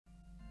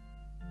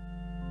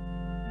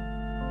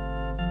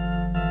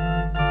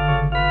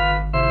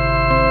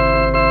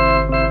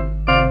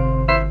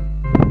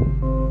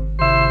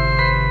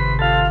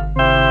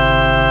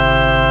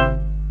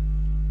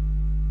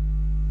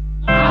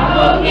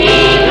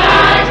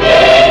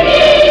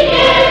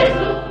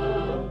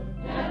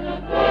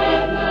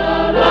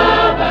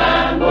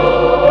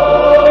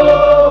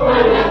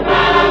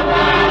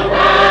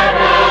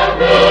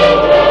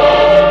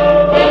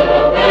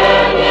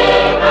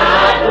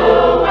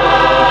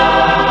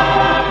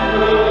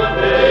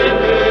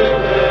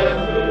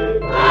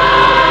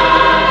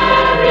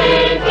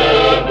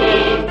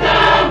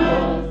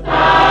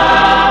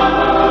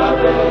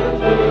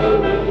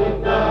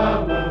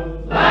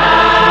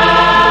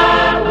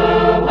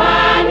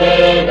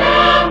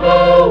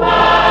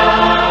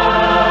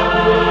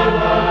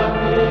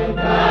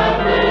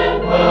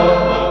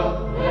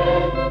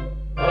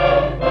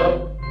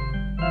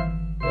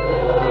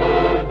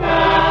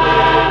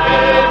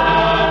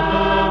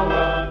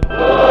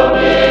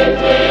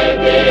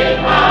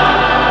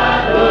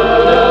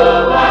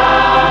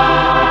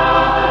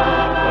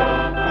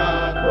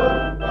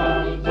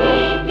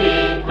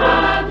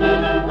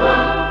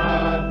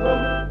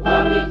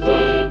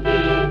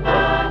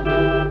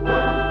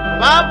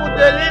Babu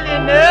the lily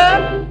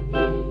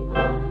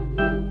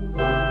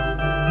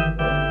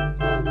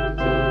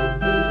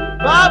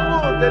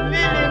Babu the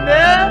lily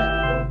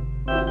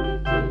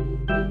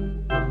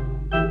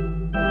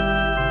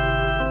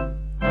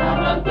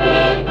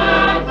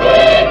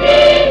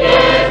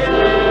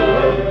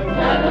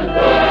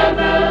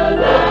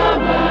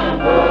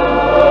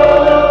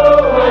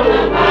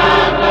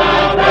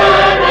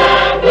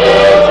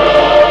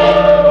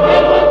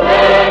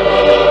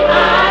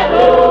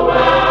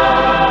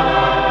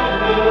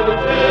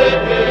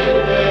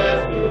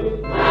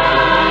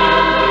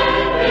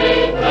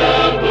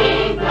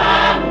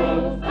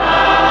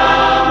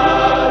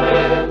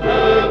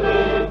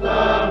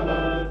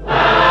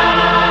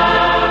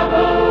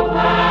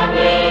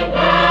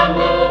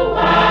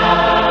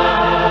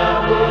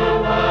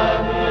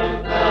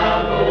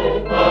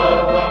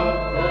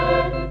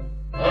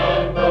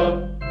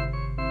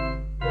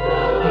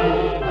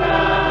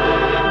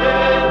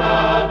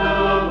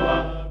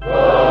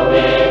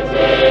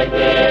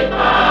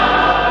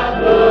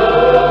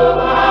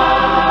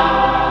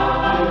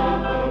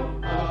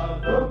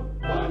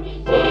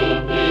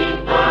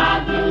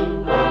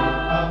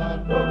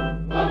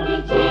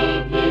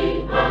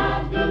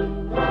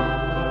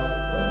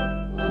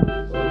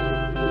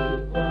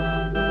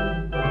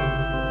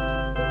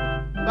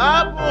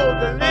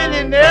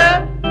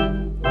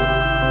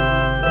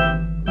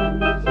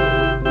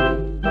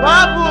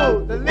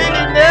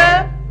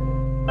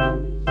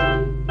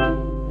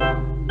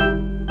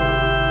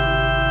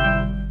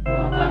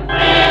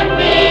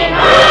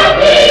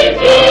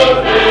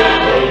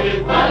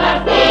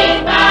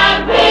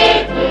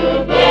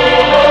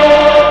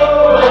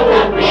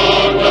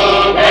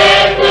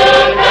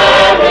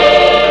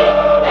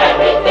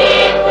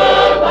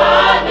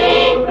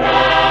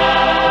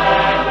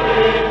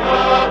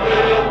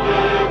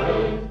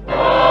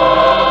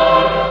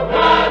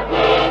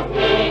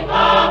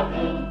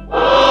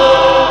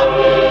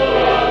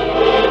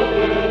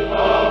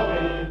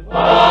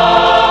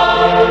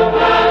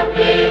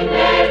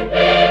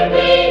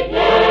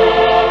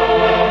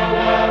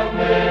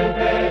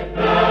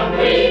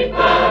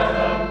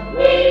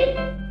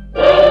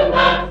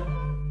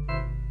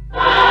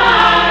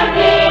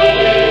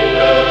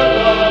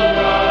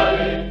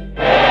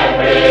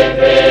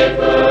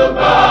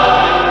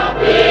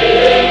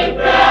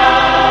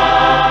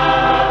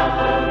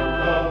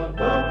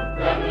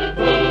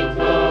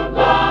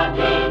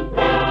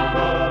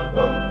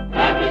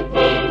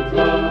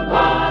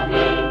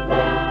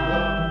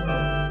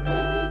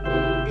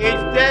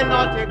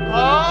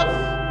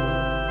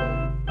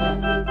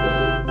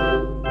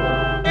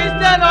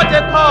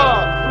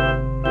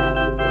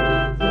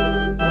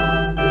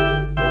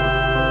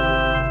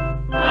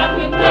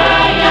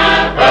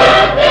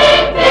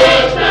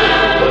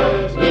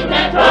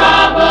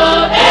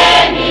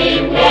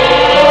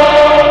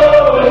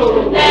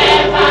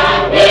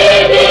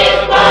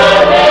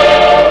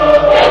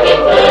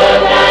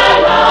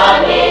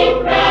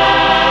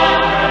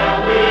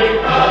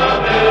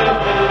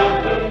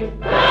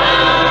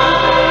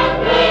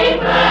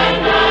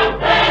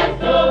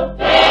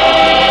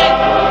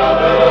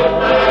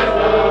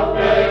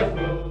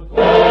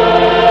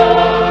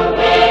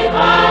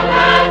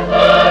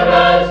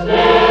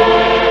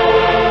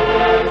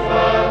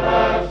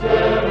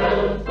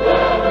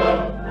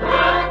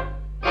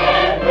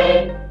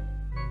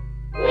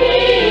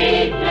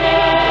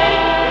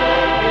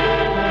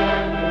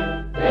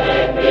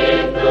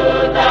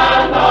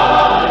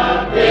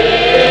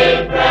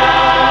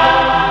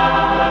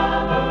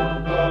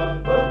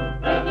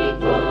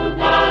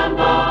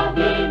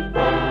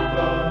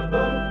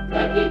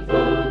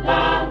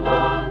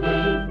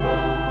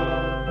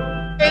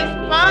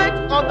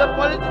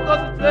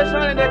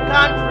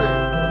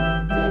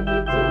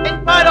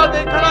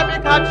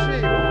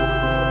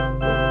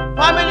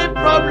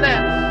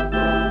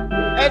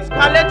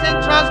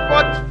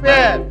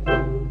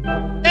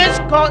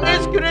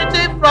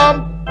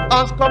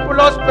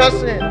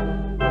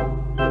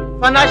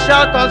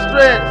financial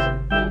constraints,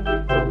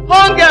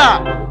 hunger,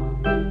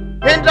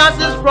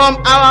 hindrances from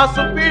our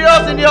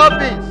superiors in the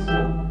office.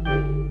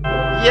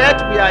 Yet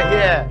we are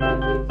here.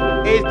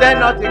 Is there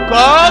not a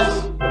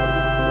cause?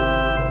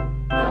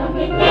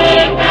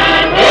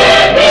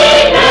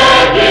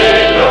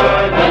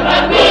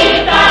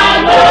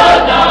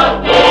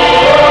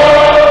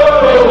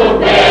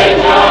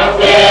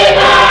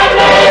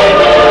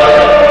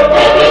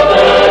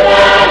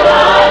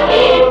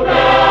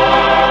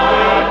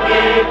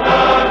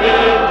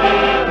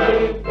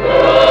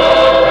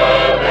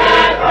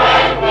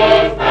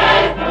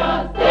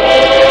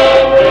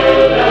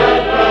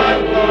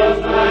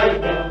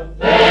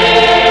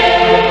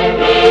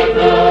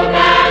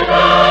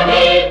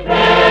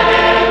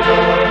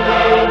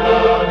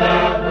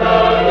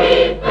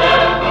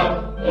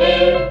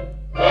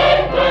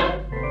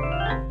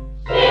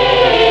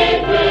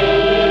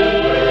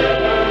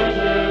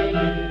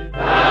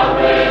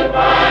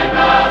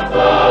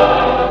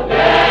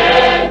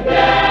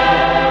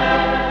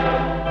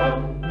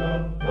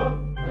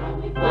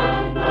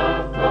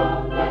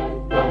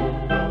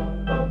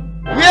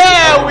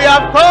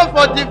 have come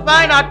for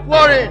divine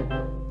outpouring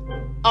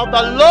of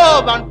the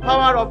love and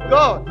power of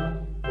God,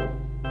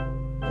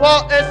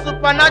 for a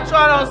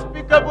supernatural,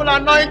 unspeakable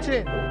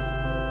anointing.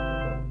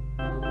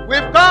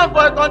 We've come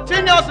for a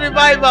continuous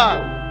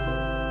revival.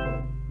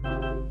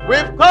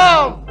 We've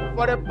come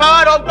for the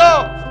power of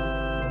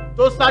God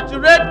to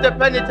saturate the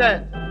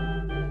penitent.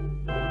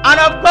 And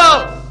of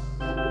course,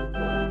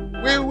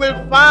 we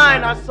will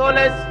find a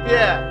solace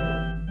here.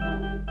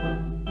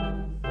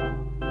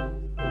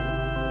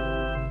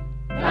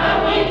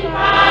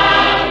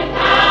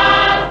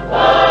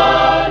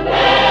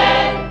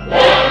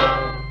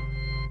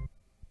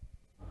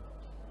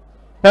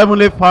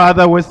 Heavenly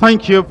Father, we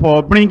thank you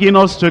for bringing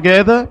us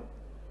together.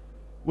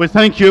 We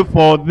thank you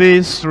for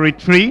this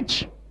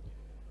retreat.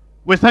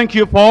 We thank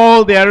you for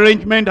all the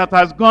arrangement that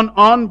has gone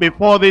on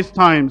before this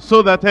time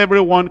so that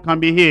everyone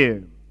can be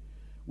here.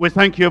 We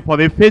thank you for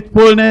the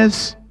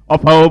faithfulness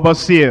of our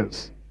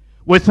overseers.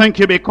 We thank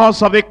you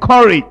because of the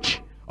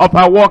courage of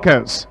our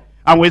workers.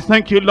 And we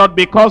thank you, Lord,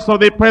 because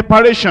of the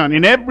preparation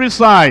in every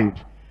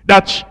side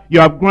that you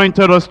have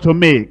granted us to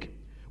make.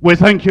 We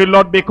thank you,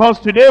 Lord, because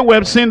today we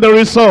have seen the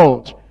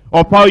result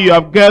of how you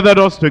have gathered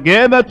us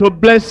together to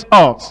bless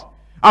us.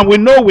 And we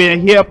know we are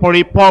here for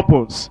a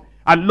purpose.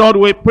 And Lord,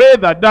 we pray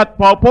that that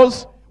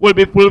purpose will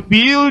be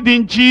fulfilled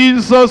in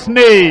Jesus'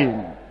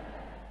 name.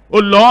 Oh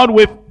Lord,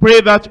 we pray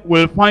that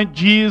we'll find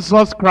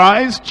Jesus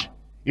Christ,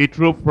 a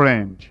true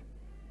friend,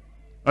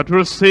 a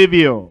true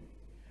Savior,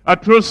 a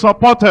true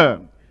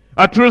supporter,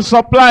 a true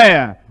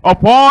supplier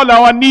of all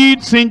our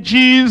needs in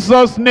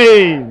Jesus'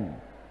 name.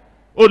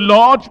 Oh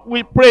Lord,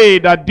 we pray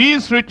that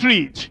this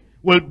retreat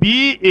will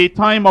be a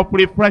time of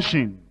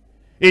refreshing,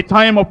 a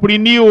time of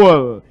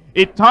renewal,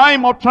 a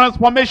time of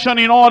transformation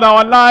in all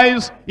our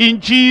lives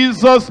in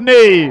Jesus'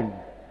 name.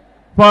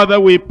 Father,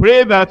 we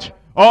pray that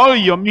all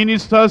your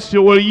ministers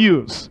you will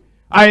use,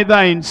 either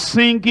in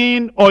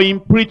singing or in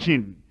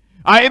preaching,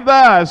 either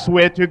as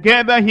we're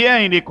together here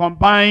in a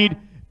combined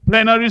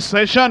plenary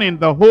session in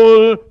the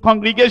whole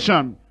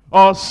congregation,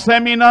 or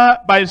seminar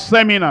by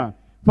seminar.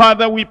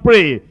 Father, we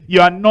pray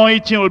your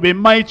anointing will be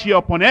mighty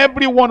upon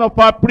every one of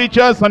our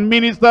preachers and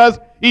ministers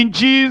in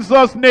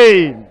Jesus'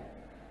 name.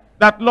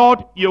 That, Lord,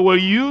 you will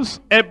use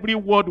every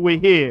word we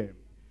hear,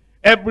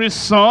 every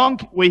song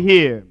we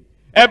hear,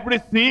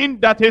 everything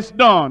that is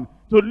done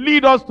to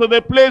lead us to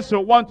the place you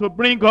want to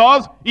bring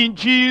us in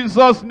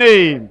Jesus'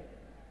 name.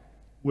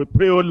 We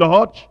pray, O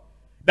Lord,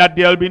 that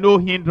there will be no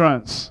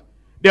hindrance,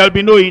 there will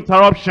be no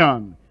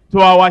interruption to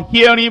our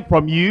hearing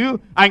from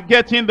you and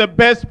getting the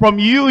best from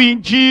you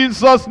in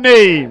Jesus'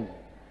 name.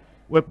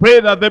 We pray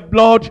that the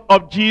blood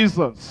of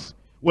Jesus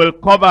will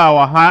cover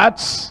our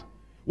hearts,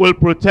 will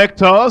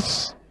protect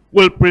us,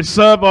 will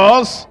preserve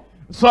us,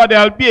 so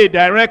there will be a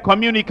direct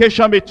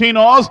communication between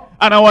us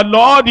and our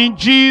Lord in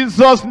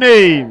Jesus'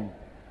 name.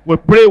 We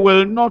pray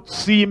we'll not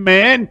see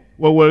men,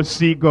 we will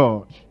see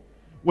God.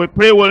 We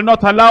pray we'll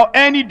not allow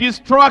any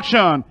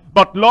distraction,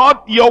 but Lord,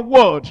 your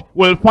word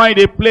will find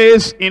a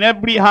place in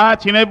every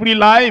heart, in every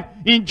life,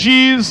 in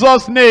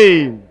Jesus'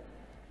 name.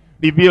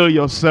 Reveal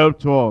yourself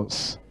to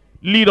us.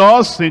 Lead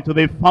us into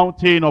the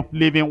fountain of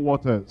living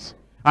waters.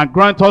 And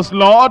grant us,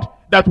 Lord,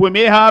 that we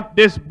may have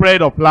this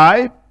bread of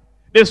life,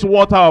 this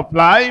water of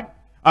life,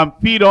 and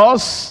feed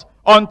us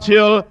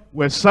until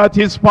we're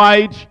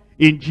satisfied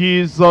in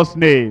Jesus'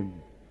 name.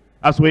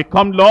 As we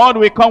come, Lord,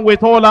 we come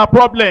with all our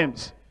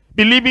problems,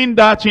 believing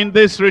that in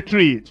this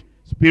retreat,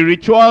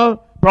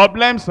 spiritual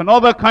problems and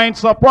other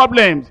kinds of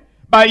problems,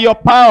 by your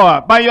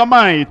power, by your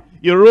might,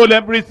 you roll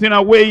everything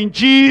away in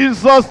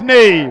Jesus'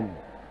 name,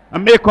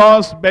 and make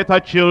us better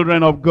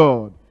children of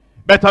God,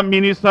 better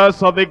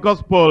ministers of the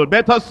gospel,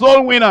 better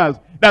soul winners,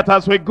 that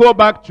as we go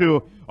back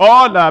to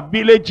all our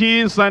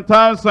villages and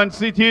towns and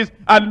cities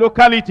and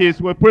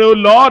localities, we pray, O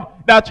Lord,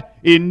 that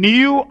a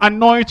new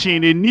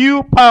anointing, a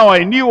new power,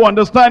 a new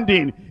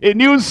understanding, a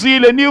new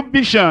zeal, a new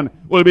vision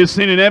will be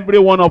seen in every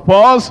one of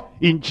us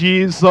in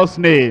Jesus'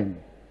 name.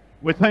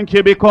 We thank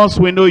you because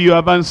we know you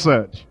have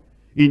answered.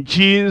 In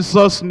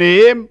Jesus'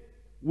 name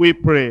we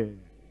pray.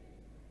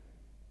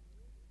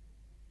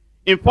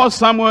 In 1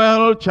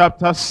 Samuel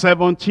chapter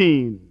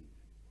 17,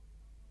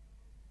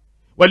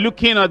 we're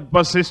looking at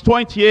verses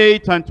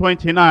 28 and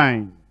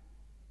 29.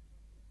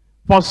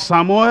 1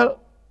 Samuel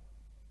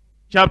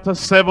chapter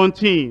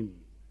 17,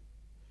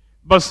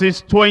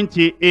 verses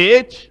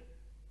 28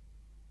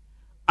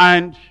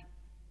 and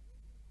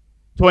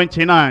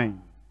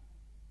 29.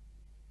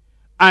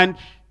 And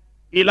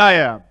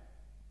Eliab,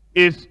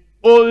 his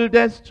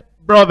oldest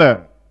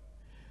brother,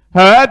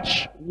 heard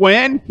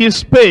when he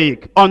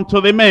spake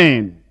unto the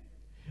men,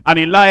 and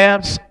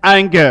Eliab's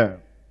anger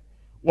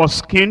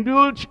was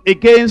kindled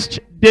against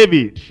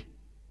David.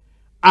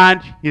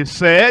 And he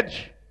said,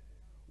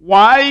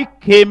 Why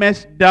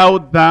camest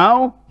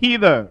thou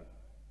hither?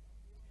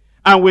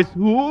 And with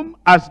whom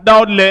hast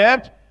thou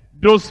left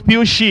those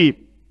few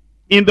sheep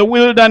in the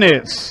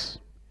wilderness?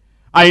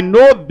 I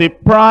know the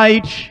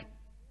pride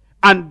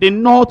and the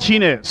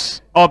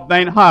naughtiness of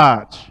thine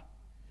heart.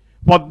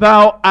 For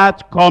thou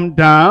art come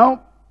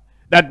down,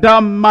 that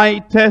thou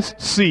mightest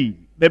see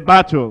the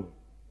battle.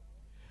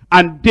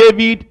 And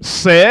David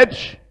said,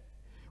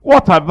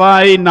 what have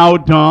I now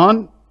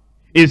done?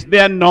 Is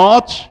there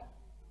not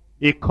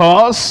a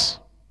cause?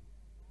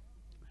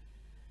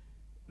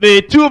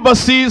 The two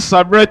verses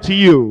I've read to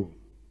you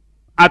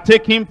are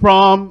taken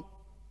from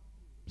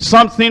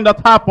something that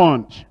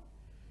happened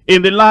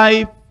in the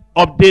life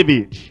of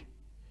David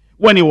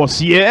when he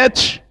was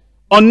yet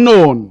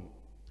unknown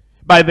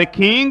by the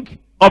king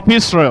of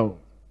Israel,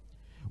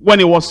 when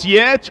he was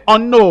yet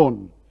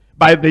unknown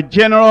by the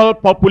general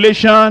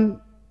population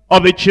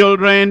of the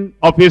children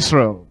of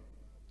Israel.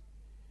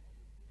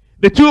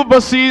 The two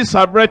verses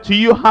I've read to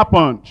you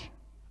happened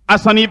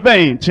as an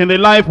event in the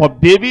life of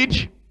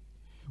David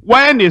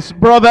when his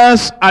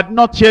brothers had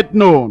not yet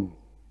known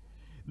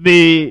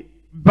the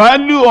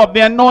value of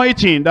the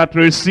anointing that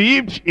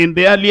received in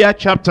the earlier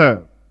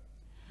chapter,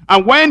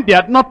 and when they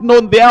had not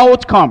known the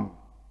outcome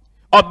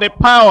of the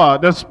power,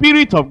 the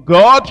Spirit of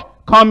God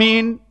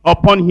coming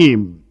upon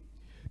him.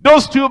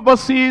 Those two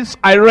verses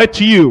I read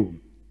to you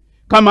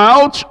come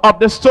out of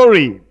the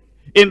story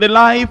in the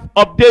life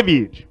of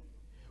David,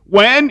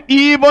 when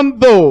even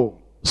though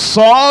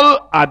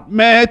Saul had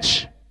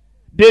met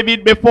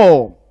David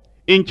before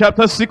in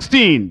chapter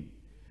 16,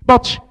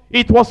 but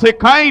it was a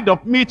kind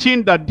of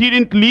meeting that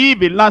didn't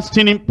leave a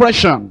lasting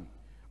impression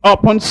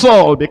upon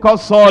Saul,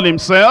 because Saul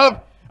himself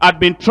had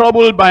been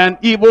troubled by an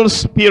evil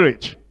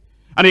spirit.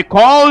 And he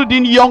called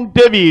in young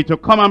David to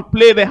come and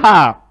play the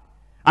harp.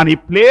 And he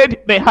played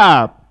the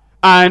harp,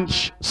 and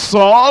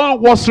Saul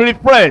was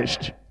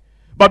refreshed.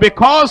 But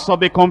because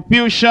of the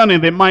confusion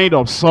in the mind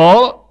of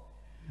Saul,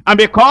 and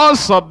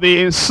because of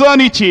the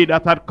insanity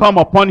that had come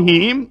upon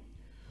him,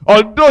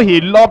 although he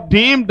loved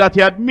him that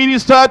he had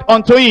ministered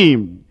unto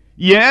him,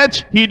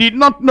 yet he did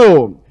not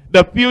know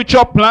the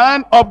future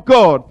plan of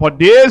God for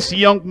this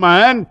young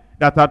man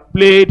that had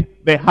played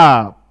the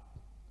harp.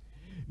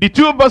 The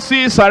two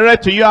verses I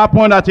read to you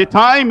happened at a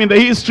time in the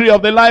history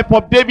of the life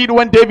of David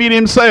when David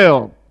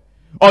himself,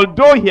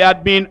 although he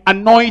had been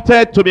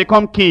anointed to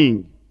become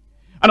king,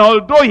 and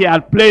although he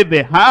had played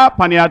the harp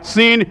and he had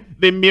seen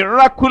the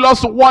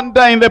miraculous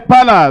wonder in the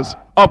palace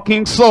of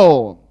King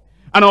Saul,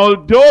 and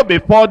although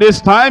before this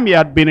time he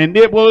had been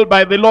enabled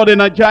by the Lord,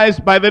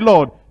 energized by the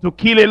Lord, to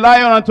kill a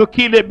lion and to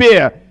kill a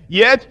bear,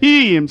 yet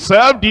he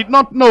himself did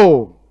not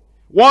know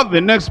what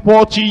the next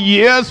 40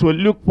 years will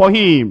look for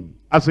him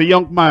as a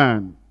young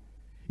man.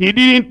 He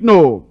didn't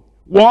know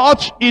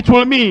what it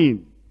will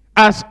mean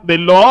as the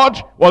Lord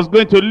was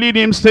going to lead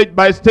him stage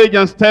by stage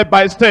and step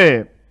by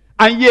step.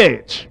 And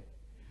yet,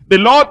 the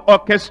Lord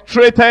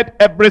orchestrated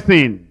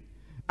everything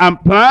and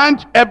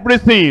planned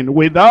everything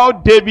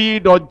without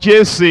David or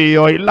Jesse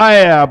or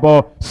Eliab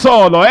or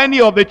Saul or any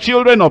of the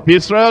children of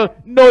Israel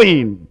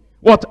knowing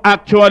what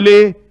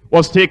actually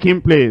was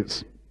taking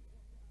place.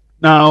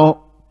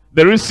 Now,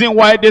 the reason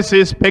why this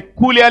is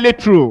peculiarly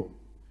true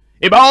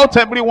about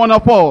every one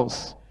of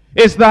us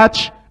is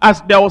that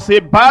as there was a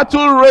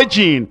battle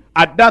raging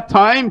at that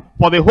time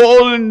for the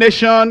whole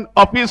nation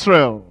of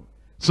Israel,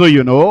 so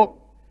you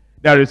know,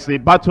 there is a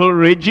battle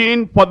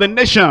raging for the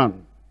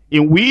nation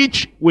in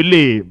which we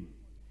live.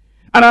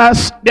 And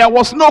as there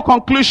was no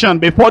conclusion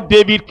before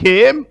David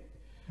came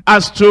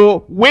as to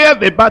where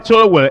the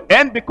battle will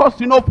end,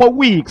 because you know, for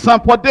weeks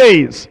and for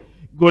days,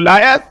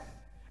 Goliath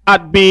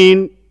had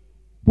been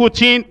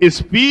putting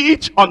his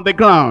feet on the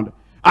ground,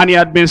 and he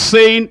had been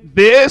saying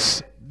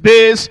this,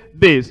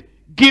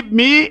 give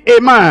me a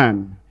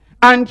man.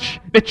 And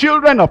the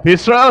children of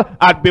Israel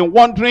had been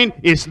wondering,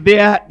 is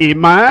there a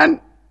man?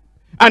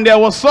 And there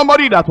was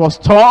somebody that was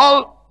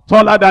tall,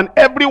 taller than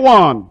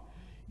everyone.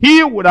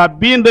 He would have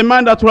been the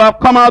man that would have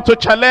come out to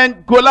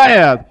challenge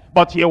Goliath,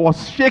 but he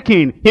was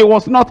shaking. He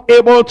was not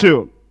able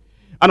to.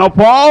 And of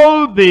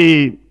all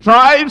the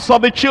tribes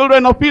of the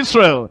children of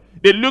Israel,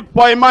 they looked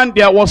for a man,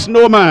 there was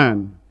no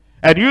man.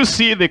 And you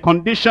see the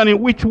condition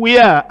in which we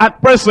are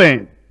at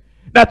present,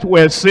 that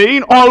we're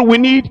saying all we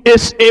need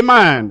is a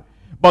man.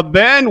 But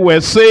then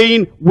we're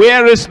saying,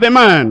 where is the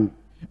man?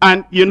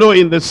 And you know,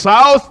 in the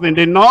south, in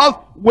the north,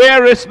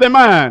 where is the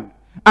man?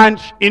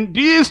 And in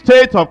this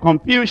state of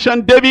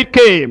confusion, David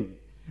came.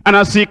 And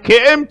as he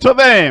came to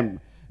them,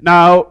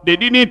 now they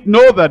didn't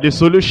know that the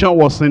solution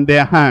was in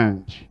their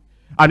hand.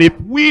 And if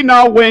we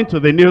now went to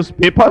the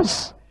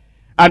newspapers,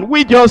 and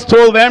we just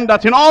told them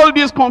that in all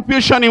this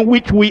confusion in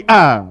which we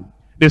are,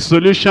 the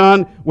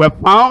solution, we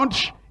found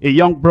a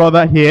young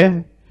brother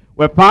here,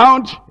 we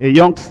found a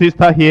young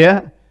sister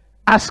here.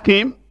 Ask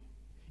him.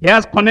 He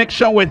has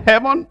connection with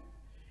heaven.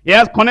 He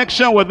has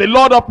connection with the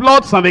Lord of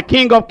Lords and the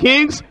King of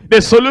Kings.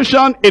 The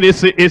solution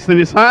is in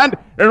his hand.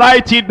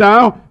 Write it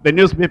down. The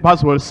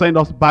newspapers will send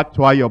us back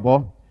to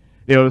Ayobo.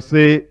 They will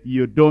say,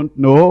 you don't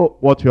know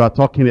what you are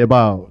talking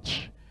about.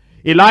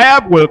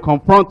 Eliab will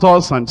confront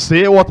us and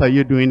say, what are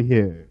you doing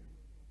here?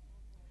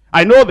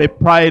 I know the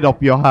pride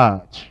of your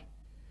heart.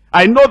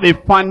 I know the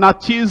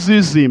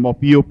fanaticism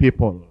of you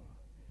people.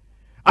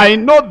 I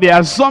know the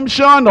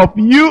assumption of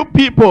you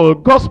people,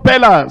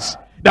 gospelers,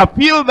 that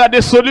feel that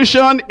the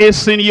solution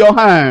is in your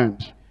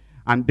hand.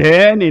 And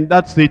then in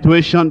that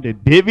situation,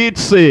 did David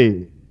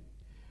say,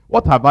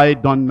 what have I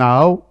done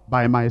now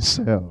by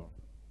myself?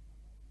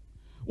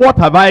 What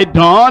have I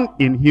done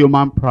in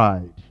human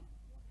pride?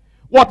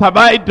 What have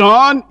I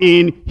done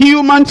in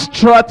human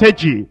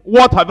strategy?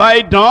 What have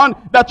I done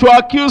that you are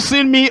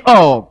accusing me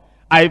of?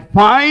 I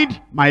find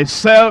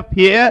myself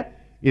here.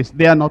 Is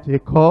there not a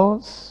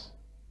cause?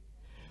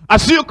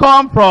 As you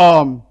come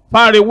from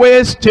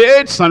faraway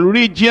states and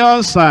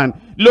regions and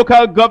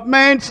local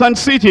governments and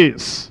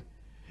cities,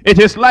 it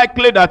is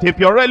likely that if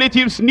your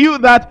relatives knew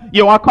that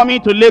you are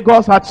coming to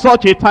Lagos at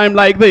such a time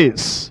like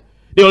this,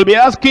 they will be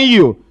asking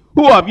you,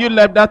 who have you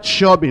left that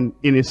shop in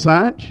his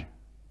hand?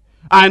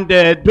 And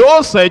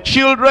those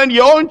children,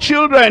 your own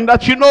children,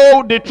 that you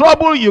know the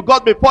trouble you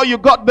got before you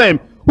got them,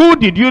 who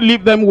did you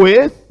leave them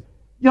with?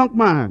 Young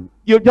man,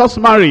 you just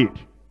married.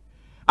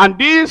 And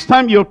this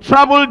time you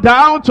travel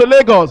down to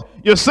Lagos.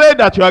 You say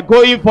that you are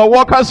going for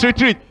workers'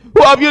 retreat.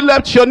 Who have you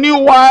left your new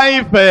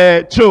wife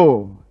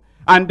to?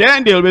 And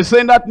then they'll be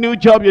saying that new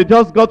job you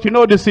just got, you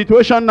know the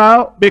situation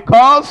now.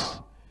 Because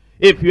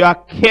if you are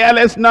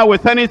careless now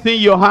with anything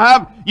you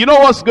have, you know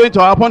what's going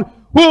to happen?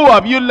 Who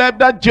have you left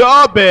that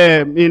job?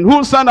 In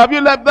whose hand have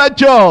you left that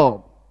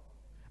job?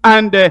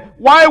 And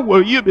why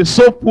will you be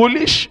so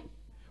foolish?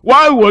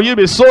 Why will you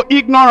be so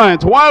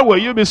ignorant? Why will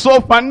you be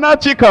so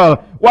fanatical?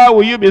 Why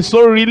will you be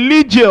so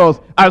religious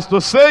as to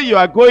say you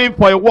are going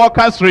for a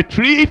workers'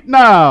 retreat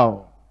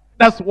now?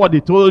 That's what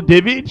he told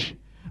David.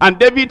 And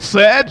David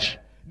said,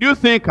 do you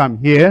think I'm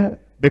here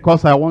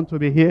because I want to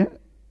be here?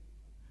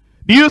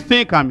 Do you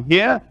think I'm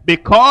here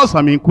because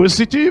I'm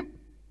inquisitive?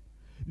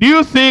 Do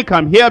you think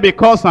I'm here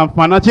because I'm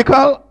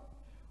fanatical?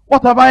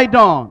 What have I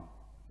done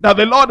that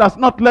the Lord has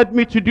not led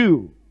me to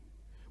do?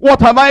 What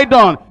have I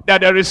done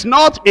that there is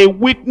not a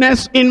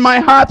witness in my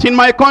heart, in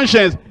my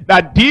conscience,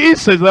 that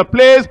this is the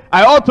place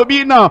I ought to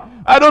be now?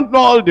 I don't know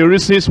all the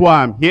reasons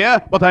why I'm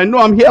here, but I know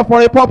I'm here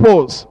for a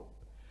purpose.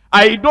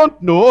 I don't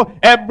know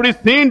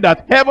everything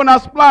that heaven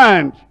has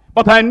planned,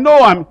 but I know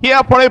I'm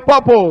here for a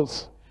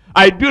purpose.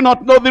 I do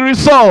not know the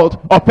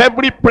result of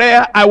every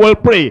prayer I will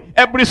pray,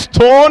 every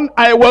stone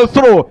I will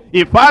throw.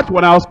 In fact,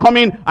 when I was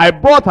coming, I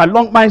brought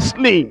along my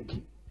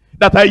sling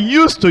that I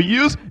used to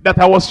use, that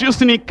I was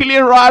using in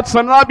killing rats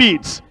and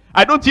rabbits.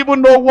 I don't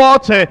even know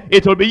what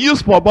it will be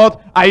used for,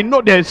 but I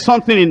know there's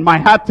something in my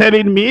heart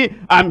telling me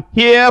I'm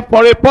here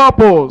for a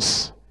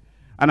purpose.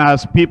 And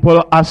as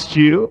people ask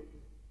you,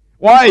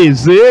 why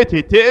is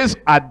it is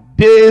at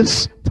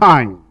this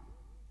time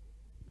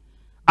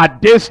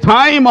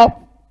of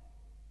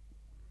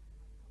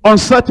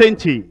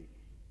uncertainty,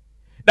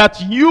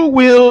 that you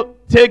will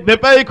take the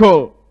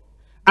vehicle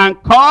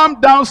and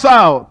come down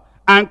south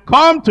and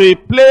come to a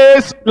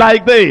place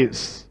like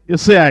this? You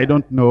say, I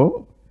don't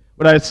know,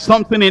 but there's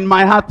something in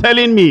my heart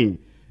telling me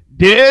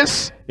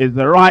this is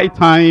the right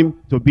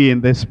time to be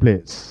in this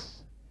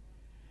place.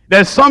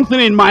 There's something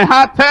in my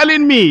heart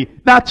telling me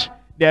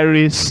that there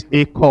is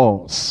a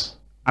cause,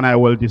 and I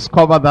will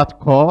discover that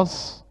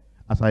cause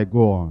as I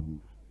go on.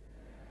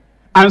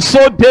 And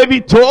so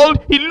David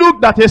he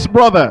looked at his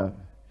brother.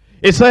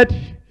 He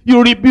said,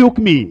 you rebuke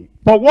me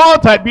for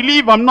what I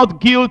believe I'm not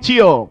guilty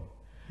of,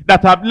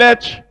 that I've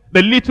left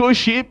the little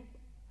sheep,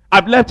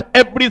 I've left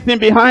everything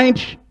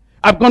behind,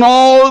 I've gone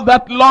all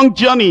that long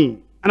journey,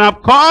 and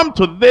I've come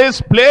to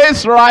this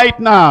place right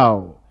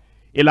now.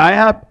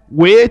 Eliab,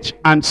 wait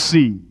and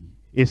see.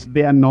 Is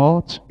there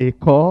not a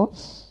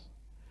cause?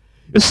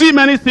 You see,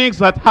 many things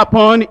that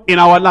happen in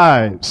our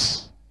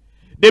lives,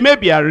 they may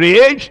be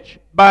arranged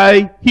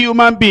by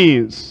human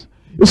beings.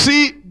 You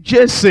see,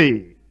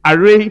 Jesse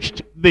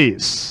arranged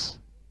this.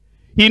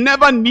 He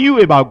never knew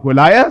about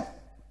Goliath.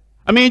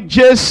 I mean,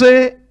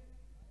 Jesse,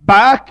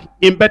 back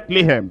in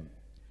Bethlehem,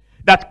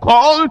 that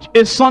called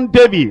his son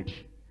David,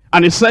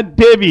 and he said,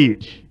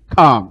 David,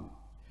 come,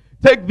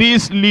 take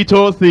these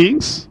little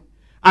things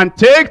and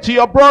take to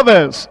your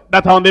brothers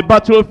that are on the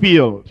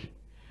battlefield.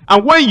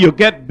 And when you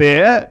get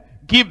there,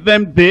 give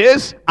them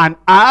this and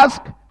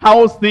ask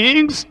how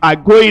things are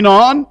going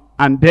on,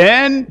 and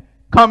then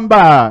come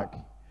back.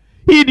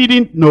 He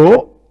didn't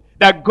know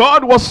that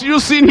God was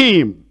using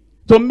him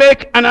to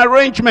make an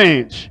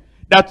arrangement,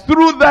 that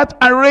through that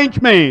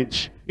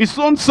arrangement, his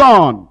own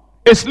son,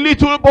 his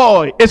little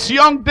boy, his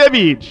young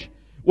David,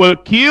 will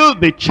kill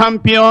the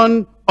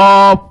champion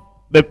of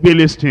the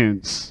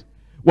Philistines.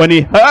 When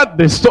he heard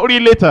the story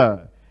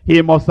later,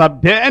 he must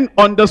have then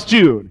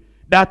understood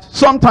that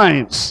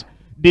sometimes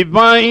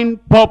divine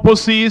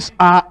purposes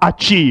are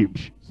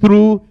achieved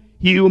through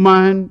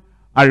human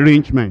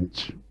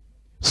arrangement.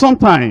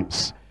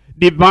 Sometimes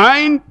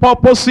divine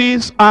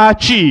purposes are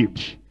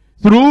achieved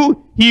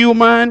through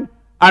human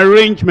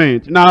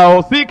arrangement.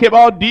 Now think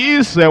about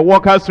this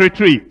workers'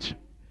 retreat.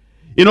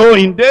 You know,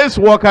 in this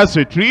workers'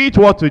 retreat,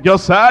 what we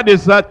just heard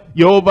is that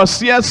your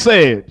overseer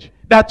said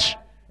that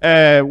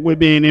we've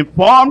been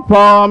informed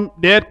from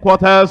the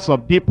headquarters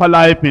of Deeper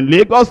Life in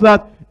Lagos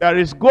that there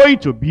is going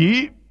to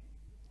be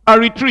a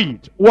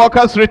retreat,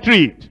 workers'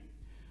 retreat.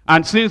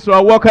 And since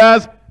our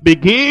workers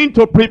begin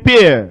to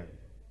prepare,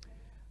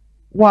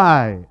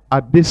 Why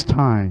at this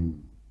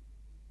time?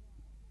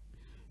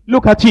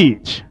 Look at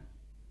it.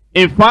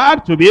 In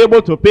fact, to be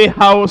able to pay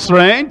house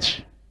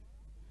rent,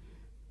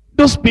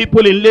 those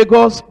people in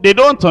Lagos, they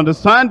don't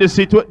understand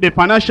the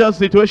financial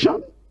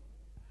situation.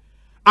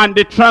 And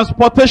the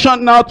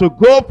transportation now to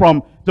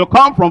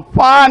come from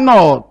far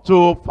north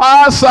to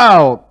far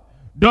south.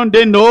 Don't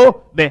they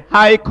know the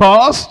high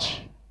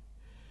cost?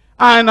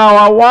 And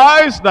our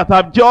wives that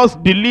have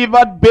just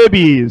delivered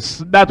babies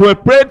that were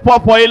prayed for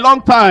a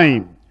long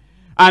time.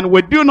 And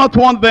we do not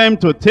want them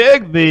to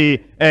take the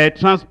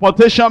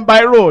transportation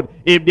by road.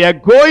 If they are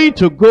going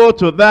to go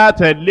to that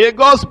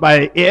Lagos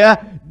by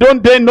air,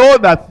 don't they know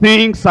that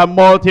things are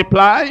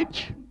multiplied?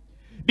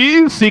 The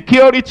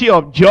insecurity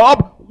of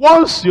job,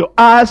 once you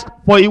ask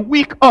for a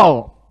week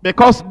off,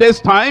 because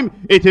this time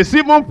it is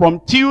even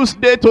from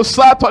Tuesday to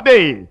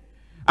Saturday.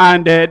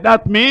 And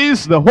that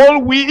means the whole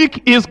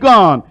week is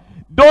gone.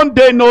 Don't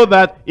they know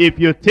that if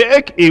you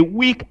take a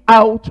week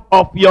out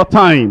of your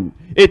time,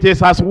 it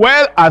is as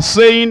well as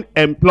saying,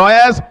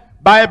 employers,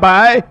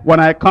 bye-bye, when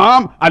I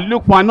come and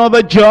look for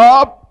another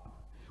job?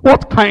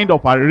 What kind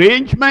of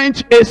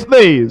arrangement is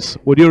this?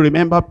 Would you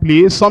remember,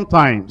 please,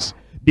 sometimes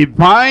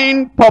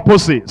divine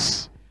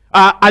purposes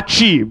are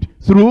achieved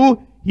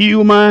through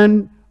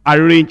human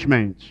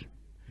arrangement.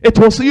 It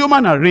was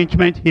human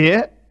arrangement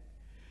here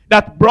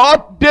that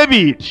brought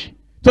David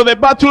to the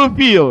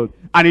battlefield.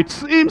 And it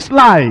seems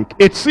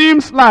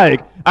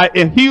like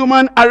a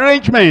human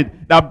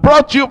arrangement that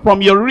brought you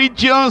from your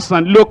regions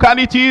and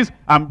localities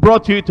and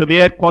brought you to the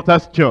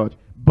headquarters church.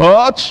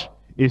 But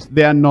is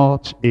there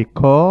not a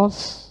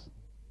cause?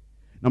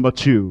 Number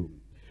 2,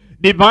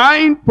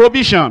 divine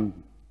provision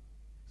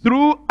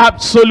through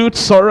absolute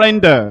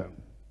surrender.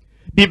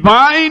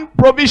 Divine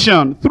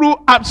provision through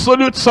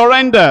absolute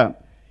surrender.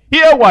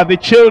 Here were the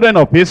children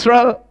of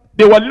Israel.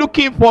 They were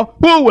looking for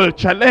who will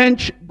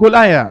challenge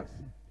Goliath.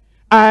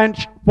 And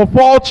for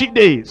 40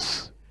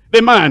 days,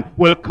 the man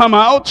will come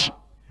out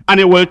and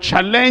he will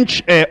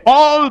challenge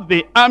all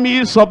the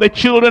armies of the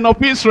children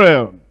of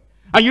Israel.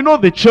 And you know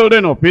the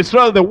children of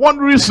Israel, the one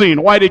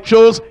reason why they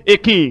chose a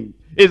king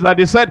is that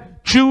they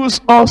said,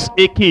 choose us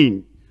a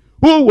king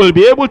who will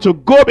be able to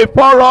go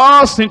before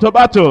us into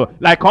battle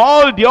like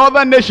all the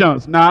other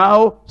nations.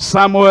 Now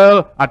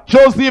Samuel had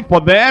chosen for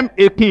them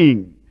a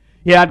king.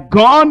 He had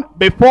gone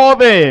before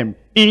them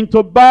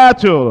into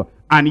battle,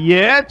 and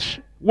yet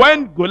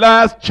when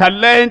Goliath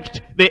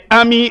challenged the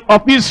army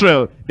of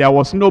Israel, there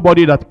was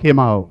nobody that came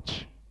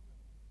out.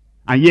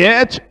 And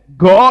yet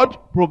God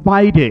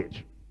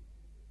provided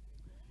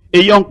a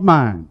young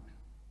man,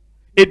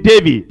 a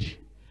David.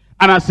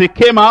 And as he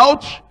came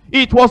out,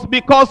 it was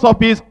because of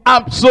his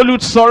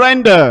absolute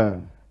surrender.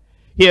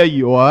 Here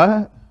you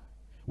are,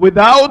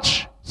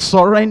 without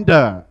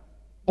surrender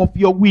of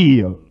your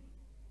will,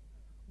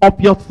 of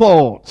your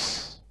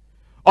thoughts,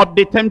 of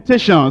the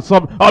temptations,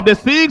 of the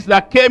things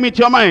that came into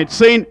your mind,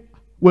 saying,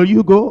 will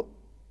you go?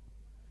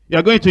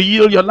 You're going to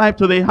yield your life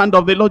to the hand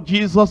of the Lord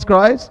Jesus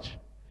Christ?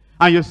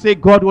 And you say,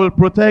 God will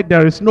protect,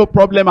 there is no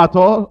problem at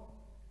all.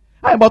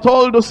 But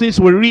all those things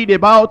we read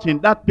about in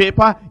that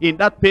paper, in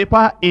that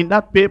paper, in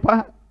that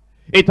paper.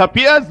 It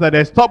appears that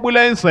there's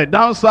turbulence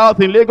down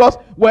south in Lagos.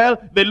 Well,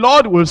 the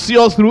Lord will see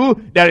us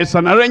through. There is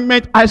an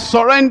arrangement. I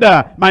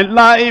surrender my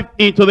life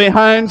into the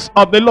hands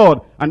of the Lord.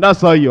 And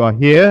that's how you are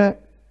here.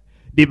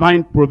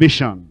 Divine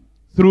provision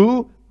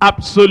through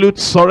absolute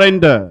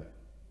surrender.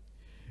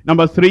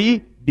 Number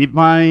 3,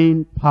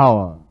 divine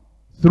power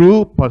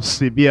through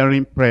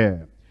persevering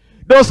prayer.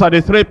 Those are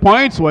the 3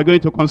 points we're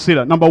going to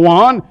consider. Number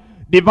 1,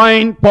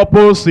 divine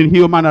purpose in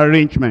human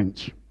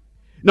arrangement.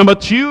 Number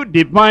 2,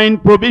 divine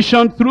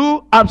provision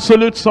through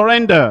absolute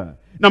surrender.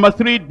 Number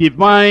 3,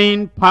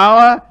 divine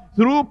power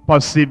through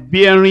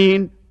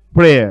persevering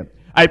prayer.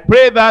 I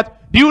pray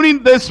that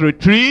during this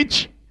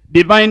retreat,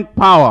 divine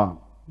power,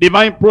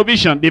 divine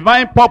provision,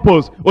 divine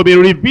purpose will be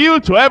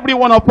revealed to every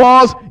one of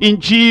us in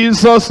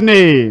Jesus'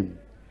 name.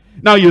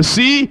 Now you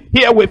see,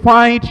 here we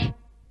find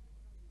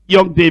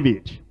young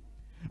David.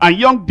 And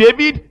young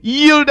David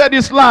yielded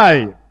his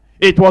life.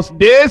 It was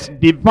this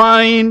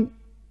divine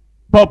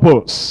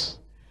purpose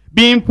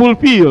being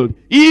fulfilled,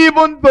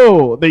 even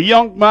though the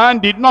young man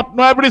did not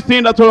know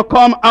everything that will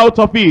come out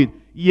of it.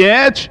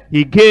 Yet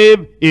he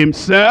gave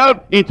himself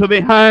into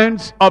the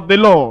hands of the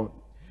Lord.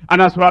 And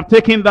as we have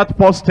taken that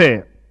first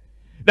step,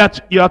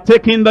 that you are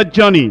taking the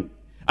journey,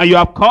 and you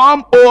have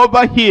come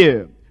over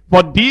here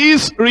for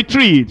this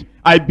retreat,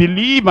 I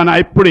believe and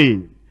I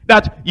pray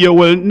that you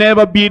will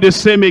never be the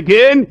same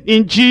again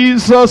in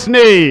Jesus'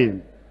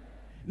 name.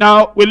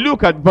 Now we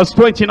look at verse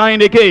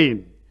 29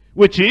 again,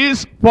 which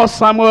is 1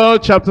 Samuel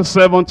chapter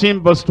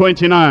 17 verse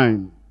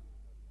 29.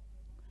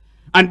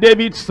 And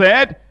David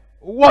said,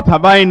 what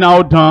have I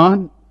now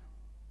done?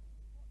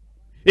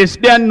 Is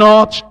there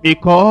not a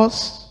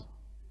cause?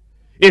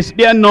 Is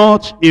there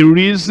not a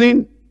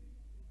reason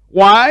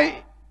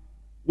why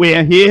we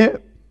are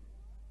here?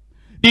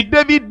 Did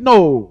David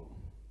know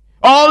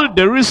all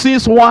the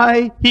reasons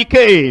why he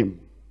came?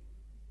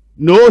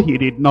 No, he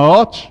did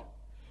not.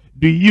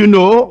 Do you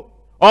know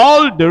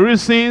all the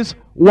reasons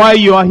why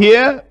you are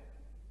here?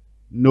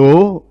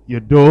 No, you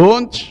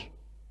don't.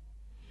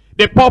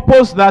 The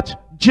purpose that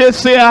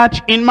Jesse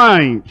had in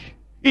mind,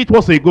 it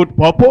was a good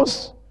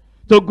purpose,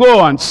 to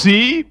go and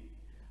see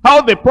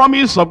how the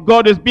promise of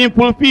God is being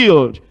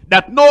fulfilled,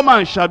 that no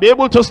man shall be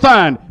able to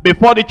stand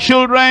before the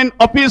children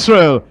of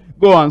Israel.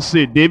 Go and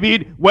see,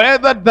 David,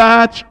 whether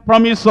that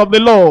promise of the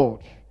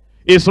Lord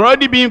is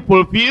already being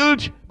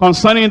fulfilled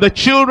concerning the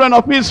children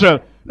of Israel.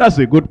 That's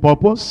a good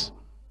purpose.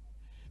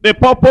 The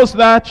purpose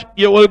that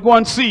you will go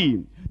and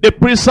see the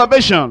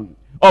preservation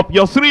of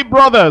your three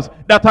brothers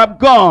that have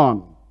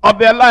gone, of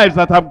their lives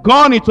that have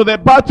gone into the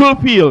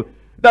battlefield.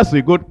 That's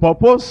a good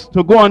purpose,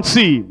 to go and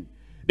see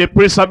the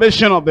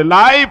preservation of the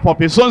life of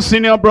his own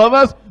senior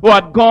brothers who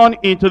had gone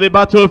into the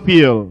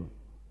battlefield.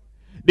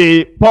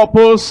 The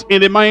purpose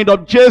in the mind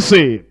of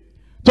Jesse,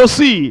 to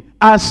see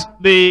as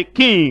the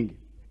king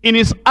in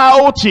his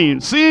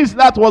outing, since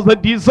that was the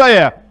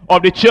desire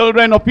of the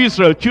children of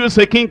Israel, choose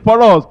a king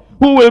for us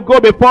who will go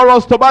before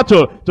us to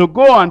battle, to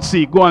go and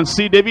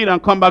see David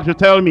and come back to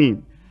tell me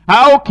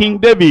how King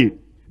David,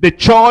 the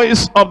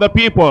choice of the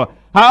people,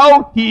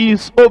 how he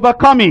is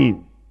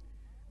overcoming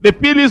the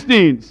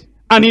Philistines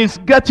and is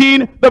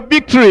getting the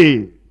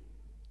victory.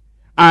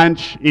 And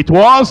it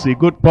was a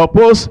good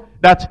purpose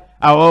that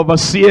our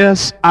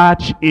overseers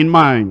had in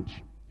mind.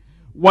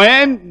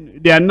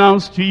 When they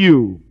announced to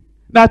you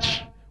that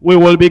we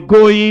will be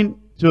going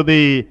to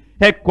the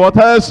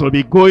headquarters, we'll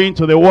be going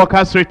to the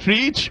workers'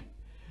 retreat,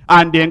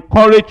 and they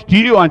encouraged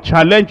you and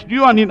challenged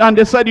you, and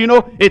they said, you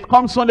know, it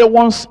comes only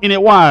once in a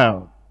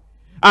while.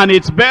 And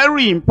it's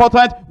very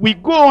important we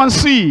go and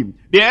see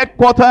the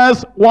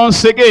headquarters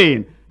once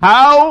again,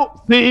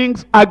 how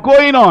things are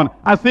going on.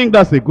 I think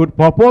that's a good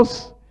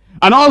purpose.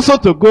 And also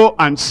to go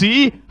and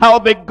see how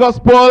the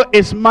gospel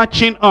is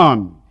marching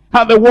on,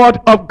 how the word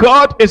of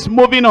God is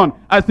moving on.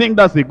 I think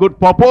that's a good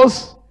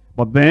purpose.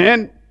 But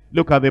then,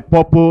 look at the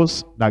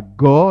purpose that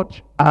God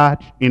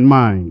had in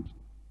mind.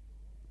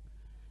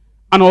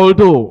 And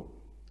although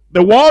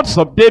the words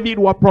of David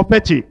were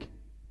prophetic,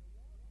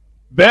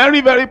 very,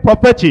 very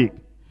prophetic,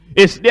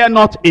 is there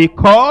not a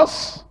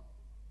cause?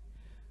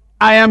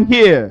 I am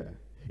here.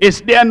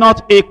 Is there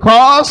not a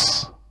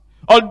cause?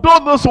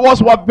 Although those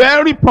words were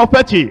very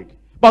prophetic,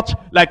 but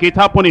like it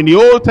happened in the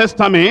Old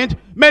Testament,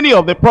 many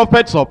of the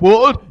prophets of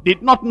old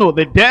did not know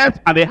the depth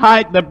and the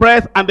height, the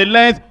breadth and the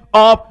length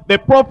of the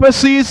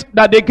prophecies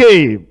that they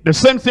gave. The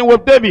same thing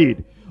with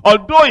David.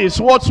 Although his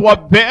words were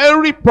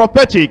very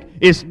prophetic,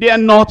 is there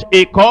not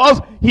a cause?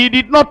 He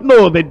did not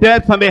know the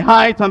depth and the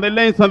height and the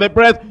length and the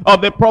breadth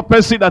of the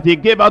prophecy that he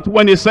gave out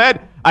when he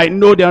said, I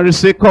know there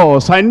is a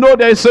cause. I know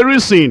there is a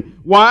reason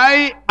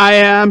why I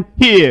am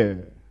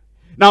here.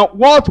 Now,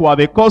 what were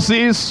the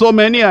causes? So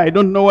many, I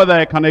don't know whether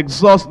I can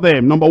exhaust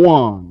them. Number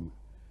one,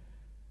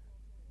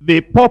 the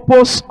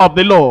purpose of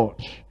the Lord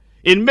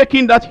in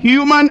making that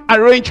human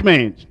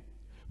arrangement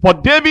for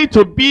David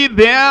to be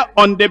there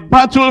on the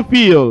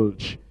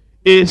battlefield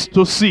is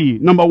to see,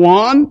 number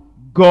one,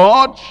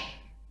 God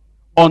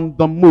on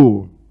the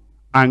move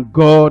and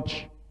God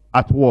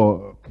at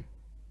work.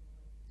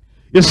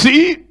 You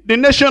see, the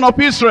nation of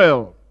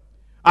Israel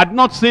had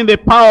not seen the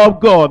power of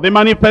God, the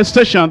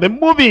manifestation, the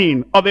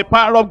moving of the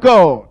power of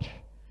God.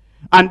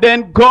 And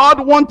then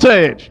God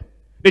wanted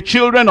the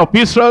children of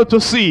Israel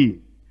to see,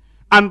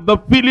 and the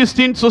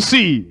Philistines to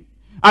see,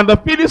 and the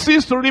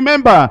Philistines to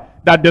remember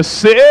that the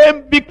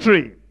same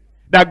victory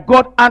that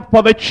God had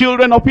for the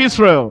children of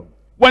Israel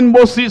when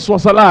Moses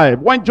was alive,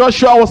 when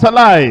Joshua was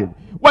alive,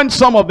 when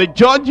some of the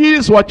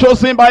judges were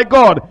chosen by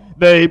God,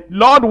 the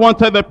Lord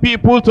wanted the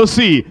people to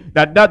see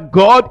that that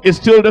God is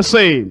still the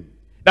same,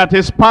 that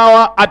his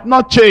power had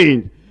not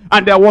changed,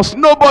 and there was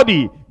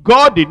nobody,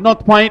 God did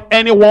not find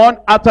anyone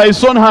after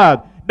his own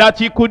heart that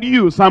he could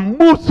use and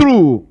move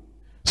through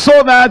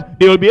so that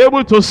they will be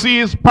able to see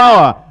his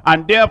power.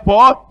 And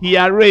therefore he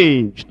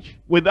arranged,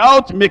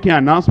 without making an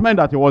announcement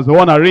that he was the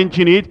one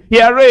arranging it,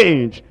 he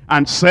arranged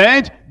and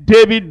sent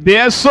David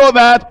there so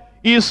that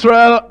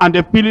Israel and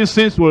the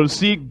Philistines will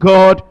see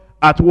God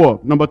at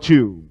work. Number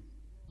two,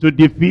 to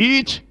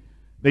defeat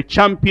the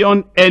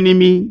champion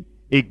enemy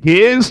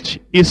against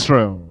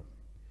Israel.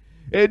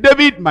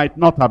 David might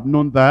not have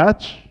known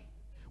that.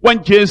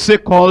 When Jesse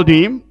called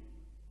him,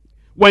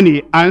 when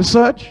he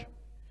answered,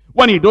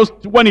 when he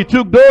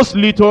took those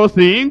little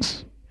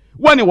things,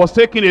 when he was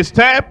taking a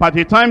step at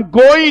a time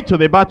going to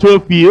the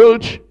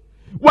battlefield,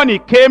 when he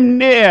came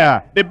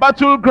near the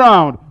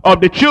battleground of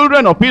the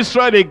children of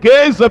Israel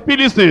against the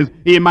Philistines,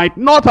 he might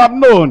not have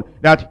known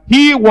that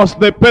he was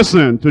the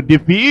person to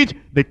defeat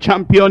the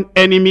champion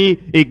enemy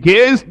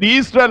against the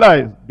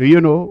Israelites. Do you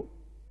know,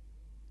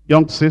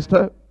 young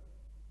sister?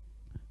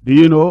 Do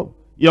you know,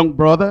 young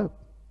brother?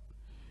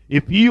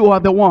 If you are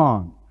the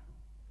one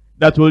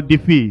that will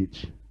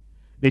defeat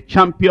the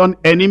champion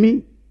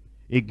enemy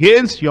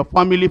against your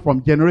family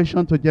from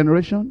generation to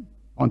generation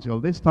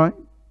until this time,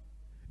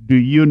 do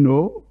you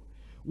know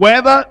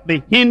whether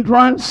the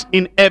hindrance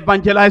in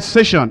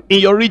evangelization in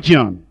your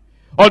region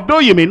Although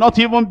you may not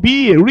even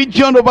be a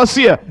region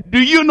overseer,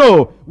 do you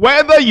know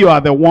whether you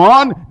are the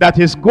one that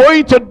is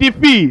going to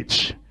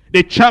defeat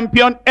the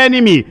champion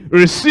enemy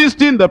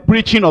resisting the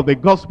preaching of the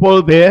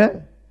gospel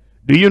there?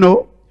 Do you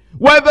know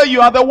whether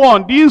you are the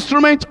one, the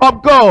instrument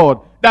of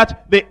God,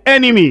 that the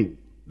enemy,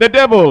 the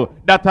devil,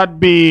 that had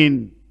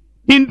been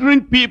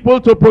hindering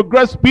people to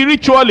progress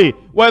spiritually,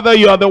 whether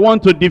you are the one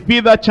to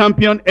defeat that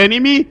champion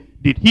enemy?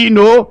 Did he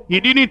know? He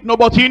didn't know,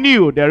 but he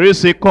knew there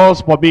is a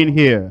cause for being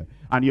here.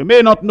 And you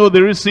may not know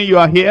the reason you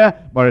are here,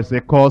 but it's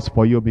a cause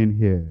for you being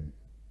here.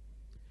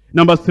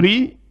 Number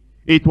 3,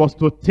 it was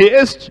to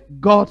taste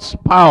God's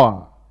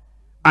power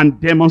and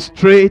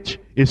demonstrate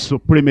his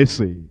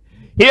supremacy.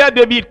 Here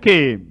David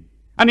came,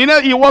 and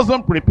he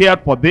wasn't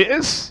prepared for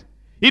this.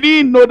 He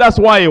didn't know that's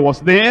why he was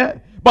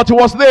there, but he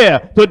was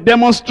there to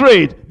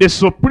demonstrate the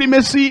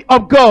supremacy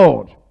of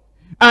God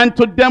and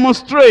to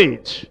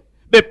demonstrate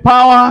the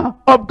power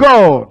of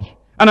God.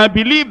 And I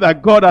believe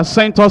that God has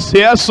sent us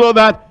here so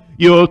that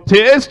you'll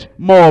taste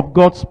more of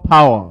God's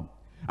power.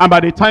 And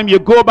by the time you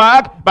go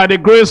back, by the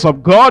grace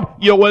of God,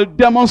 you will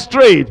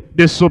demonstrate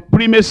the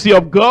supremacy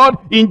of God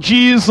in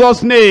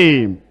Jesus'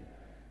 name.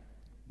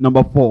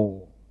 Number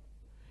 4.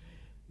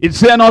 Is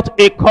there not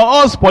a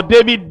cause for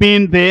David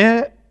being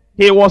there?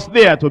 He was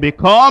there to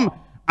become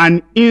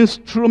an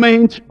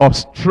instrument of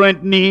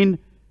strengthening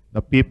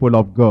the people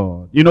of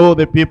God. You know,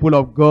 the people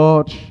of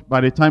God,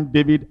 by the time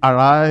David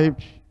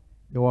arrived,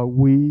 they were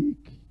weak.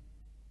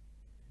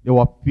 They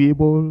were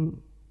feeble.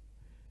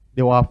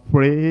 They were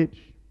afraid.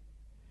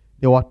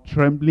 They were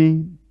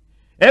trembling.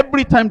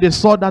 Every time they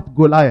saw that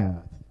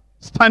Goliath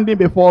standing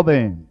before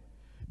them,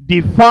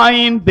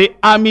 defying the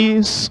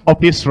armies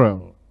of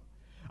Israel,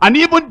 and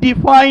even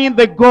defying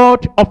the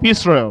God of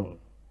Israel,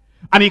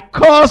 and he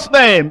cursed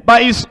them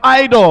by his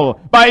idol,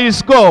 by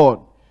his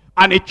God,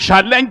 and he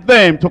challenged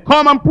them to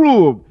come and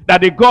prove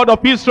that the God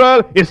of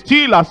Israel is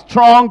still as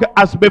strong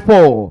as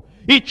before.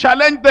 He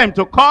challenged them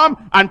to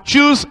come and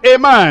choose a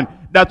man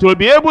that will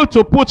be able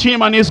to put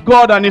him and his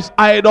God and his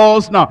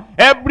idols. Now,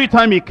 every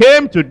time he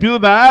came to do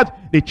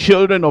that, the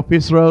children of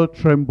Israel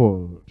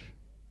trembled.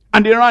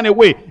 And they ran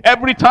away.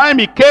 Every time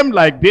he came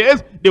like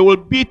this, they will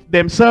beat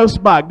themselves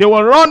back. They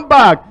will run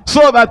back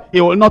so that he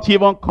will not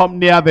even come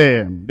near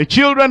them. The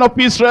children of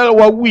Israel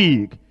were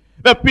weak.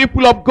 The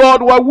people of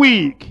God were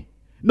weak.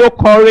 No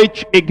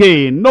courage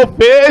again. No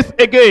faith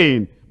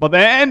again. But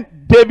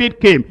then David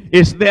came.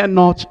 Is there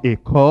not a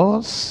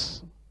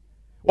cause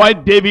why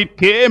David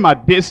came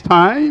at this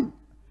time?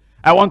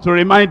 I want to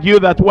remind you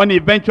that when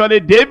eventually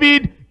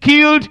David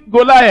killed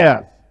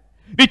Goliath,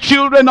 the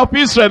children of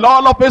Israel,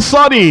 all of a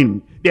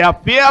sudden, their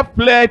fear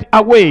fled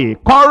away.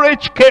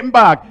 Courage came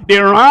back. They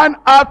ran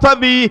after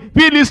the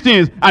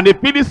Philistines, and the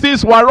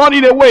Philistines were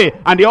running away,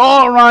 and they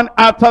all ran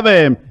after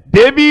them.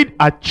 David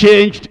had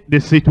changed the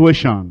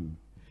situation.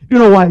 Do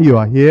you know why you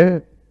are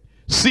here?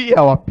 See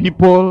our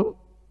people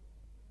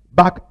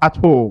back at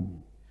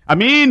home. I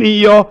mean, in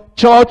your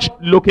church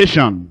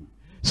location.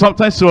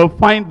 Sometimes you'll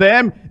find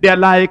them, they're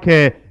like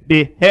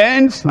the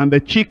hens and the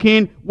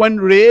chicken when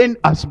rain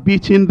has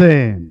beaten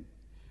them.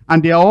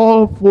 And they're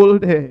all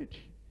folded.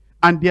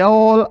 And they're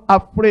all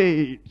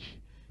afraid.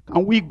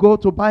 Can we go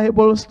to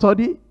Bible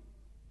study?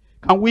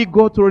 Can we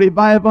go to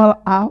revival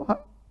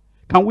hour?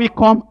 Can we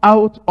come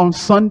out on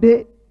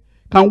Sunday?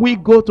 Can we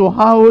go to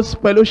house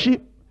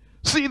fellowship?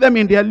 See them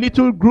in their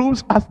little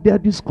groups as they're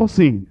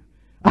discussing.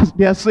 As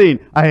they're saying,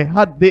 I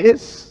had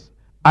this.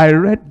 I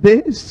read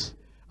this.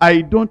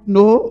 I don't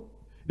know.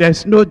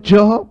 There's no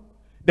job.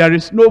 There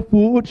is no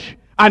food.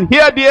 And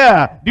here they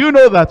are. Do you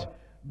know that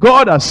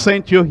God has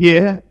sent you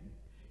here?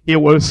 He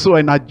will so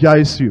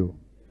energize you.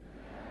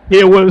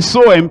 He will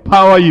so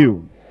empower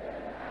you.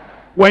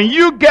 When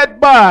you get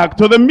back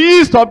to the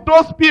midst of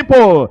those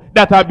people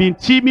that have been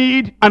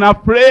timid and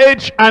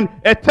afraid and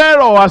a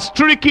terror has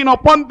stricken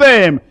upon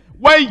them,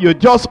 when you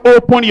just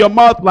open your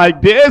mouth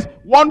like this,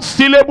 one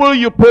syllable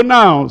you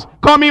pronounce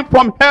coming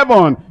from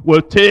heaven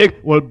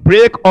will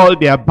break all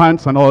their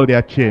bands and all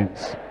their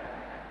chains.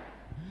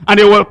 And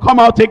they will come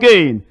out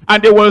again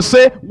and they will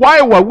say,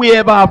 why were we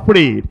ever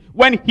afraid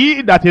when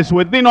he that is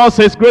within us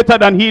is greater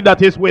than he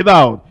that is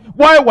without?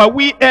 Why were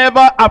we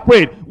ever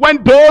afraid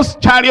when those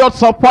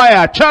chariots of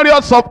fire,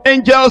 chariots of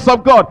angels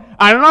of God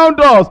around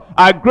us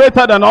are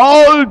greater than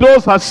all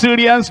those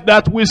Assyrians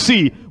that we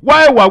see?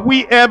 Why were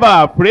we ever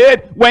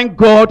afraid when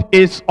God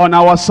is on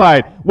our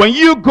side? When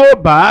you go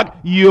back,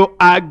 you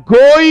are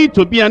going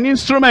to be an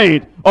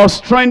instrument of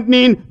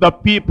strengthening the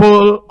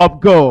people of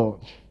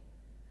God.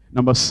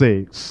 Number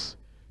 6,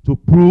 to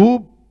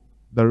prove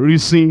the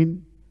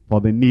reason for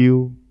the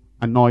new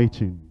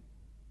anointing.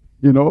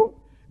 You know,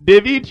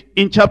 David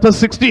in chapter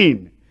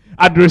 16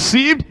 had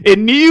received a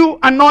new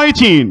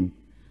anointing.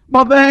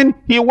 But then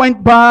he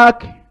went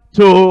back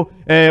to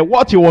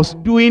what he was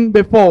doing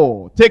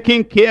before,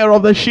 taking care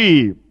of the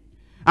sheep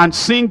and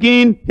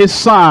singing his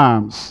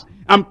psalms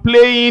and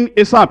playing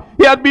his psalm.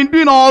 He had been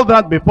doing all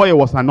that before he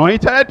was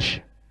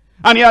anointed,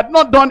 and he had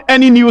not done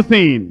any new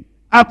thing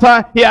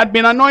after he had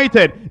been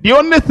anointed. The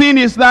only thing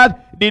is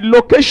that the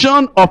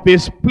location of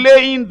his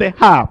playing the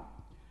harp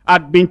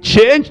had been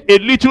changed a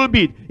little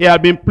bit. He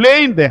had been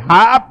playing the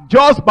harp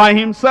just by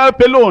himself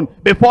alone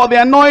before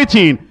the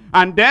anointing.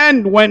 And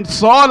then when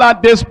Saul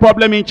had this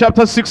problem in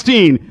chapter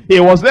 16, he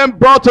was then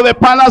brought to the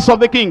palace of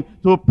the king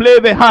to play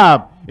the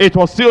harp. It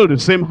was still the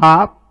same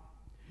harp.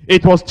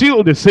 It was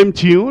still the same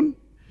tune.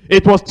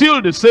 It was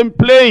still the same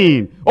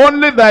playing.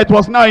 Only that it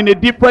was now in a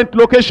different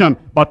location.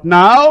 But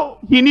now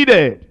he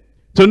needed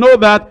to know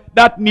that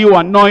that new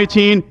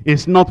anointing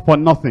is not for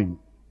nothing.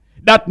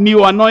 That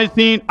new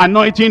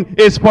anointing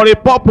is for a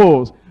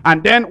purpose.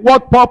 And then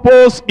what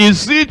purpose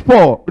is it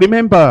for?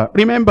 Remember,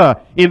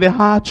 in the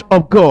heart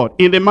of God,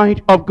 in the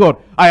mind of God,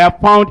 I have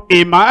found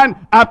a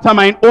man after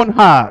mine own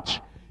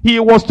heart. He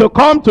was to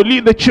come to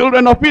lead the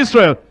children of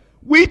Israel,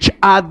 which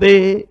are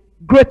the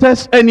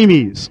greatest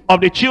enemies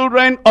of the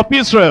children of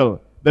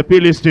Israel, the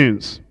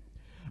Philistines.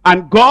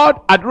 And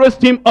God had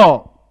raised him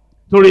up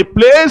to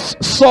replace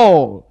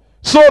Saul,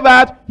 so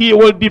that he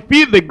will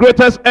defeat the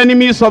greatest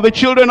enemies of the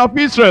children of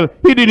Israel.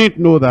 He didn't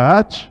know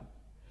that.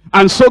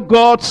 And so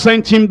God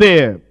sent him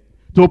there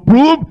to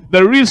prove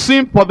the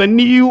reason for the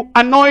new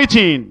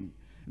anointing.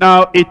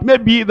 Now, it may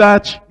be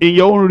that in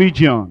your own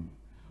region,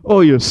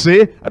 oh, you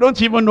say, I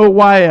don't even know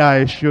why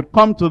I should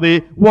come to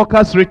the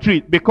workers'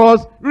 retreat.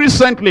 Because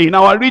recently in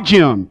our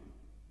region,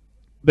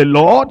 the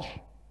Lord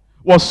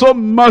was so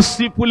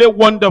mercifully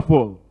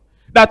wonderful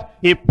that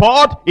he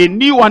poured a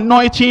new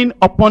anointing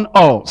upon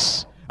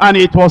us. And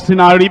it was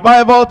in our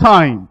revival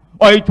time,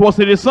 or it was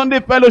in the Sunday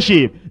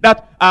fellowship,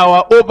 that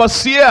our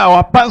overseer,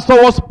 our pastor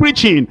was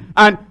preaching.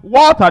 And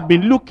what I'd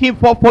been looking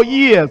for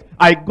years,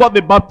 I got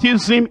the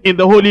baptism in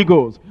the Holy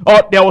Ghost.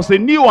 Or there was a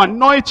new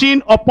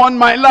anointing upon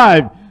my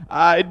life.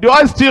 Do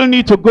I still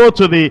need to go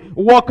to the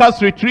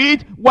workers'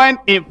 retreat, when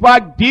in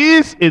fact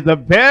this is the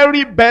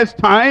very best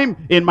time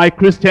in my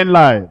Christian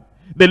life?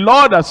 The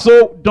Lord has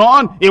so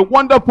done a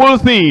wonderful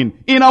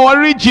thing in our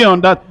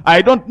region that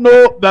I don't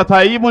know that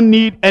I even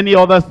need any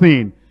other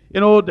thing. You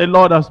know, the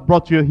Lord has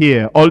brought you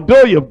here.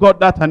 Although you've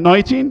got that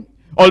anointing,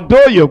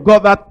 although you've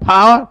got that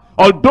power,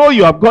 although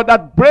you have got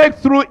that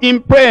breakthrough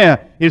in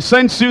prayer, he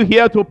sends you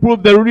here to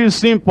prove the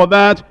reason for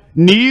that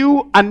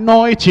new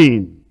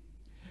anointing.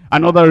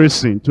 Another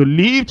reason, to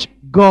lift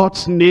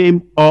God's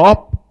name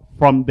up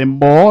from the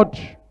mud,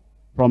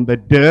 from the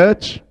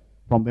dirt,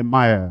 from the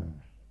mire.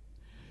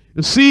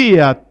 You see,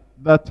 at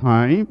that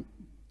time,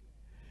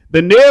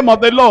 the name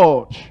of the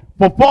Lord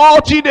for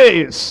 40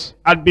 days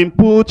had been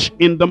put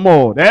in the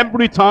mud.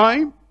 Every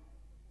time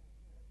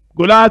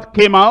Goliath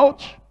came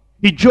out,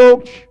 he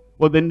joked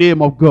with the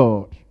name of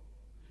God.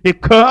 He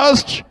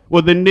cursed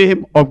with the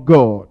name of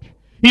God.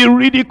 He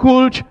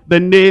ridiculed the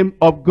name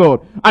of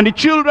God. And the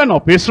children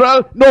of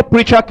Israel, no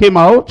preacher came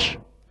out,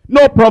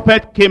 no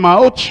prophet came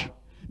out,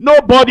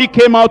 nobody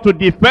came out to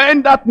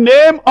defend that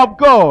name of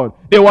God.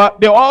 They were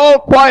all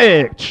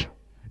quiet.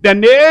 Their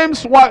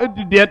names were,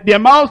 their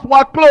mouths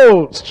were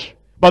closed.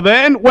 But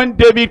then when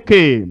David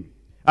came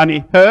and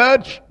he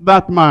heard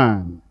that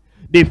man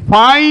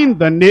define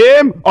the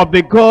name of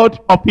the God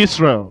of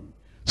Israel,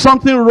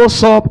 something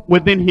rose up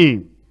within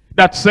him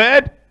that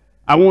said,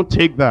 I won't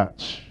take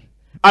that.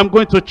 I'm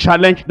going to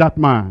challenge that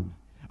man.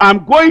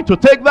 I'm going to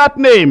take that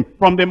name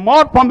from the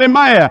mud, from the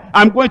mire.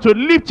 I'm going to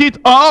lift it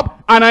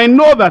up, and I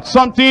know that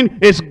something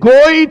is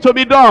going to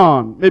be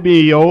done.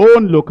 Maybe in your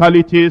own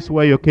localities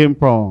where you came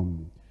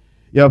from.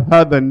 You have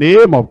heard the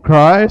name of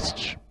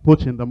Christ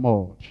put in the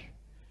mud.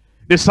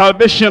 The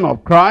salvation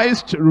of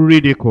Christ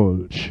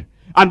ridiculed.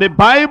 And the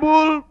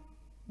Bible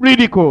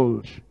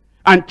ridiculed.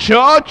 And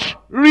church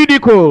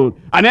ridiculed.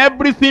 And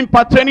everything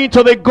pertaining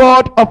to the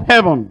God of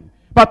heaven,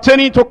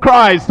 pertaining to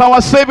Christ,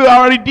 our Savior,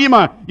 our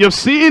Redeemer. You've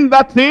seen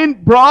that thing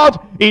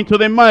brought into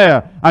the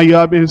mire. And you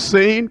have been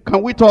saying,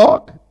 can we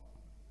talk?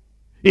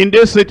 In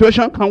this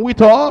situation, can we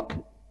talk?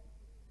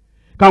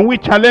 Can we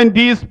challenge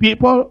these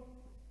people?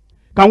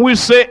 Can we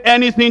say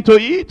anything to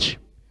it?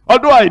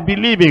 Although I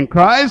believe in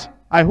Christ,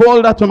 I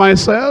hold that to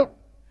myself.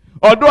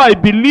 Although I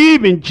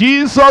believe in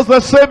Jesus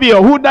the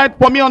Savior who died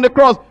for me on the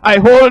cross, I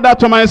hold that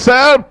to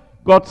myself.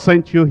 God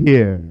sent you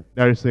here.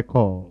 There is a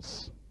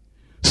cause.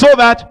 So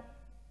that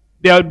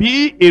there'll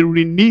be a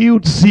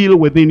renewed zeal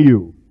within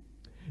you.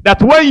 That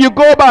when you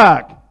go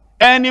back,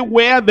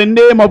 anywhere the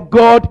name of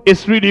God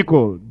is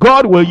ridiculed,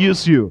 God will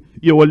use you.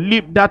 You will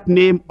lift that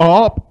name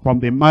up from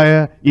the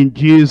mire in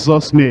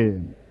Jesus'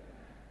 name.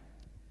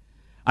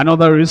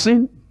 Another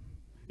reason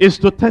is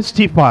to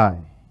testify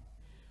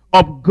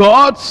of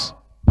God's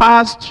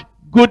past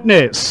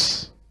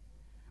goodness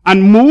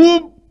and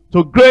move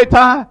to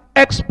greater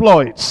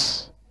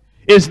exploits.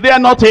 Is there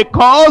not a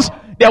cause?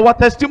 There were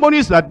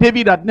testimonies that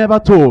David had never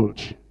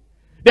told.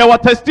 There were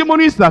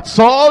testimonies that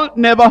Saul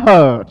never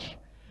heard.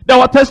 There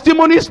were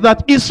testimonies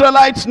that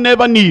Israelites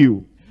never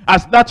knew.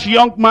 As that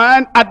young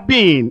man had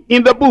been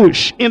in the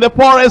bush, in the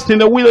forest, in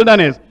the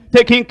wilderness,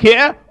 taking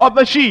care of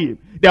the sheep.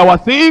 There were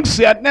things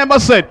he had never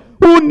said.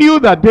 Who knew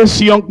that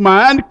this young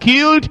man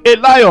killed a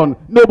lion?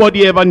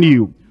 Nobody ever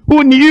knew.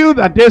 who knew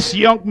that this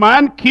young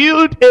man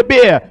killed a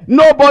bear.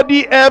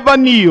 Nobody ever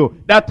knew.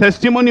 That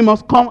testimony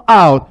must come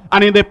out.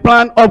 And in the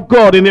plan of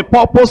God, in the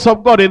purpose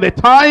of God, in the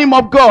time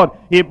of God,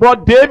 he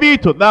brought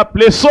David to that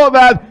place so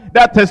that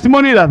that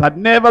testimony that had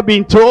never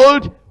been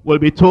told will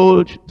be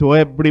told to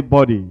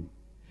everybody.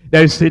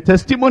 There is a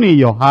testimony in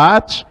your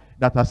heart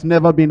that has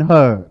never been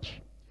heard.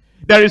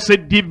 There is a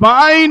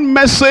divine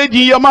message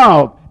in your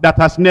mouth that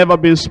has never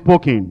been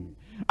spoken.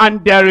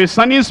 And there is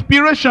an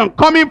inspiration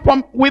coming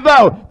from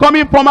without,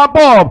 coming from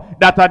above,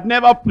 that had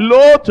never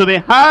flowed to the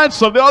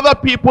hearts of the other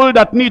people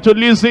that need to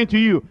listen to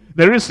you.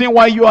 The reason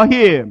why you are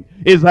here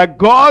is that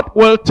God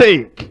will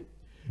take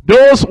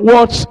those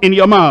words in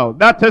your mouth,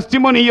 that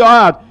testimony in your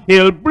heart,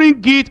 he'll bring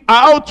it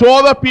out to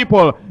other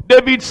people.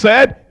 David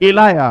said,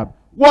 Eliab,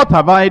 what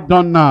have I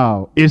done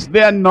now? Is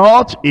there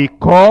not a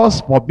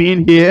cause for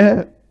being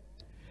here?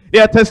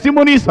 There are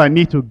testimonies I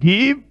need to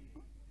give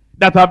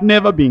that have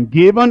never been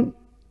given.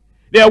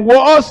 There are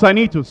words I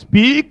need to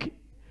speak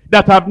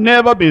that have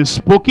never been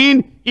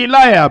spoken.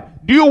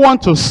 Eliab, do you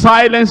want to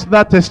silence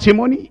that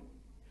testimony?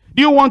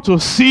 Do you want to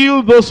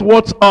seal those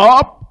words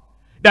up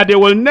that they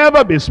will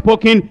never be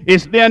spoken?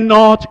 Is there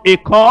not a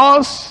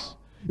cause?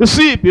 You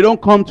see, if you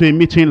don't come to a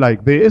meeting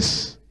like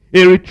this,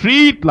 a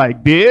retreat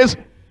like this,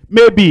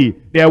 maybe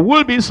there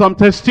will be some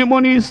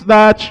testimonies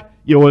that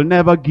you will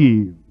never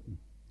give.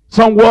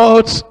 Some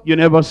words you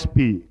never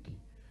speak.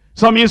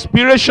 Some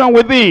inspiration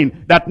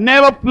within that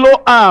never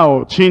flow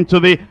out into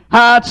the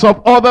hearts of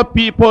other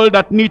people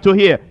that need to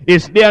hear.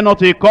 Is there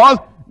not a cause?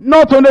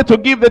 Not only to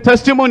give the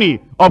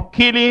testimony of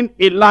killing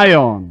a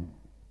lion,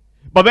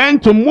 but then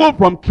to move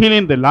from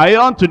killing the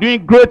lion to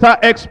doing greater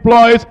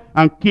exploits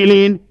and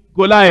killing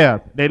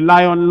Goliath, the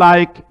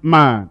lion-like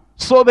man.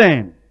 So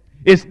then,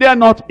 is there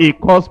not a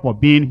cause for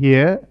being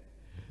here?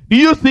 Do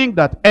you think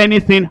that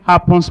anything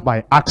happens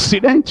by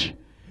accident?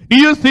 Do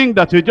you think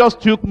that you just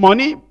took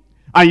money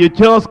and you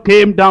just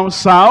came down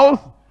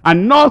south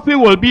and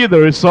nothing will be the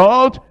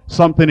result?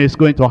 Something is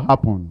going to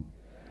happen.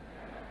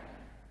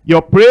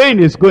 Your praying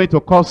is going to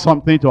cause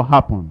something to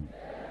happen.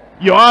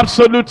 Your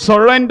absolute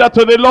surrender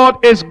to the Lord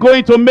is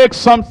going to make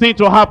something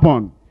to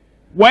happen.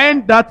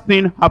 When that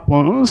thing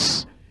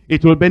happens,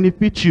 it will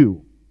benefit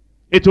you.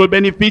 It will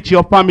benefit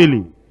your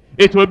family.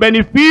 It will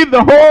benefit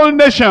the whole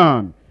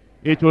nation.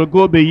 It will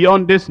go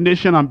beyond this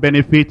nation and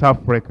benefit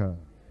Africa.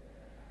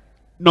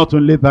 Not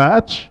only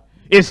that,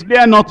 is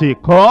there not a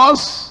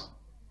cause?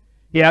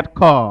 He had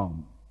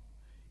come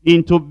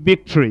into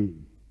victory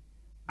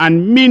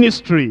and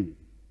ministry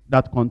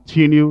that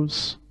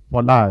continues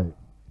for life.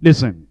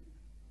 Listen.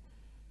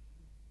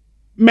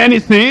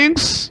 Many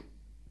things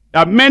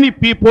that many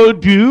people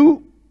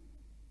do,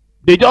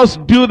 they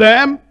just do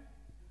them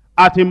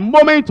at a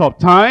moment of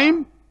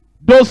time.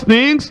 Those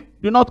things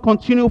do not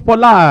continue for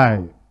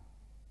life.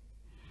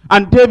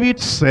 And David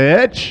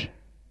said,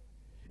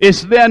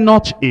 is there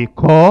not a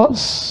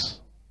cause?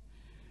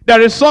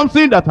 There is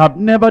something that I've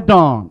never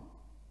done.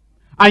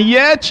 And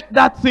yet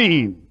that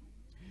thing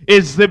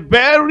is the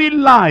very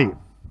life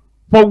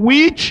for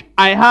which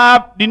I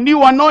have the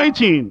new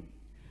anointing.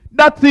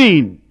 That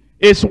thing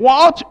is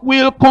what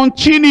will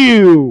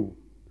continue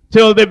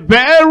till the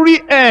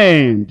very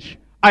end.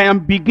 I am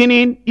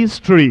beginning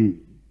history.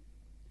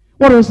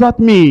 What does that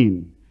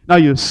mean? Now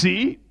you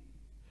see,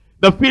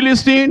 the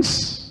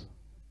Philistines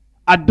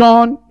had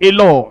done a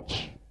lot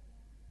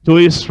to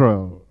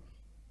Israel.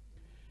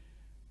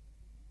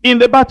 In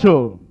the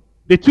battle,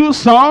 the two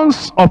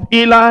sons of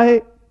Eli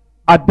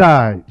had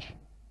died.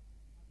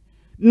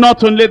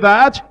 Not only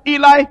that,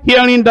 Eli,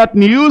 hearing that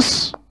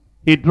news,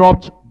 he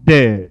dropped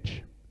dead.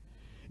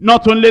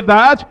 Not only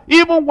that,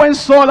 even when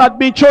Saul had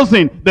been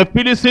chosen, the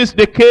Philistines,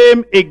 they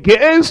came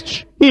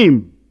against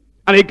him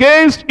and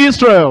against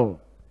Israel.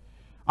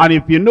 And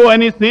if you know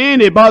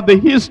anything about the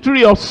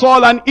history of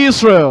Saul and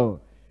Israel,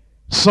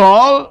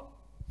 Saul,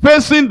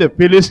 facing the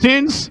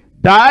Philistines,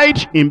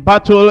 died in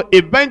battle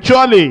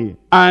eventually,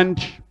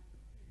 and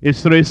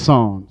his 3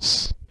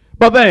 sons.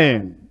 But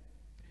then,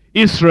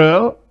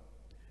 Israel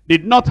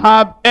did not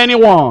have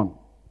anyone.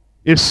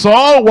 If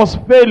Saul was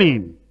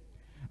failing,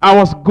 and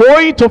was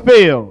going to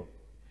fail,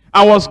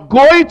 and was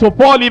going to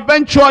fall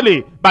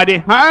eventually by the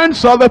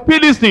hands of the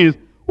Philistines,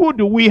 who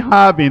do we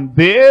have in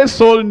this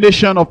whole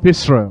nation of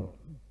Israel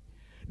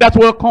that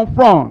will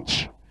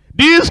confront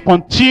this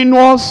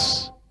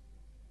continuous,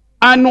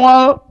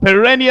 annual,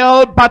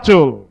 perennial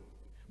battle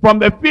from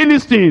the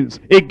Philistines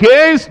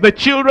against the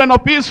children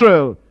of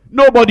Israel?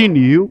 Nobody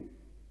knew.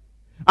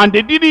 And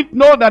they didn't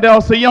know that there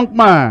was a young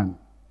man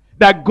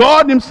that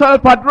God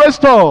himself had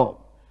restored.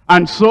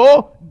 And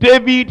so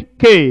David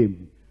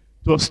came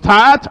to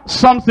start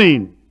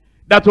something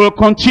that will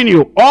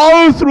continue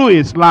all through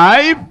his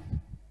life,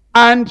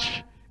 and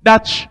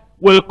that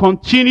will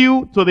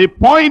continue to the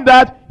point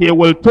that he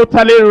will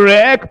totally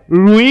wreck,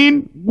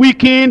 ruin,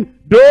 weaken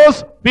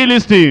those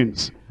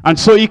Philistines. And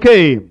so he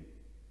came.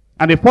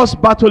 And the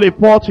first battle he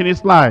fought in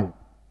his life,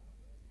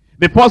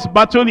 the first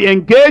battle he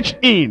engaged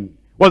in,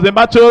 was the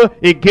battle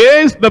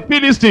against the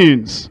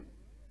Philistines.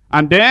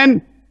 And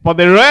then, for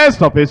the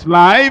rest of his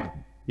life,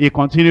 he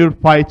continued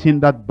fighting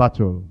that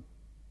battle.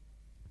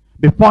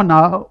 Before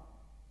now,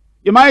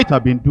 you might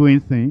have been doing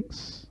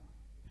things,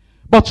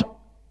 but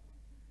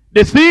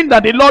the thing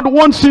that the Lord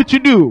wants you to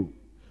do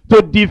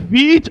to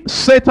defeat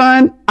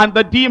Satan and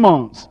the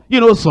demons.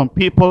 You know, some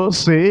people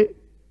say,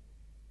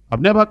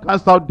 I've never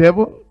cast out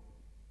devil,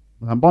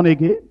 but I'm born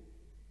again,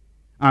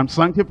 I'm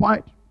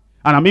sanctified,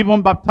 and I'm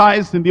even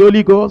baptized in the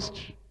Holy Ghost.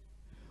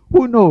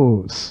 Who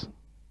knows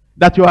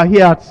that you are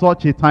here at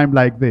such a time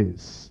like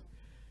this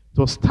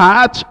to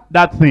start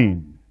that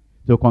thing,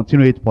 to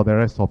continue it for the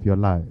rest of your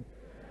life?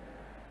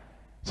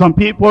 Some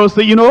people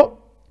say, you know,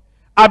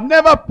 I've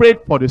never prayed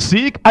for the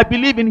sick. I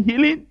believe in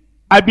healing.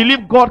 I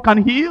believe God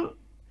can heal.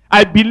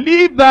 I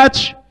believe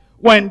that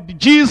when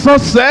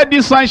Jesus said,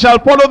 "These signs shall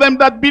follow them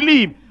that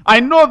believe,"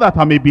 I know that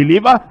I'm a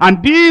believer,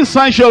 and these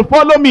signs shall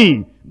follow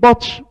me.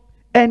 But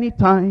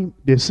anytime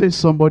they say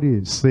somebody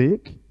is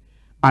sick,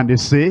 and they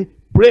say,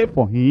 pray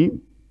for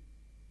him,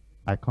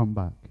 I come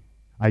back.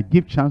 I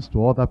give chance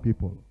to other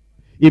people.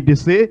 If they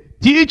say,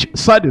 teach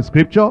cite the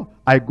scripture,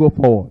 I go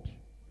forward.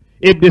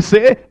 If they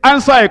say,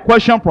 answer a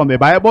question from the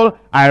Bible,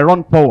 I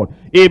run forward.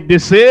 If they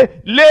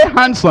say, lay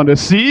hands on the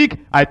sick,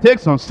 I take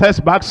some steps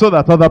back so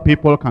that other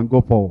people can go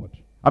forward.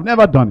 I've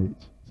never done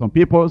it. Some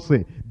people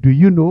say, do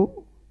you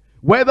know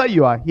whether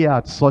you are here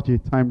at such a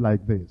time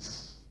like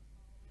this,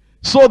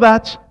 so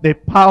that the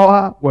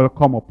power will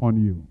come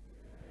upon you,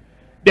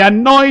 the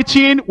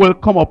anointing will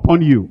come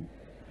upon you,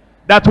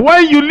 that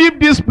when you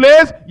leave this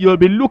place, you'll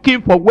be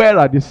looking for where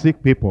are the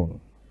sick people.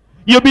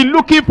 You'll be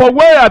looking for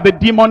where are the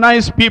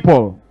demonized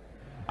people.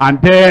 And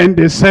then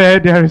they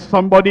said, there is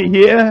somebody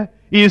here,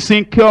 he is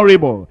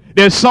incurable.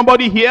 There's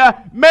somebody here,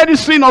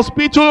 medicine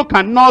hospital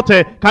cannot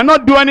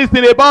do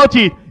anything about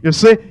it. You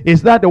say,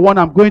 is that the one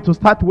I'm going to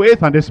start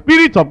with? And the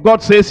Spirit of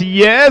God says,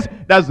 yes,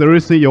 that's the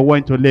reason you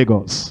went to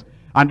Lagos.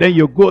 And then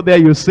you go there,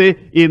 you say,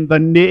 in the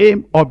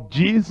name of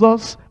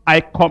Jesus,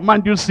 I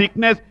command you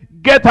sickness,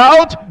 get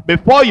out.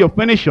 Before you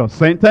finish your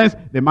sentence,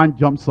 the man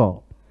jumps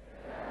up.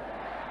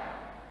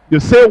 You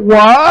say,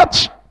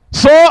 what?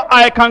 So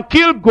I can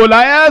kill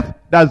Goliath?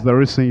 That's the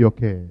reason you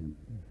came.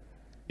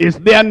 Is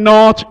there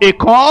not a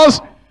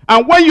cause?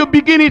 And when you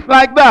begin it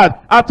like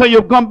that, after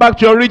you've gone back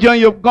to your region,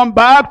 you've gone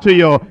back to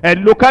your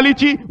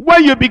locality,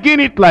 when you begin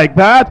it like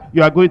that,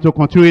 you are going to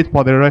continue it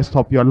for the rest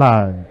of your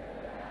life.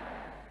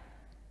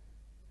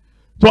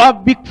 To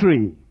have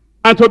victory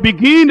and to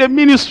begin a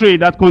ministry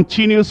that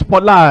continues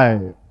for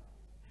life.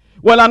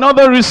 Well,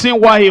 another reason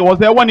why he was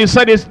there, when he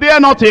said, is there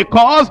not a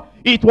cause?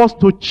 It was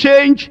to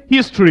change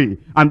history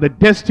and the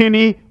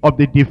destiny of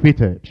the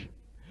defeated.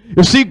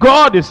 You see,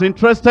 God is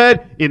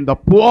interested in the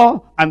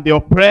poor and the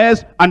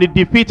oppressed and the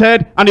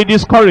defeated and the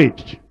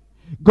discouraged.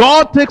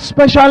 God takes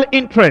special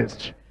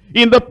interest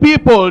in the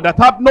people that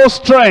have no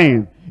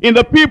strength, in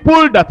the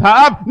people that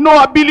have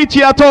no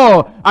ability at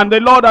all. And the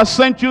Lord has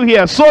sent you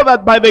here so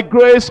that by the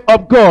grace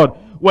of God,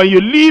 when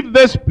you leave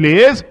this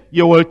place,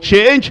 you will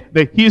change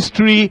the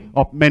history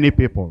of many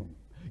people.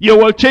 You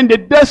will change the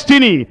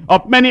destiny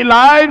of many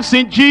lives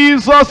in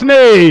Jesus'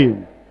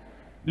 name.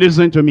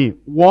 Listen to me.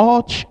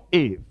 What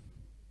if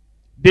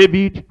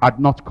David had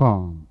not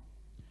come?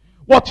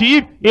 What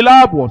if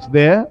Eliab was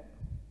there?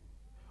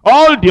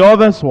 All the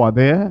others were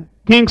there.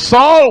 King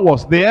Saul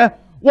was there.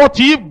 What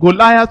if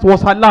Goliath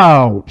was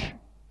allowed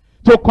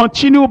to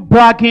continue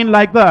bragging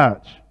like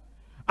that?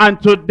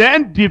 And to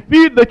then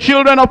defeat the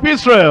children of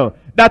Israel,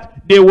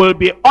 that they will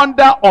be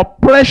under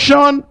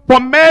oppression for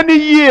many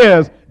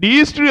years. The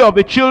history of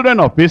the children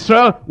of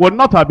Israel would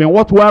not have been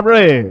what we have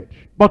read.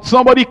 But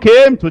somebody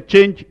came to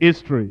change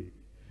history.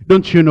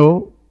 Don't you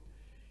know?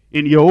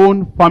 In your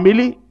own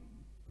family,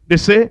 they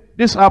say,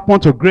 this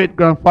happened to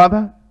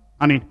great-grandfather,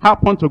 and it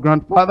happened to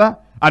grandfather,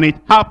 and it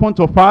happened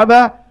to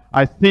father.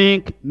 I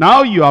think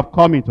now you have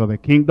come into the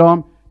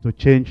kingdom to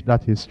change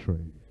that history.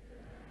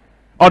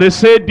 Or they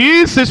say,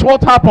 this is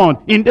what happened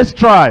in this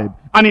tribe,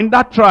 and in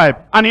that tribe,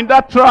 and in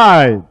that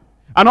tribe.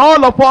 And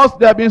all of us,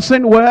 they have been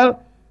saying,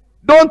 well,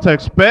 don't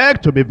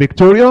expect to be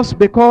victorious,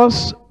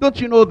 because don't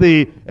you know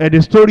the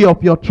story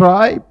of your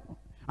tribe?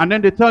 And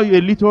then they tell you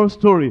a little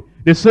story.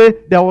 They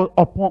say there was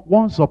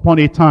once upon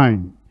a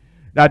time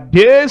that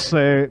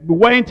they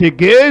went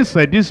against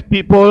these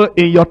people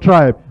in your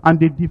tribe, and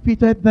they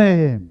defeated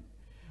them.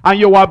 And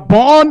you were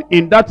born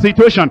in that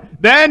situation.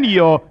 Then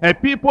your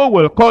people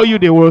will call you,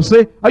 they will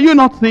say, are you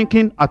not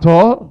thinking at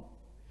all?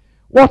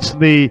 What's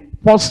the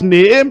first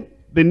name,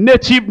 the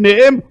native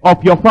name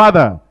of your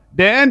father?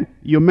 Then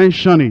you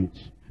mention it.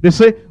 They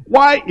say,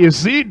 why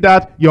is it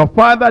that your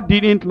father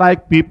didn't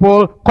like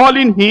people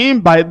calling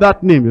him by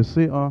that name? You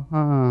say,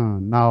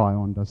 now I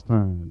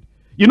understand.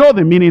 You know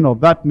the meaning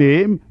of that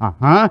name?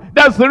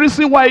 That's the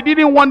reason why he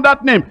didn't want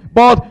that name.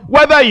 But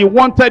whether he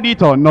wanted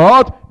it or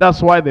not,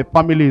 that's why the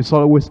family is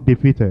always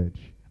defeated.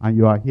 And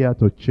you are here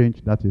to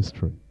change that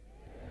history.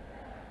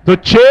 To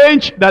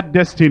change that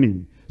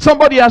destiny.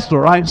 Somebody has to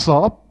rise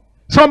up.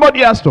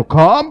 Somebody has to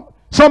come.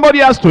 Somebody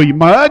has to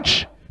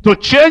emerge to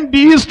change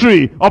the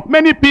history of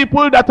many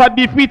people that are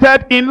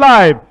defeated in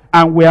life.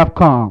 And we have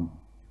come.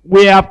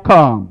 We have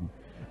come.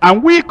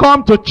 and we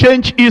come to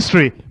change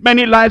history,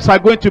 many lives are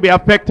going to be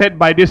affected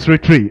by this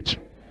retreat.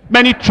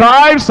 Many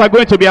tribes are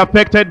going to be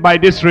affected by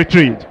this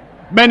retreat.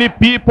 Many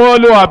people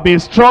who have been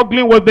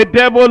struggling with the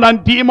devil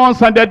and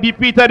demons and they're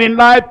defeated in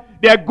life,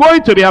 they are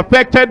going to be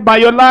affected by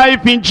your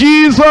life in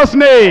Jesus'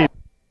 name.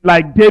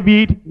 Like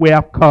David, we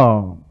have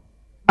come.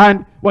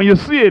 And when you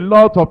see a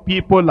lot of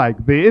people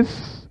like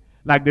this,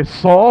 like the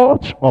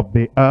salt of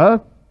the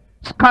earth,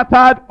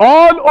 scattered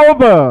all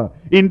over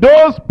in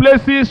those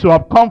places you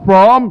have come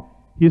from,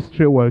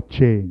 history will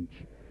change.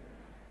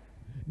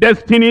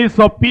 Destinies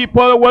of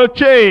people will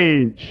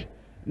change.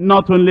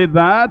 Not only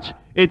that,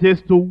 it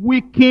is to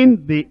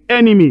weaken the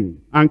enemy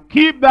and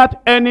keep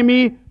that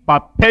enemy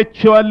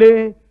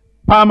perpetually,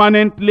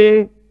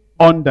 permanently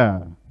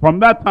under. From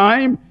that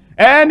time,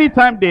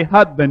 anytime they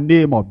had the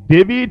name of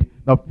David,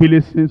 the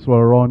Philistines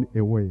will run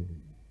away.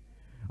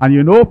 And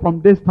you know,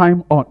 from this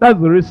time on, that's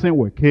the reason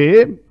we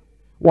came.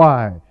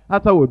 Why?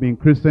 After we've been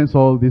Christians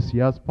all these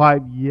years,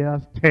 5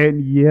 years,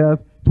 10 years,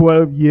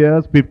 12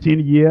 years, 15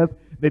 years,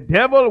 the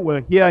devil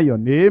will hear your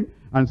name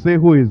and say,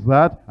 who is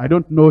that? I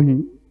don't know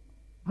him.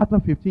 After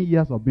 15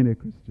 years of being a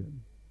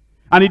Christian.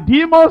 And the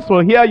demons will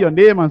hear your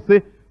name and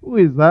say, who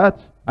is that?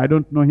 I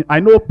don't know him.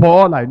 I know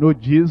Paul, I know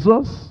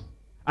Jesus.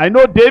 I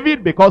know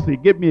David because he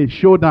gave me a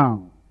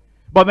showdown.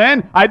 But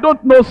then, I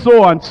don't know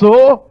so and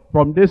so.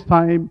 From this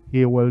time,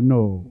 he will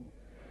know.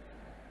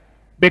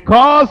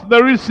 Because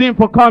the reason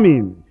for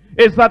coming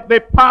is that the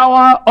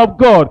power of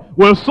God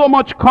will so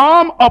much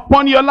come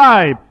upon your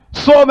life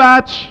so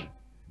that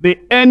the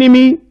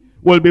enemy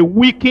will be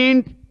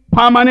weakened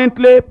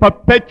permanently,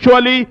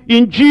 perpetually,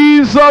 in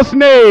Jesus'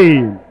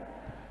 name.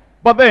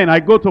 But then I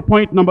go to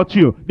point number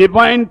 2.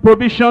 Divine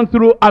provision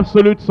through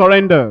absolute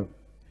surrender.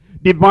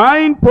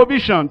 Divine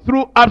provision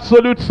through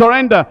absolute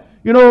surrender.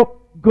 You know,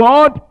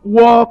 God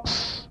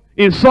works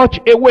in such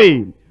a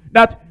way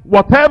that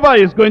whatever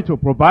is going to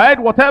provide,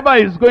 whatever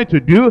is going to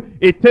do,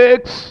 it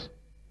takes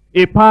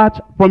a part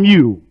from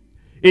you.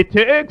 It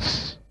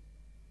takes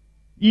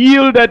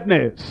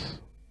yieldedness,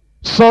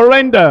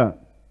 surrender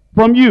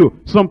from you.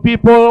 Some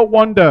people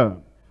wonder,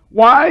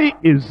 why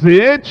is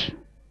it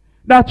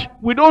that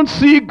we don't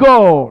see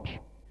God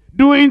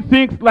doing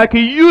things like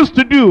he used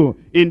to do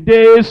in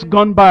days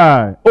gone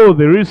by? Oh,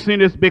 the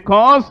reason is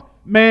because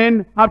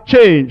men have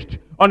changed.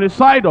 On the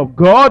side of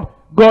God,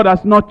 God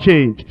has not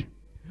changed.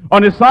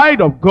 On the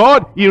side of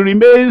God, he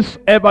remains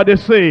ever the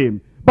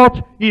same.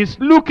 But he's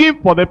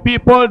looking for the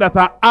people that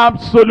are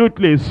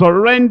absolutely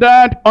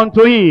surrendered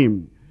unto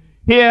him.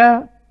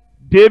 Here,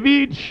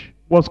 David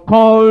was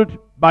called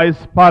by his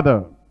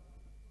father.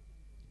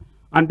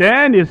 And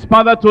then his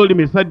father told him,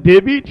 he said,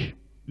 David,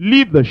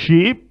 leave the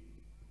sheep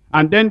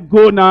and then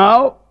go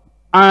now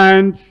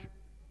and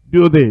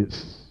do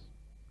this.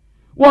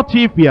 What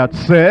if he had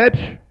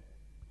said,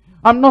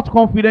 I'm not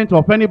confident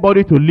of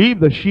anybody to leave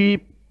the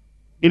sheep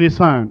in his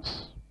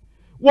hands?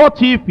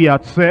 What if he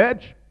had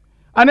said,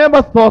 I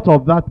never thought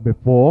of that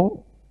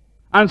before,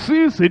 and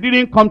since it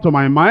didn't come to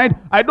my mind,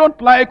 I don't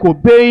like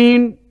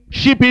obeying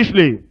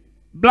sheepishly,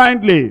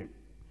 blindly.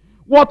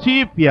 What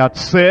if he had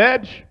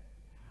said,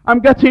 I'm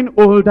getting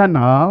older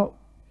now.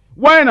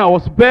 When I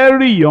was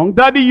very young,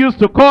 Daddy used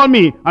to call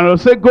me, and he'll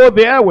say, go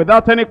there,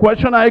 without any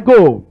question, I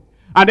go.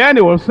 And then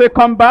he will say,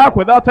 come back,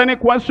 without any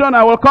question,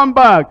 I will come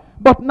back.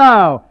 But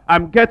now,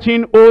 I'm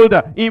getting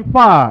older. In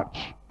fact,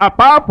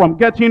 apart from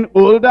getting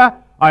older,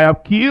 I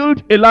have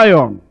killed a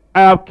lion.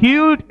 I have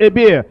killed a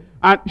bear.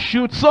 And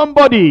should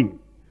somebody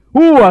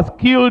who has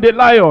killed a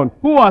lion,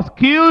 who has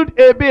killed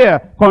a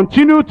bear,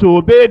 continue to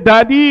obey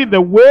Daddy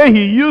the way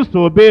he used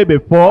to obey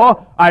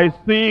before, I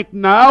think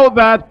now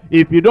that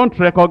if you don't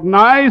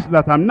recognize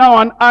that I'm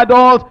now an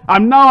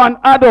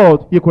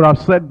adult, he could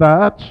have said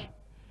that.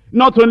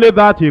 Not only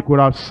that, he could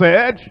have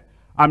said,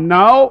 I'm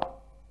now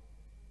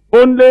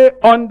only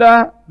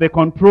under the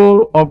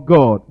control of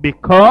God.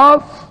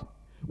 Because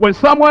when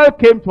Samuel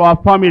came to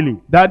our family,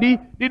 Daddy,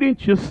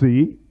 didn't you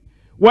see?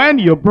 When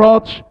you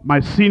brought my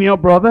senior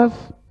brothers,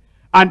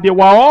 and they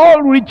were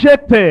all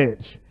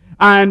rejected.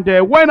 And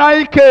when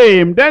I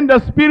came, then the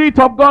Spirit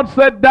of God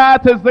said,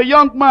 that is the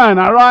young man,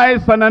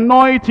 arise and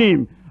anoint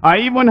him. I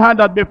even had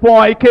that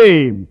before I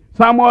came.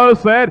 Samuel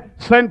said,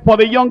 send for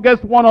the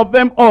youngest one of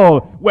them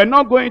all. We're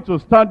not going to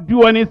start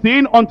do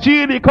anything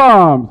until he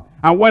comes.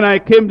 And when I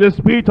came, the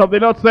Spirit of the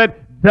Lord said,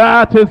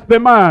 that is the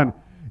man.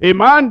 A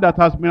man that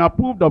has been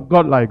approved of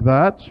God like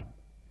that.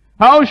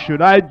 How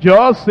should I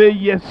just say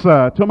yes,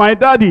 sir, to my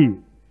daddy?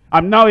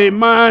 I'm now a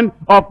man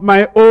of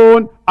my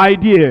own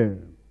idea.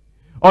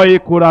 Or he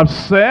could have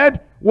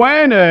said,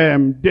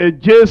 when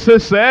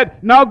Jesus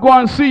said, now go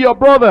and see your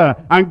brother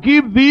and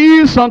give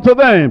these unto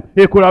them.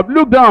 He could have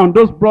looked down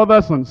those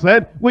brothers and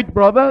said, which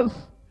brothers?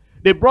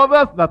 The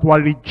brothers that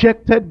were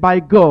rejected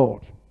by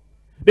God.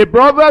 The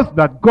brothers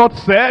that God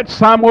said,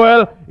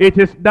 Samuel,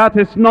 that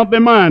is not the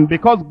man,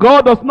 because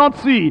God does not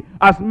see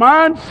as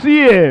man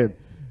seeth.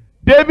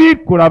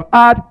 David could have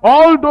had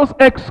all those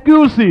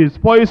excuses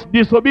for his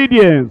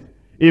disobedience.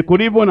 He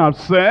could even have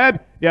said,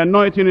 the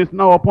anointing is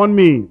now upon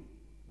me.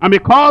 And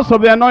because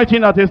of the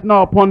anointing that is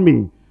now upon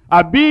me,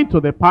 I've been to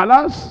the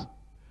palace,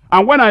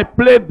 and when I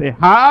played the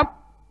harp,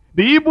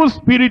 the evil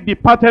spirit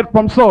departed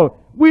from Saul.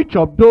 Which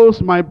of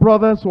those my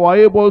brothers were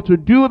able to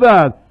do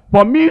that?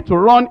 For me to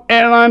run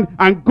errand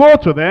and go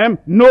to them?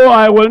 No,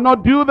 I will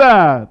not do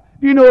that.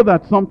 Do you know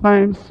that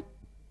sometimes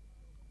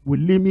we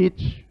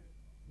limit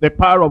the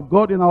power of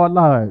God in our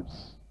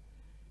lives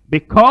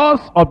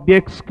because of the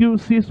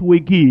excuses we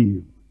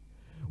give?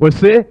 We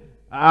say,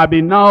 I've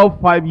been now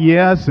 5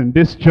 years in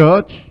this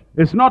church.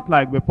 It's not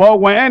like before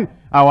when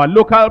our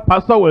local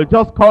pastor will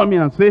just call me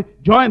and say,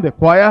 join the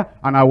choir,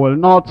 and I will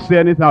not say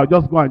anything. I'll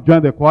just go and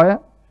join the choir.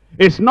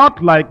 It's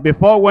not like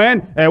before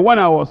when I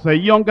was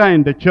younger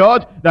in the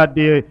church, that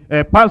the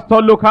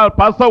local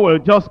pastor will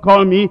just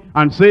call me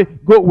and say,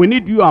 go, we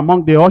need you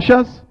among the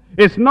ushers.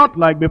 It's not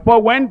like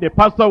before when the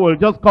pastor will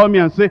just call me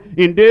and say,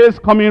 in this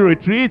coming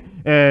retreat,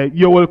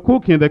 you will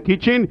cook in the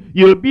kitchen.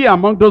 You'll be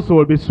among those who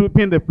will be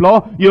sweeping the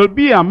floor. You'll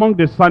be among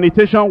the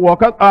sanitation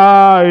workers.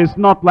 It's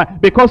not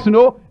like, because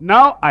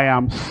now I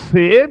am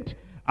saved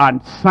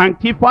and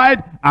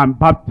sanctified and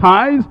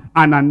baptized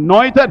and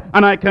anointed,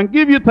 and I can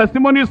give you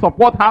testimonies of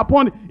what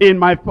happened in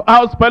my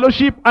house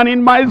fellowship and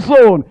in my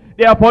zone.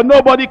 Therefore,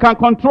 nobody can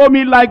control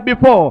me like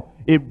before.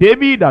 If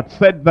David had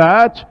said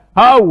that,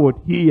 how would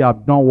he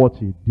have done what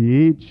he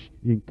did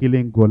in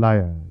killing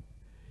Goliath?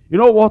 You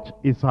know what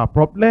is our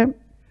problem?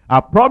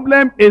 Our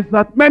problem is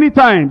that many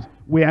times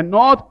we are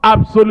not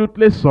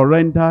absolutely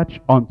surrendered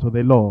unto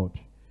the Lord.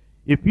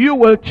 If you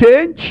will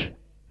change,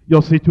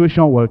 your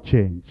situation will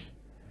change.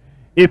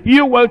 If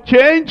you will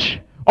change,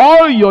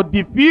 all your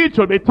defeats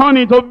will be turned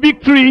into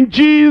victory in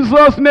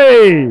Jesus'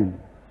 name.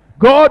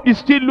 God is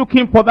still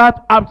looking for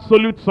that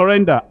absolute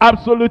surrender,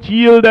 absolute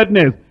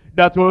yieldedness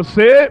that will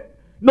say,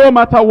 no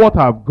matter what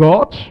I've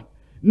got,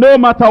 no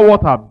matter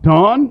what I've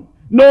done,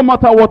 no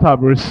matter what I've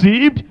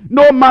received,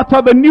 no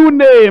matter the new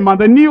name and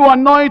the new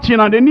anointing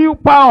and the new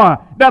power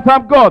that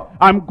I've got,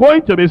 I'm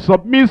going to be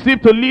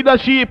submissive to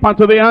leadership and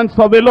to the hands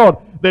of the Lord.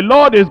 The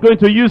Lord is going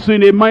to use you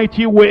in a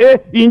mighty way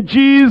in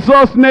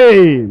Jesus'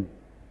 name.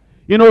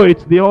 You know,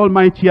 it's the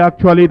Almighty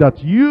actually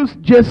that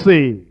used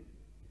Jesse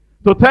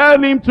to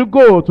tell him to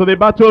go to the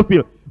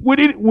battlefield.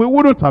 We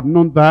wouldn't have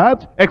known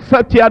that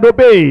except he had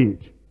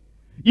obeyed.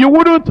 You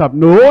wouldn't have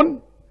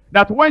known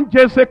that when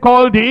Jesse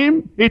called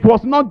him, it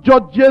was not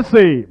just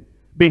Jesse.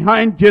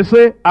 Behind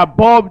Jesse,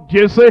 above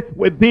Jesse,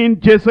 within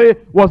Jesse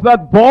was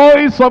that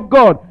voice of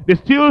God, the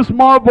still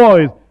small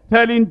voice,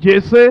 telling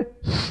Jesse,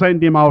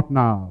 send him out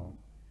now.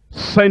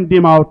 Send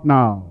him out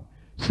now.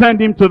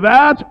 Send him to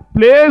that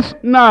place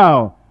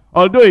now.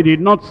 Although he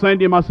did not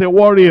send him as a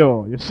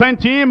warrior, he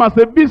sent him as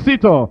a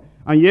visitor.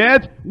 And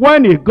yet,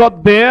 when he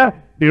got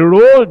there, the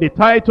role, the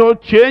title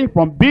changed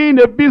from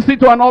being a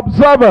visitor and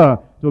observer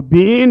to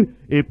being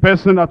a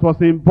person that was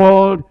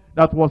involved,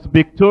 that was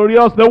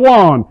victorious, the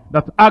one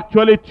that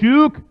actually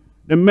took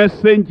the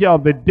messenger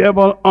of the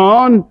devil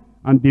on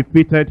and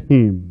defeated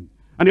him.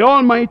 And the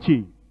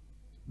Almighty,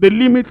 the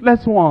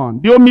limitless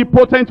one, the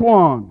omnipotent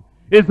one,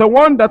 is the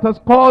one that has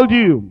called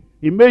you.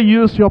 He may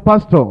use your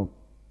pastor.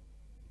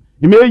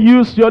 He may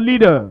use your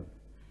leader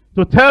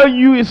to tell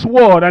you his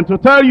word and to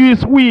tell you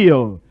his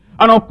will.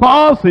 And of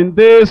course, in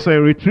this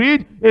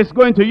retreat, he's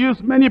going to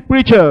use many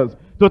preachers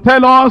to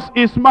tell us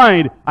his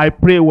mind. I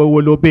pray we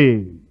will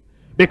obey.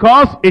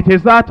 Because it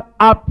is that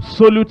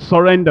absolute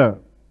surrender,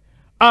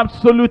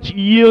 absolute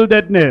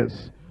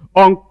yieldedness,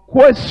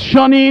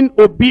 unquestioning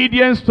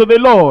obedience to the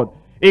Lord,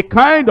 a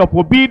kind of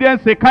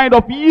obedience, a kind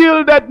of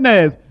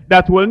yieldedness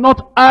that will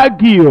not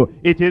argue.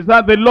 It is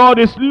that the Lord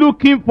is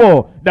looking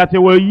for, that he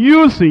will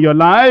use in your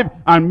life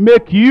and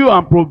make you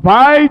and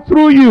provide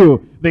through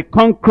you the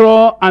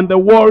conqueror and the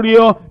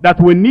warrior that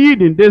we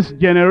need in this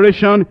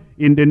generation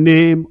in the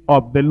name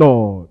of the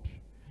Lord.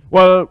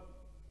 Well,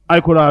 I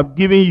could have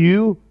given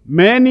you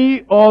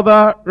many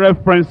other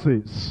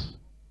references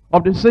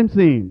of the same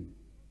thing,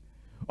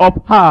 of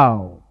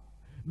how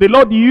the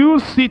Lord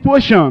used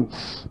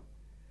situations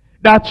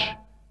that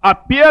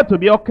appear to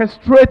be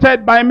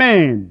orchestrated by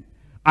men,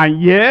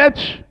 and yet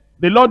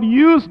the Lord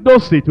used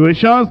those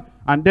situations,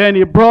 and then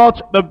he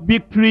brought the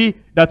victory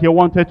that he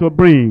wanted to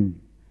bring.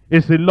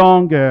 It's a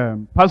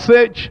long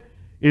passage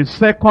in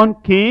 2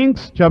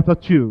 Kings chapter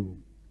 2.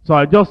 So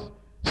I just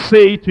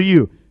say it to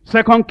you.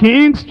 2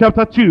 Kings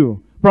chapter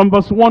 2, from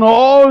verse 1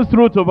 all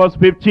through to verse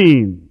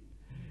 15.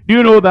 Do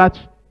you know that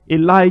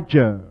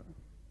Elijah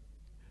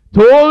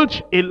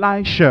told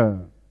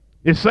Elisha,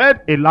 he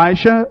said,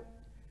 Elisha,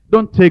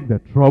 don't take the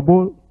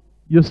trouble,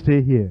 you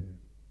stay here.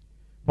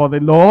 For the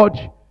Lord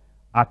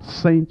hath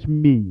sent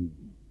me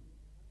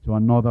to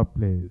another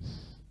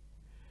place.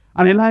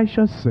 And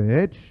Elisha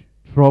said,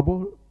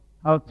 trouble,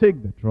 I'll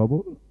take the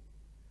trouble.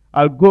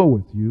 I'll go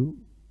with you.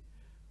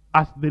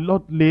 As the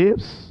Lord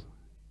lives,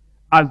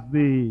 as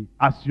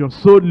your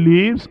soul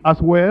lives as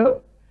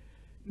well,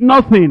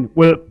 nothing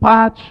will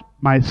part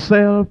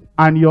myself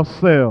and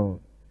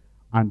yourself.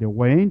 And they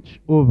went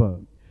over.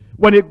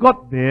 When he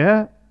got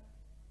there,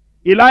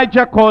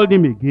 Elijah called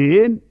him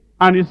again,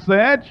 and he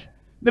said,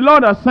 the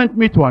Lord has sent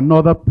me to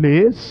another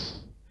place.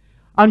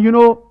 And you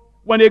know,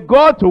 When they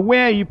got to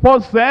where he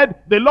first said,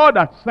 the Lord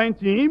had sent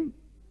him,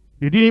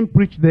 they didn't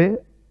preach there.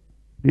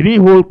 They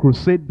didn't hold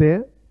crusade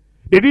there.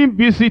 They didn't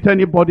visit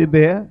anybody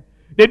there.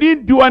 They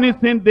didn't do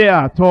anything there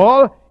at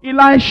all.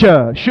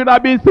 Elisha should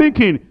have been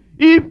thinking,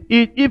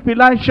 if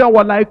Elisha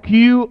were like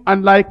you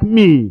and like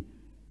me.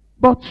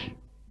 But,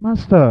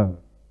 Master,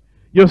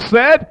 you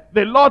said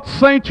the Lord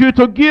sent you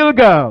to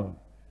Gilgal.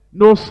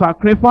 No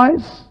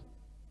sacrifice,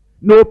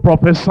 no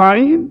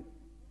prophesying,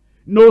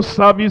 no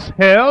service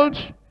held,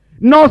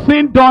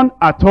 nothing done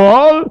at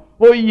all.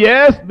 Oh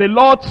yes, the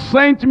Lord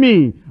sent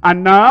me.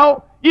 And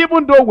now,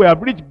 even though we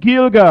have reached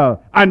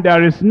Gilgal and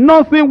there is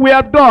nothing we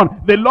have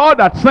done, the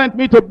Lord had sent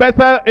me to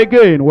Bethel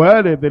again.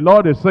 Well, if the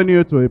Lord is sending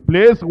you to a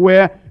place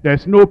where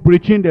there's no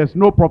preaching, there's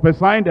no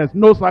prophesying, there's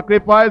no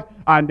sacrifice,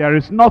 and there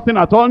is nothing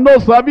at all, no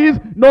service,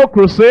 no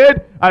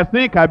crusade, I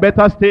think I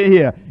better stay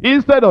here.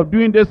 Instead of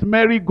doing this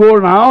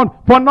merry-go-round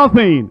for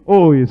nothing.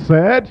 Oh, he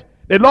said,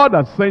 the Lord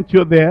has sent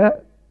you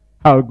there.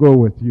 I'll go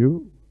with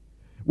you.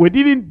 We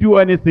didn't do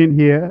anything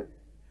here.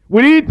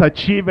 We didn't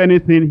achieve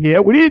anything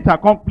here. We didn't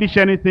accomplish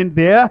anything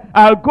there.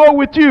 I'll go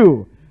with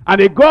you.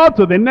 And they got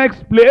to the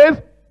next place.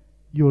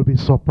 You'll be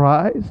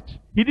surprised.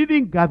 He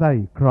didn't gather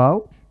a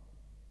crowd.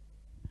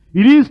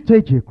 He didn't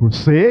stage a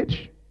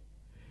crusade.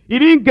 He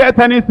didn't get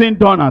anything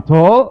done at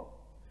all.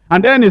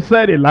 And then he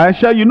said,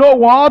 Elisha, you know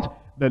what?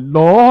 The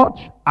Lord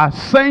has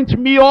sent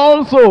me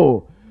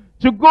also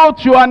to go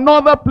to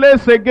another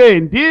place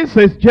again. This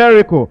is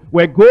Jericho.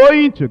 We're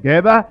going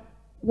together.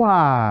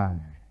 Why?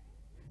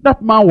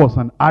 That man was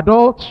an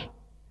adult.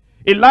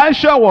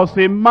 Elisha was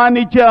a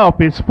manager of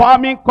his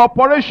farming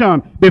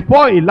corporation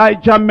before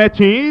Elijah met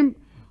him.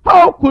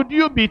 How could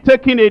you be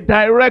taking a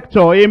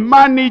director, a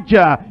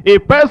manager, a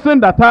person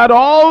that had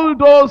all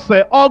those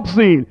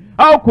oxen?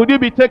 How could you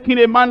be taking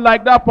a man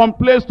like that from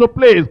place to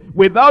place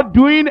without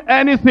doing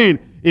anything?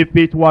 If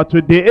it were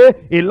today,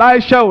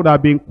 Elisha would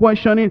have been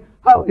questioning,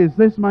 how is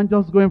this man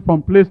just going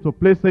from place to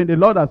place saying, the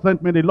Lord has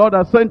sent me, the Lord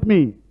has sent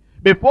me?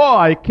 Before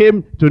I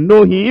came to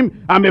know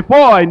him, and before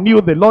I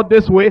knew the Lord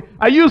this way,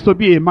 I used to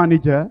be a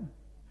manager.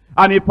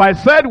 And if I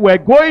said we're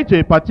going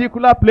to a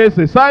particular place,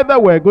 it's either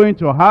we're going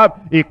to have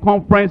a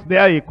conference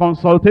there, a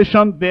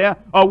consultation there,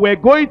 or we're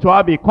going to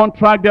have a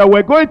contract there,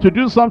 we're going to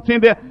do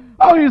something there.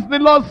 How is the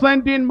Lord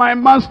sending my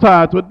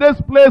master to this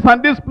place,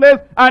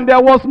 and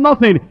there was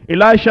nothing?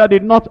 Elisha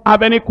did not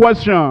have any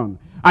question.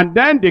 And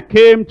then they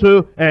came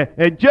to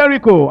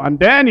Jericho, and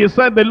then he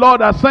said, the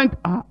Lord has sent...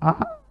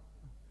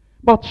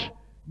 But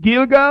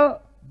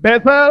Gilgal,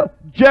 Bethel,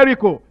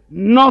 Jericho,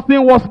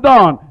 nothing was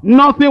done.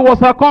 Nothing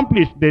was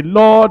accomplished. The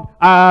Lord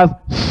has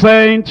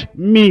sent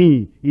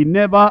me. He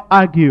never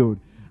argued.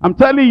 I'm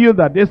telling you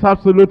that this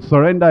absolute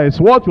surrender is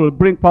what will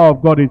bring power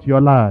of God into your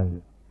life.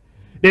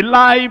 The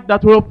life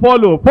that will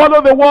follow.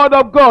 Follow the word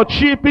of God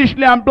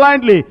sheepishly and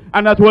blindly,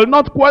 and that will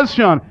not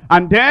question.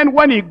 And then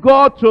when he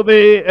got to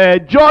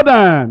the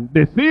Jordan,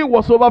 the thing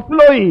was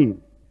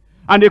overflowing.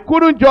 And they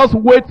couldn't just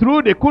wade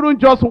through. They couldn't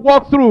just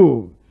walk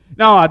through.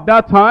 Now at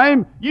that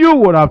time, you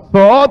would have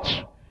thought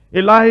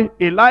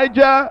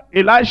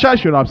Elisha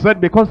should have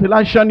said, because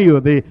Elisha knew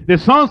the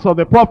sons of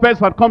the prophets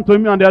had come to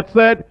him and they had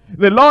said,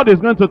 the Lord is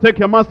going to take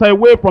your master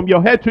away from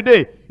your head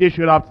today. He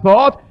should have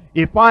thought,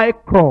 if I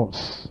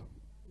cross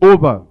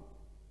over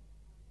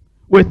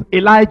with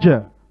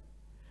Elijah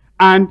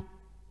and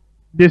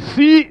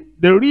the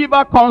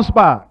river comes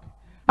back,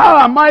 how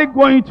am I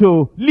going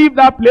to leave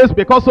that place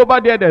because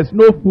over there there's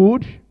no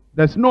food,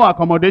 there's no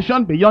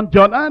accommodation beyond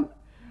Jordan?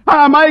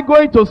 How am I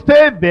going to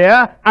stay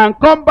there and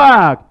come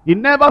back? He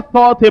never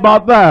thought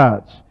about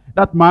that.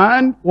 That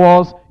man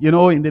was,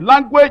 in the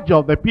language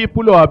of the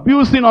people who are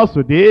abusing us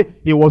today,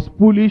 he was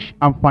foolish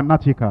and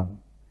fanatical.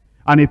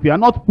 And if you are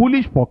not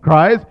foolish for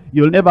Christ,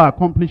 you'll never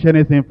accomplish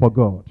anything for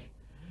God.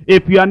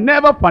 If you are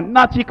never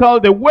fanatical,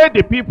 the way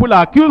the people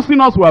are accusing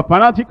us were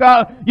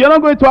fanatical, you're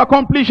not going to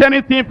accomplish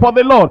anything for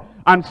the Lord.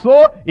 And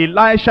so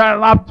Elisha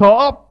wrapped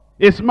up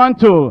his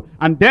mantle,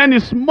 and then he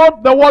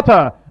smote the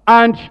water,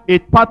 and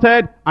it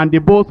parted, and they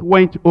both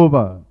went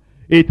over.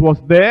 It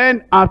was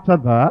then after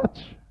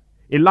that,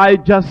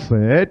 Elijah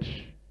said,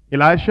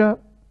 Elisha,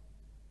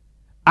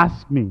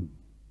 ask me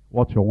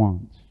what you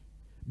want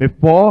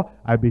before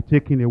I be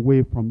taken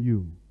away from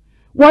you.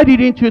 Why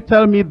didn't you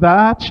tell me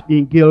that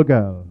in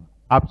Gilgal?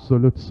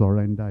 Absolute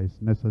surrender is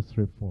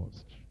necessary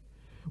first.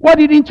 Why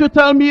didn't you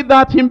tell me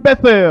that in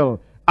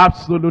Bethel?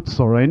 Absolute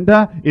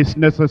surrender is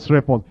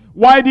necessary first.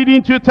 Why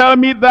didn't you tell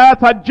me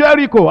that at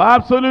Jericho?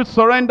 Absolute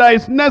surrender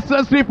is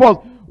necessary first.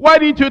 Why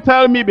didn't you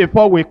tell me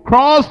before we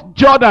crossed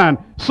Jordan,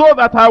 so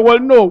that I will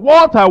know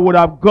what I would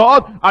have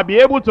got? I'll be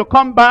able to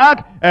come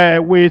back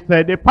with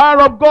the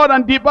power of God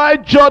and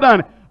divide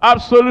Jordan.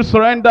 Absolute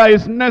surrender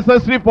is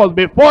necessary first.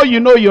 Before you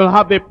know you'll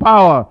have the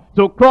power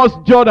to cross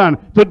Jordan,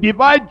 to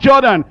divide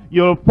Jordan,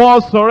 you'll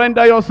first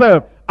surrender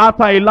yourself.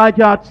 After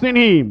Elijah had seen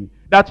him,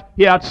 that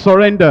he had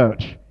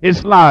surrendered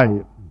his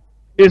life,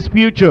 his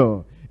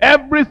future,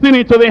 everything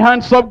into the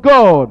hands of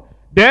God.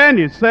 Then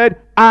he said,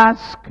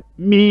 ask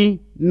me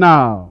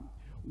now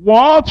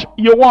what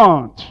you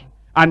want,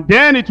 and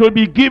then it will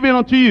be given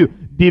unto you.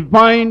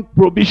 divine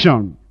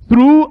provision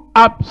through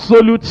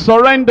absolute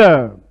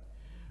surrender.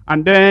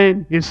 And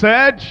then he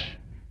said,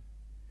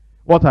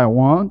 what I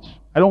want,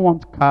 I don't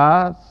want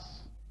cars,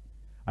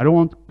 I don't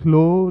want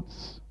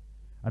clothes,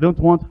 I don't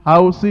want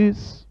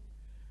houses,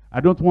 I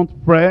don't want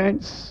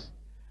friends,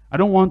 I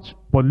don't want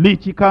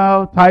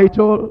political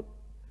title,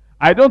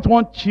 I don't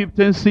want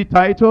chieftaincy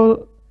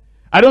title,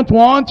 I don't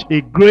want a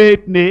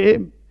great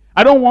name,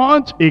 I don't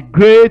want a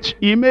great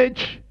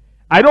image,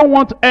 I don't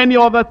want any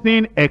other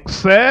thing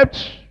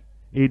except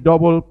a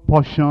double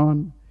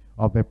portion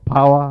of the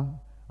power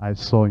I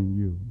saw in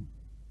you.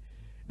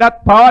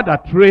 That power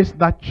that raised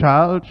that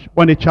child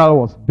when the child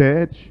was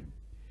dead.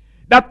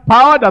 That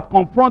power that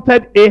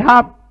confronted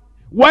Ahab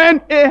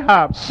when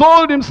Ahab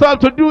sold himself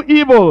to do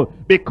evil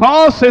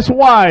because his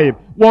wife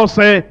was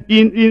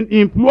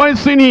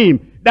influencing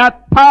him.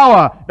 That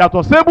power that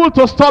was able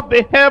to stop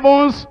the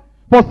heavens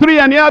for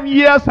 3.5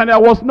 years and there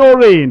was no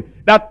rain.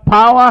 That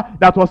power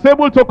that was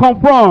able to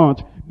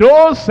confront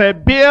those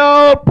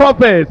Baal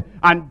prophets.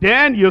 And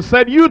then you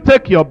said, you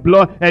take your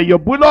bullock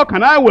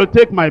and I will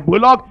take my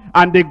bullock.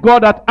 And the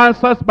God that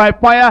answers by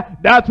fire,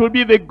 that will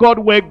be the God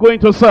we're going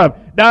to serve.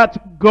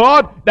 That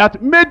God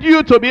that made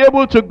you to be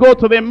able to go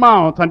to the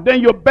mount. And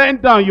then you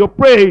bent down, you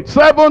prayed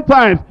 7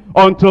 times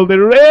until the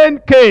rain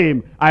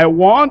came. I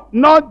want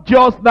not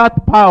just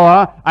that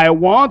power, I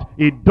want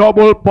a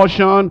double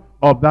portion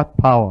of that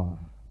power.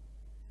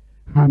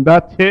 And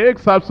that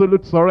takes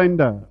absolute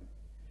surrender.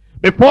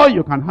 Before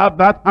you can have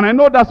that, and I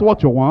know that's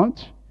what you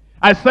want.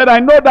 I said, I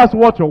know that's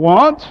what you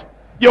want.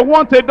 You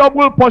want a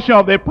double portion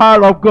of the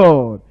power of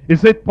God.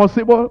 Is it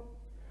possible?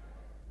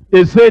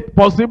 Is it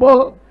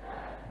possible?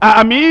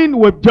 I mean,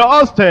 with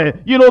just, these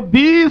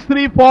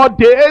 3-4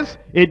 days,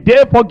 a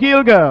day for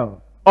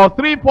Gilgal. Or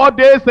 3-4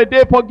 days, a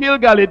day for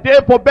Gilgal, a day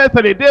for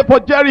Bethel, a day for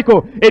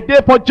Jericho, a day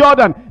for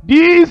Jordan.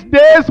 These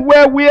days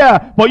where we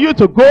are, for you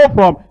to go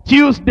from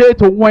Tuesday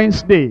to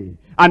Wednesday.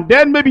 And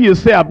then maybe you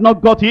say, I've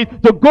not got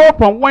it. To go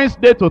from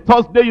Wednesday to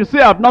Thursday, you say,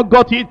 I've not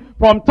got it.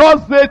 From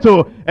Thursday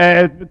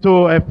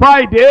to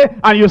Friday,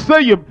 and you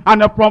say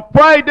from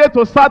Friday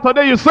to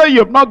Saturday, you say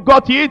you've not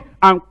got it.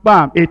 And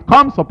bam, it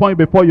comes upon you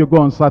before you go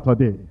on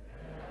Saturday.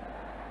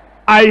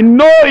 I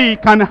know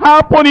it can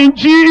happen in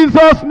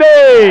Jesus'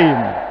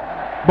 name.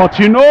 But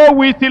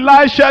with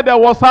Elisha, there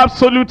was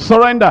absolute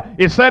surrender.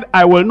 He said,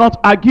 I will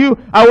not argue.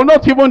 I will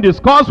not even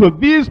discuss with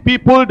these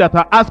people that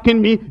are asking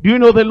me, do you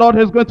know the Lord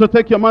is going to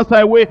take your master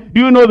away?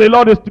 Do you know the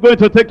Lord is going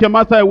to take your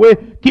master away?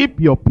 Keep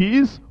your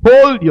peace.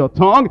 Hold your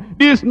tongue.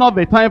 This is not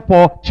the time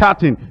for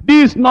chatting.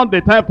 This is not the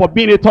time for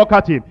being a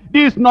talkative.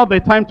 This is not the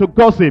time to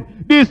gossip.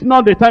 This is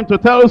not the time to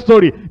tell a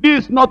story.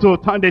 This is not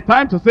the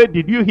time to say,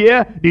 did you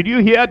hear? Did you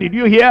hear? Did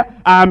you hear?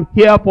 I'm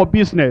here for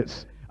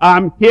business.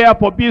 I'm here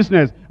for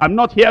business. I'm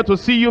not here to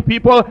see you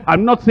people.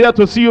 I'm not here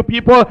to see you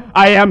people.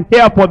 I am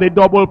here for the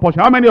double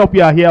portion. How many of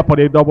you are here for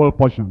the double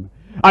portion?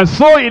 And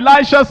so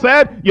Elisha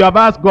said, you have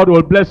asked, God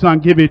will bless you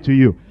and give it to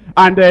you.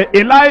 And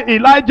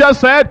Elijah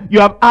said,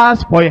 you have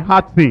asked for a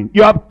hard thing.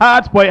 You have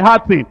asked for a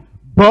hard thing.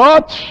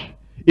 But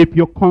if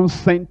you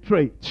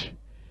concentrate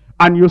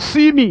and you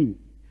see me,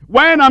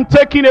 when I'm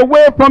taken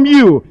away from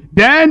you,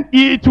 then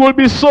it will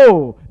be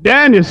so.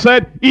 Then he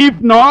said,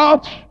 if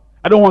not,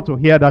 I don't want to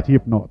hear that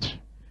if not.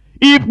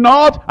 If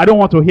not, I don't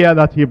want to hear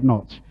that if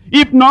not.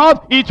 If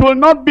not, it will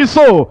not be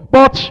so.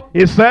 But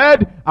he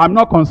said, I'm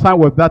not concerned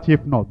with that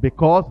if not,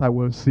 because I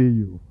will see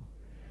you.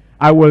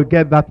 I will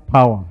get that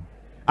power.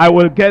 I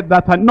will get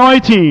that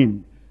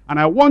anointing. And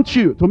I want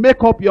you to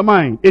make up your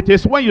mind. It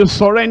is when you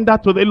surrender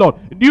to the Lord.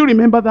 Do you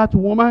remember that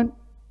woman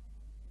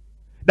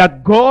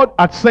that God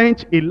had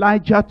sent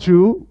Elijah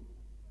to?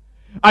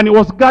 And he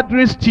was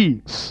gathering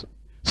sticks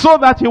so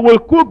that he will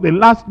cook the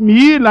last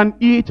meal and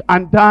eat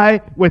and die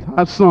with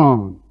her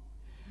son.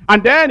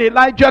 And then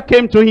Elijah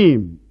came to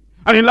him.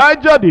 And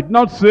Elijah did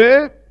not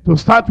say, to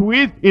start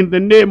with, in the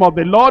name of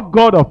the Lord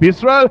God of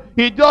Israel.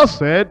 He just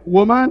said,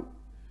 woman,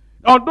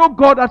 although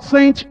God had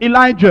sent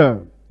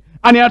Elijah,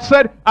 and he had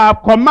said, I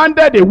have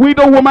commanded a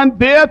widow woman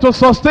there to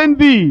sustain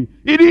thee.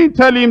 He didn't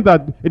tell him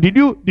that, did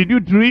you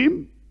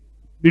dream?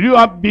 Did you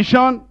have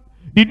vision?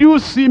 Did you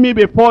see me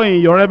before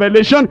in your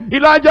revelation?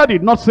 Elijah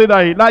did not say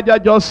that. Elijah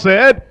just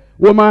said,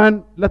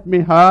 woman, let me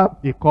have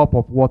a cup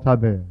of water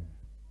there.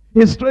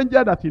 A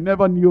stranger that he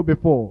never knew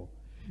before.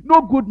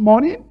 No good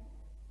morning.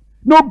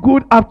 No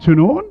good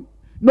afternoon.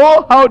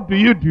 No how do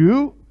you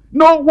do.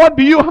 No what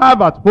do you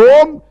have at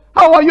home.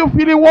 How are you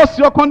feeling? What's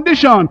your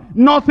condition?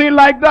 Nothing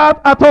like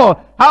that at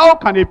all. How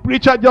can a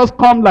preacher just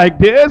come like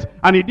this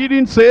and he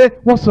didn't say,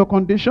 what's your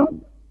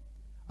condition?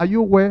 Are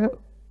you well?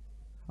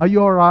 Are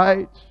you all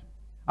right?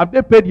 Have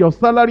they paid your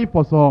salary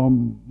for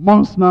some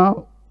months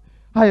now?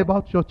 How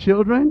about your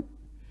children?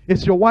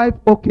 Is your wife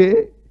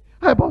okay?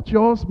 How about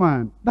your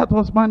husband? That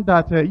husband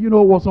that,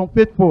 was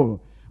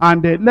unfaithful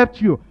and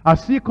left you.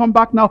 Has he come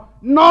back now?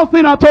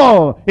 Nothing at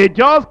all. He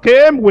just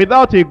came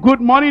without a good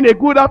morning, a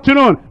good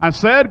afternoon, and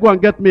said, go and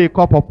get me a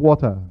cup of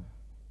water.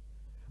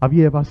 Have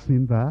you ever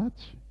seen that?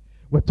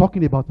 We're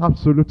talking about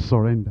absolute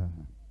surrender.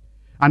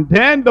 And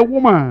then the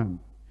woman,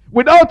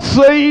 Without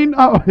saying,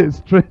 oh, a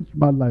strange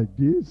man like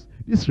this,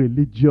 these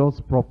religious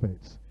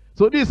prophets.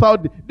 So this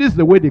is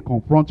the way they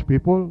confront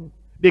people.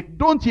 They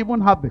don't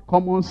even have the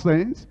common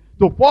sense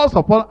to first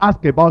of all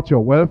ask about your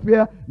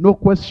welfare, no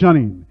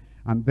questioning.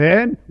 And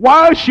then,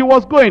 while she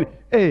was going,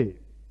 hey,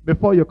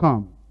 before you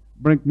come,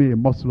 bring me a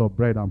morsel of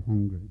bread, I'm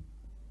hungry.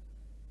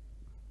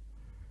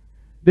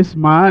 This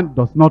man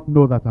does not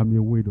know that I'm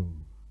a widow.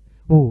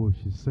 Oh,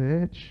 she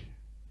said,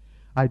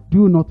 I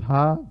do not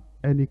have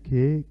any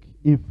cake.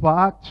 In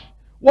fact,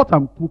 what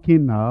I'm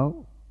cooking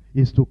now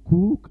is to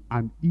cook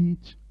and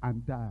eat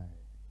and die.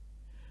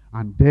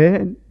 And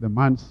then the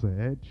man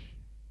said,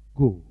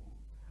 go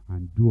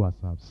and do as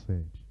I've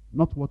said.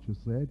 Not what you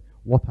said,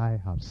 what I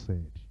have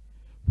said.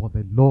 For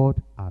the Lord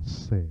has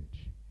said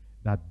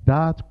that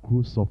that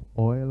cruse of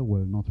oil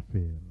will not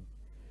fail.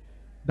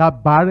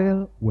 That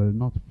barrel will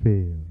not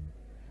fail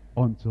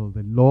until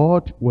the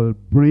Lord will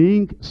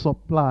bring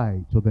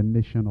supply to the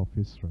nation of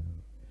Israel.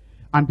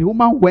 And the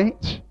woman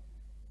went.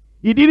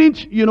 He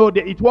didn't,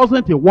 it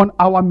wasn't a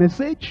 1-hour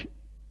message.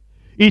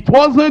 It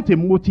wasn't a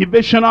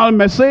motivational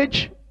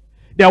message.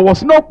 There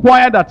was no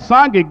choir that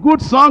sang a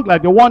good song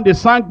like the one they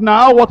sang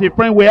now, What a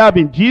Friend We Have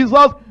in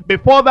Jesus.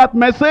 Before that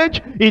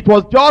message, it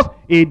was just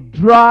a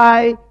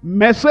dry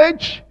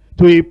message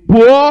to a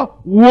poor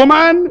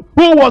woman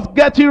who was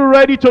getting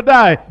ready to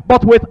die,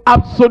 but with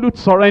absolute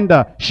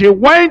surrender. She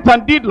went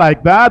and did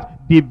like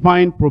that.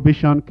 Divine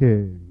provision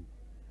came.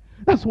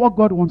 That's what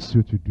God wants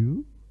you to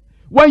do.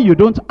 When you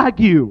don't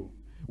argue,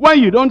 when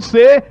you don't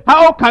say,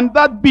 how can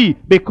that be?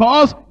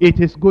 Because it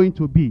is going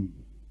to be.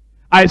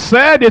 I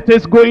said it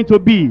is going to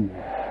be.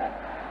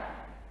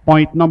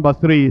 Point number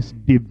 3 is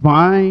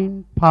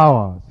divine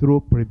power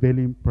through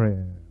prevailing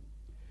prayer.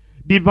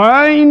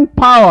 Divine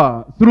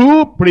power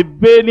through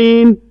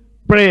prevailing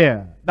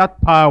prayer.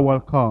 That power will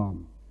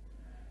come.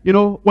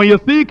 When you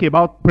think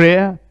about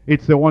prayer,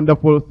 it's a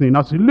wonderful thing.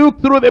 As you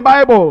look through the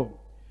Bible,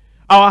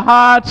 our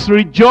hearts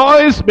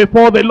rejoice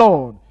before the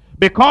Lord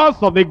because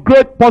of the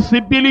great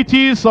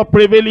possibilities of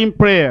prevailing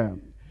prayer.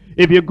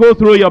 If you go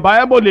through your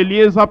Bible,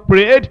 Eliezer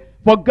prayed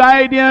for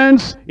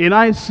guidance in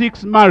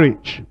Isaac's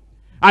marriage.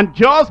 And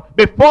just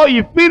before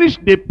he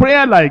finished the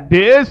prayer like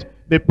this,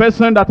 the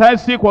person that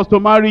Isaac was to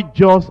marry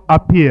just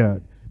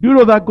appeared. Do you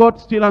know that God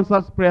still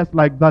answers prayers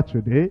like that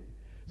today?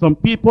 Some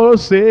people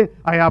say,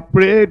 I have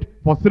prayed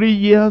for 3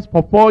 years,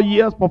 for 4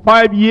 years, for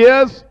 5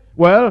 years.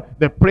 Well,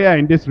 the prayer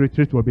in this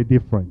retreat will be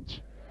different.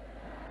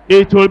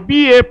 It will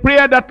be a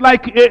prayer that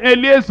like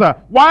Eliezer,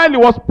 while he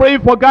was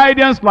praying for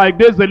guidance like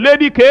this, the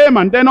lady came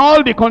and then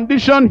all the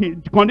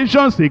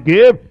conditions he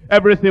gave,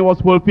 everything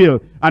was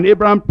fulfilled. And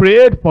Abraham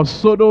prayed for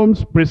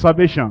Sodom's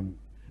preservation.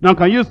 Now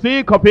can you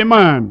think of a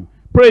man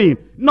praying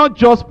not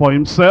just for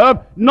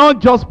himself,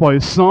 not just for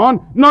his son,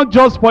 not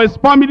just for his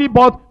family,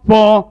 but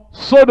for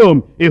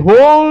Sodom, a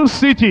whole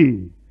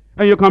city.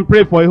 And you can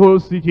pray for a whole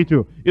city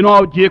too. You know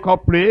how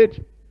Jacob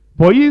prayed?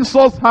 For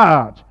Esau's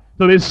heart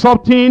to be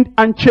softened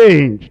and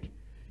changed.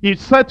 He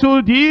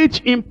settled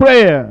it in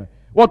prayer.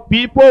 What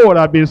people would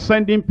have been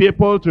sending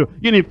people to,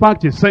 in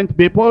fact he sent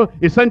people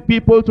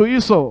to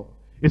Esau.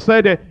 He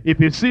said, if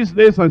he sees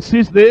this and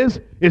sees this,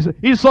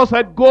 Esau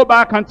said, go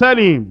back and tell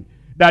him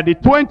that the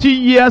 20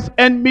 years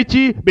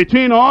enmity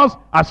between us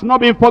has not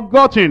been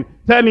forgotten.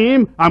 Tell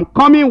him, I'm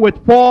coming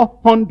with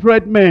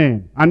 400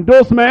 men. And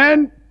those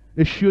men,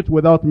 they shoot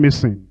without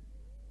missing.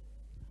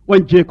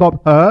 When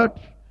Jacob heard,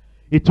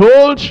 he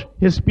told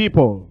his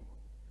people,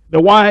 the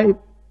wife,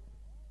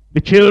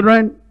 the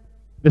children,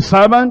 the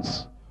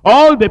servants,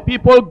 all the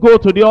people go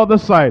to the other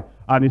side.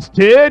 And he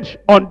stayed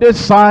on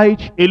this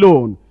side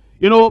alone.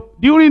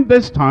 During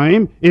this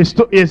time, it's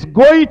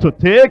going to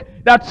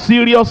take that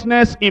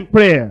seriousness in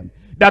prayer.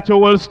 That you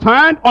will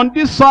stand on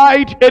this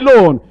side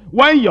alone.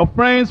 When your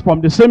friends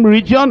from the same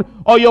region,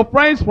 or your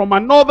friends from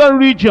another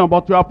region,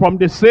 but you are from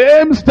the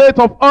same state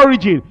of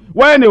origin,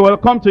 when they will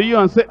come to you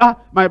and say,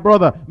 my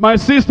brother, my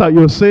sister,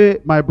 you say,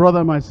 my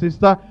brother, my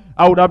sister,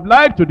 I would have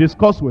liked to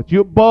discuss with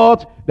you,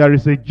 but there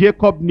is a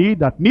Jacob need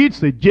that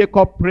needs a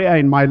Jacob prayer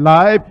in my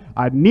life.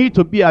 I need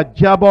to be at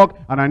Jabbok,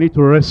 and I need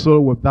to wrestle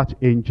with that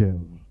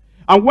angel.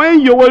 And when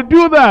you will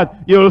do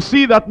that, you will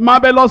see that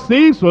marvelous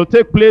things will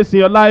take place in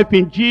your life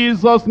in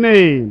Jesus'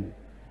 name.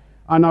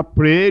 Anna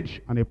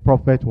prayed, and a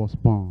prophet was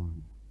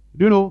born.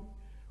 Do you know,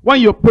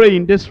 when you pray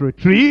in this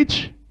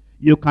retreat,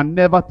 you can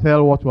never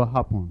tell what will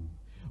happen.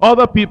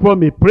 Other people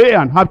may pray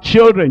and have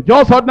children,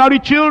 just ordinary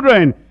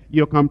children.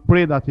 You can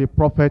pray that a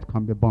prophet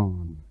can be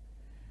born.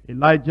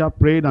 Elijah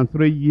prayed, and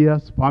 3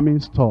 years famine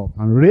stopped,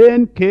 and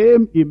rain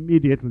came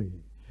immediately.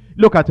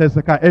 Look at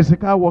Ezekiel.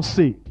 Ezekiel was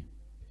sick.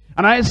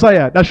 And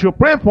Isaiah, that should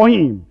pray for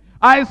him.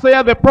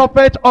 Isaiah, the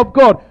prophet of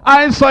God.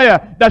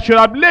 Isaiah, that should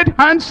have laid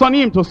hands on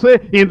him to say,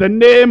 in the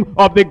name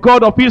of the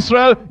God of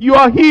Israel, you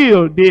are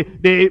healed.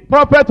 The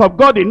prophet of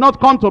God did not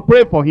come to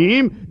pray for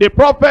him. The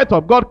prophet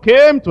of God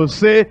came to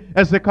say,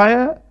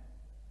 Ezekiel,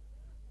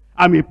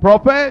 I'm a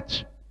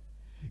prophet.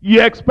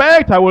 You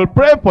expect I will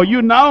pray for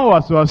you now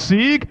as you are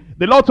sick?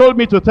 The Lord told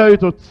me to tell you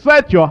to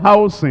set your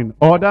house in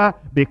order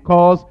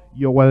because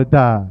you will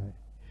die.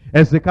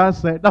 Ezekiel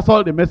said, that's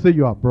all the message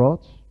you have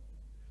brought?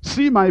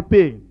 See my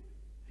pain.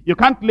 You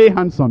can't lay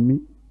hands on me.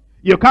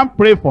 You can't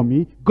pray for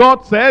me.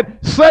 God said,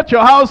 set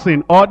your house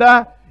in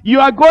order. You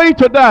are going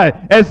to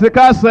die.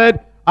 Ezekiel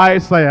said,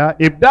 Isaiah,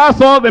 if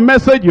that's all the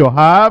message you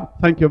have,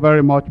 thank you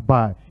very much,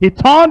 bye. He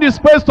turned his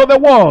face to the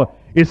wall.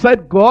 He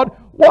said, God,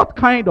 what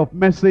kind of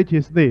message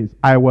is this?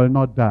 I will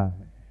not die.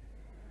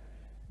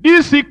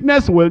 This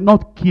sickness will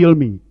not kill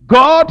me.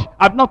 God,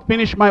 I've not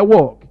finished my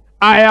work.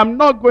 I am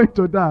not going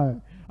to die.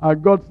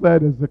 And God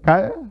said,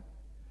 Ezekiel,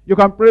 you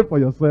can pray for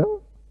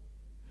yourself.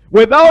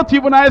 Without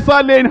even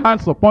Isaiah laying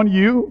hands upon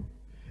you,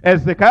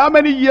 Ezekiel, how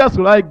many years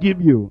will I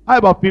give you? How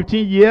about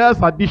 15 years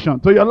addition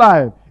to your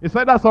life? He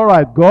said, that's all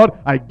right, God,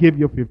 I give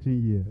you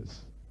 15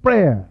 years.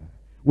 Prayer,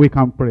 we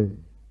can pray.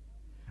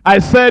 I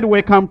said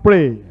we can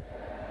pray.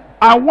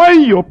 And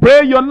when you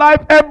pray, your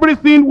life,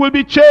 everything will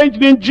be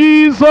changed in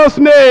Jesus'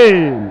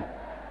 name.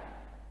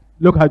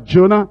 Look at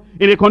Jonah,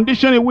 in the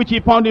condition in which he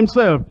found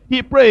himself.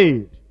 He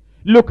prayed.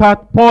 Look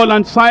at Paul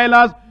and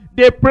Silas.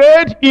 They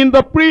prayed in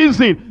the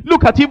prison.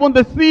 Look at even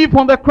the thief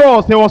on the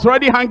cross. He was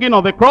already hanging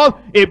on the cross,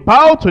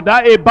 about to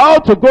die,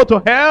 about to go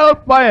to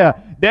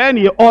hellfire. Then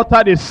he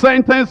uttered a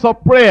sentence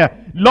of prayer.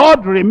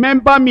 Lord,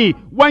 remember me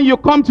when you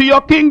come to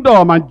your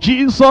kingdom. And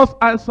Jesus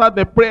answered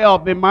the prayer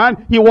of the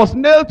man. He was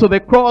nailed to the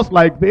cross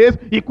like this.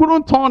 He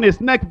couldn't turn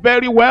his neck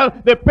very well.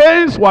 The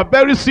pains were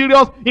very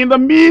serious. In the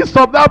midst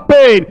of that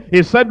pain,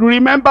 he said,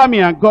 remember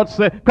me. And God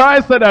said,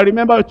 Christ said, I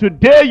remember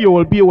today you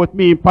will be with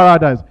me in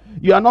paradise.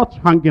 You are not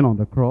hanging on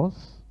the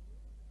cross.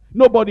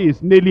 Nobody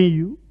is nailing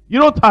you. You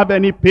don't have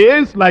any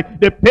pains like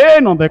the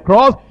pain on the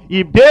cross.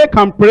 If they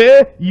can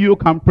pray, you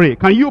can pray.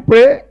 Can you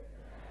pray?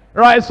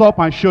 Rise up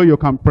and show you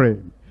can pray.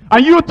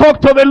 And you talk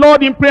to the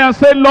Lord in prayer and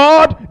say,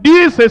 Lord,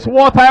 this is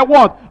what I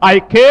want. I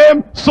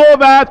came so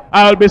that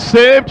I'll be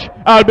saved,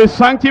 I'll be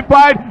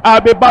sanctified, I'll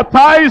be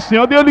baptized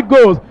in the Holy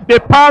Ghost. The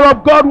power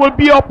of God will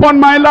be upon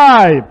my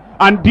life.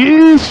 And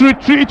this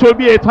retreat will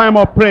be a time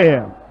of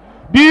prayer.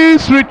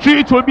 This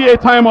retreat will be a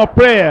time of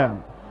prayer.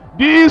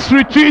 This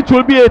retreat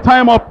will be a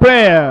time of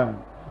prayer.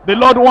 The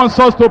Lord wants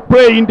us to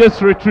pray in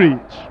this retreat.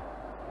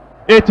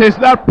 It is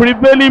that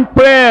prevailing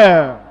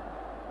prayer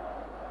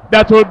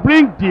that will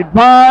bring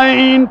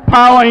divine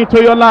power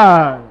into your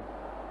life.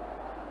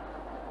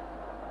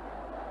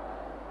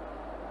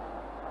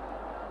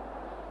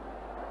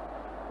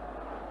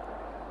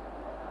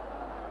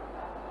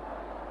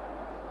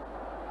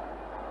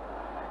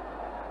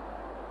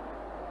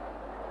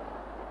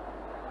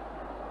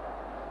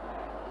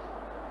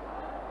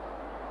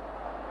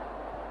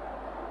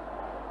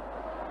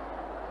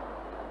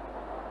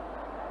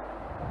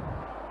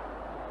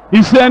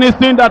 Is there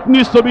anything that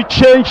needs to be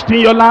changed in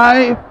your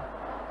life?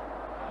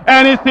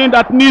 Anything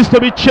that needs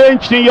to be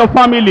changed in your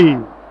family?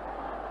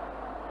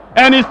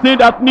 Anything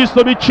that needs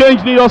to be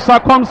changed in your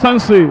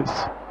circumstances?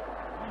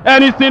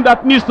 Anything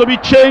that needs to be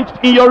changed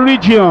in your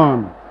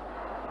region?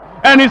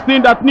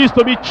 Anything that needs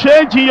to be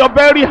changed in your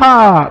very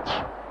heart?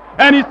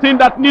 Anything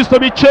that needs to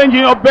be changed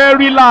in your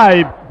very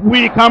life?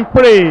 We can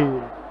pray.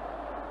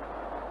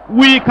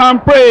 We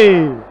can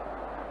pray.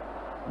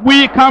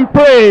 We can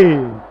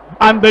pray.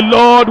 And the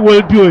Lord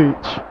will do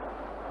it.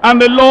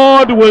 And the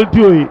Lord will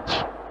do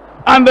it.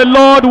 And the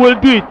Lord will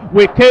do it.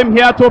 We came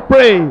here to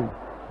pray.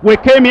 We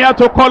came here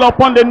to call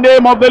upon the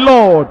name of the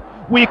Lord.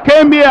 We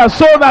came here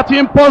so that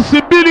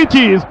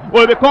impossibilities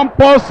will become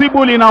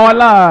possible in our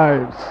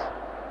lives.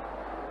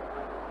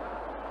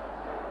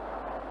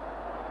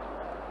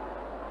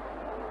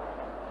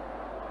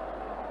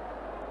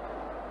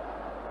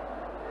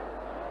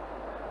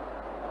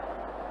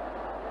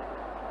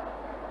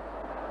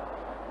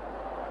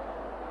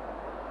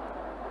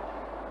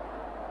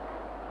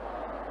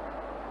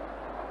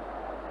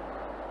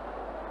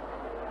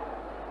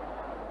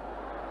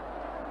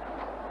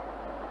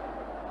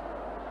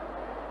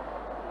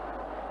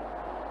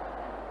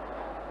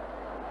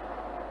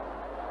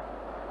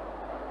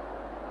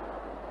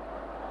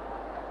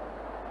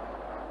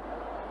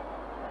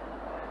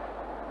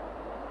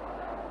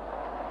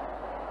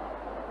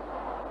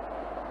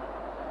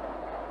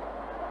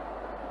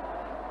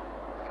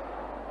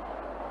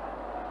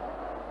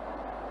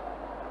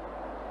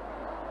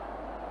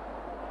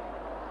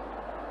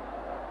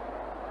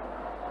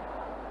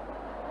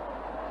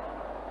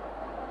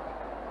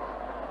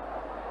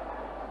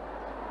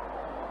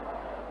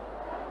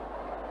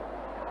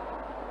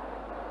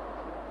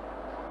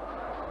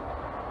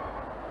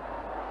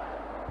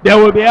 There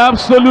will be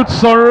absolute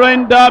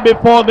surrender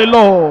before the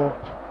Lord.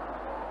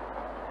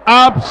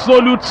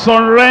 Absolute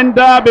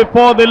surrender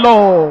before the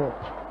Lord.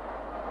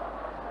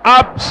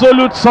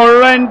 Absolute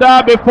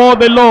surrender before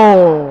the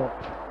Lord.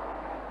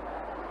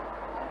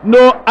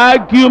 No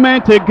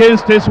argument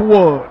against His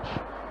word.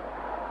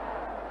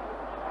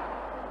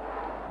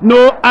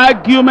 No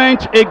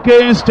argument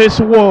against His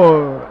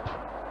word.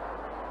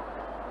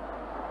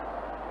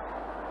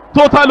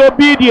 Total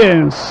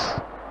obedience.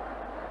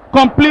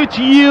 Complete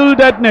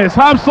yieldedness,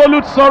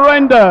 absolute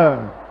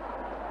surrender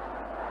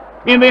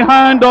in the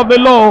hand of the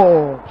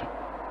Lord.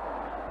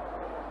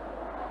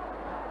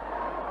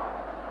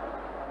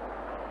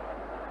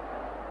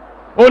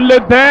 Only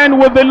then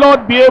will the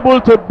Lord be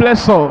able to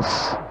bless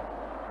us.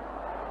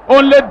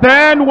 Only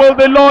then will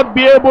the Lord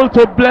be able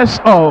to bless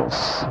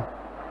us.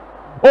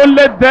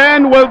 Only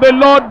then will the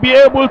Lord be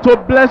able to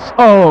bless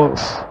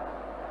us.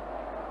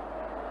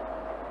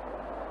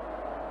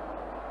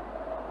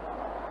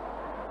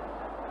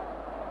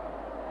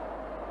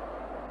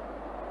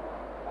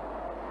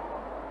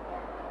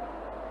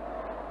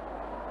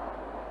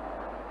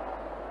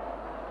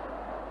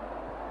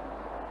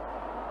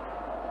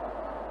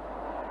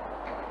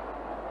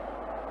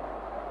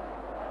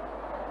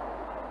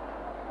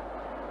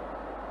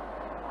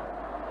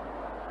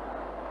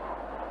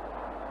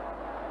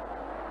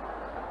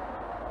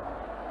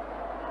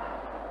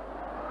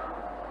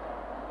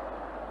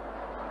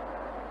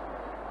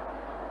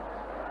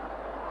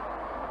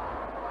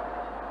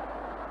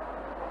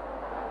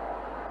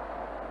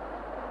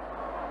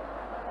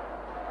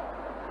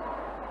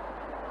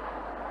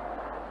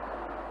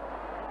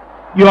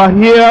 You are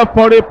here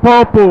for a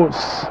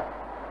purpose.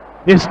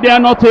 Is there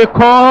not a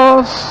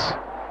cause?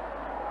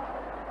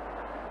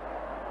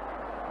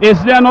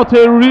 Is there not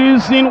a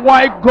reason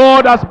why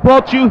God has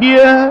brought you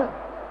here?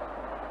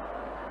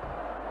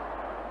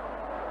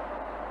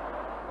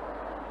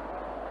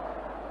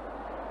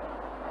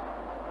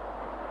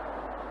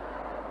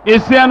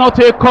 Is there not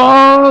a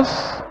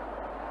cause?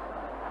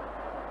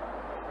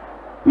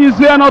 Is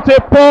there not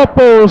a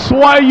purpose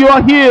why you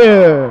are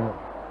here?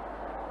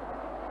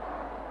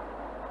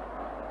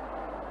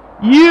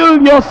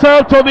 Yield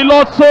yourself to the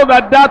Lord so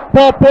that that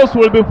purpose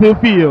will be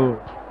fulfilled.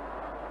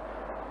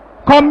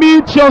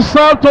 Commit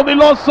yourself to the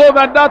Lord so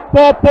that that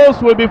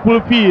purpose will be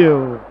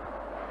fulfilled.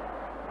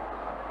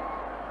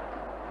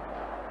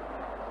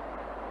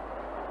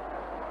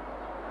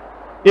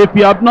 If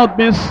you have not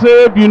been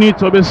saved, you need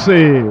to be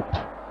saved.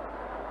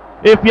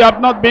 If you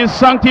have not been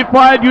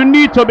sanctified, you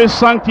need to be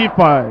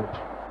sanctified.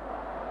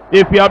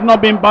 If you have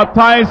not been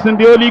baptized in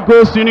the Holy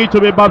Ghost, you need to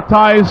be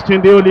baptized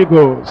in the Holy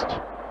Ghost.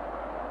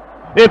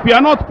 If you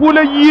are not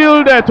fully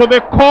yielded to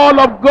the call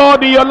of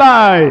God in your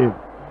life,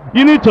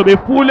 you need to be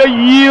fully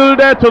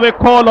yielded to the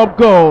call of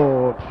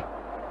God.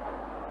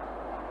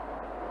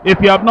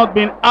 If you have not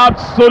been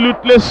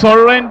absolutely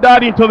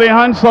surrendered into the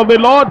hands of the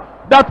Lord,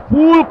 that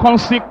full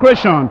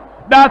consecration,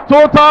 that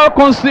total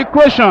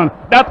consecration,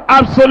 that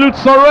absolute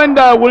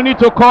surrender will need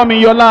to come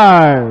in your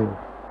life.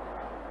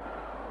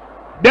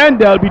 Then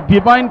there will be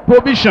divine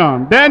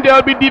provision. Then there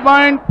will be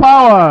divine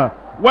power.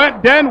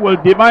 Then will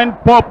divine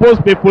purpose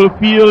be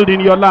fulfilled in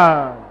your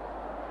life.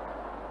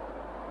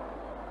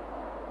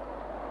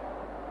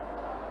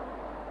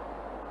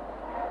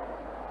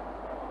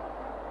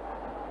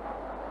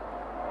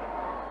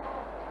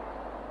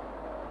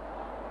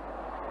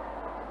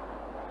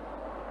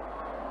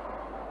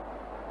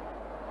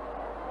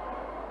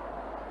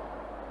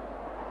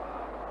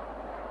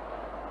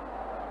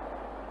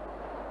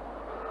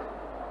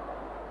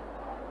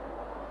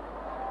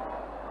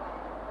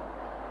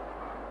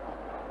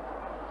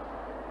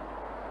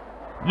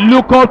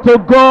 Look up to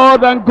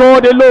God and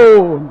God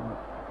alone.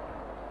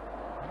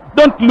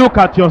 Don't look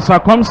at your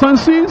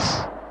circumstances.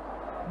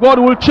 God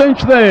will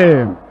change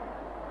them.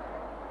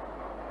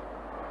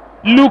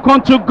 Look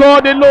unto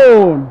God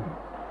alone.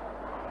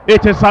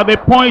 It is at the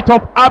point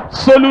of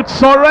absolute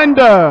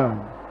surrender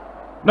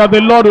that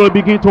the Lord will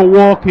begin to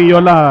work in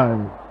your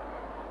life.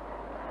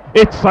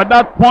 It's at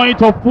that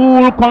point of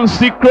full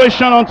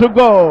consecration unto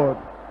God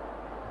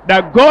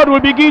that God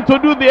will begin to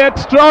do the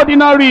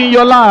extraordinary in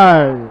your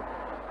life.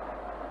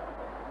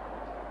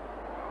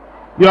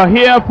 You are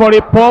here for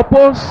a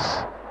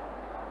purpose.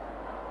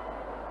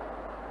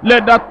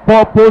 Let that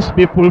purpose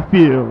be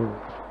fulfilled.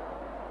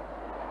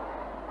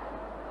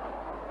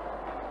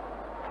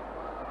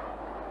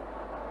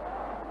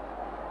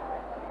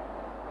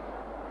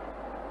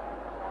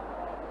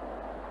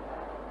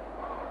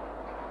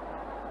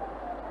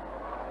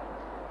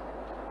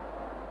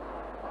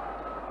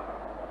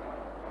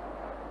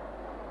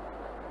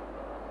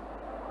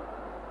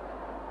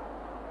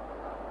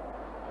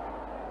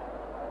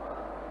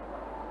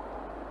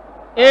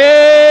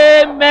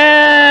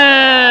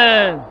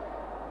 Amen.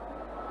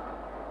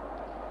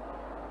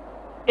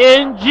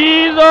 In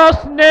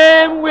Jesus'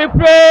 name we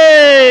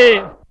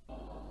pray.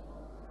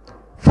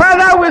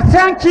 Father, we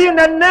thank you in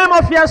the name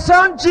of your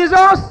Son,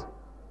 Jesus.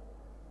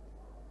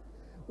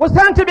 We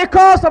thank you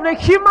because of the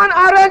human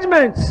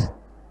arrangements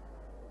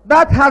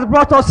that has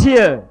brought us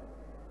here.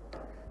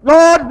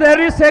 Lord,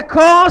 there is a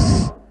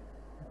cause,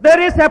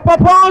 there is a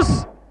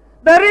purpose,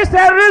 there is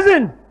a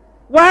reason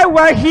why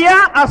we're here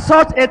at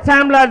such a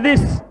time like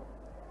this.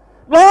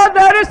 Lord,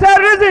 there is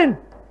a reason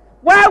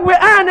why we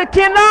are in the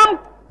kingdom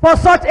for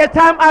such a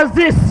time as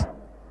this.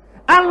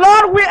 And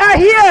Lord, we are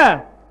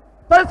here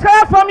to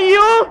hear from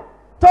you,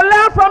 to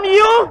learn from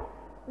you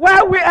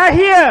while we are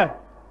here.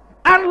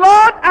 And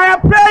Lord, I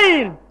am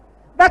praying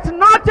that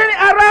nothing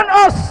around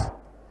us,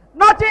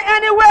 nothing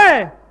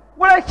anywhere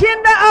will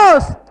hinder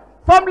us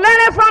from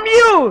learning from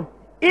you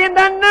in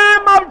the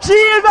name of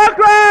Jesus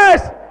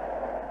Christ.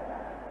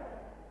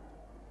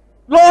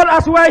 Lord,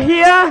 as we are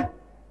here,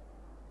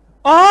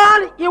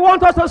 all you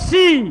want us to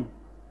see,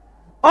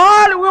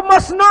 All we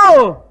must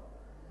know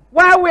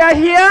while we are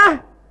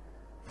here,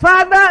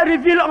 Father,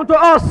 reveal unto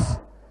us.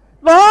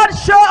 Lord,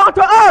 show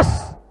unto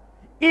us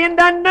in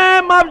the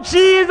name of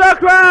Jesus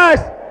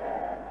Christ.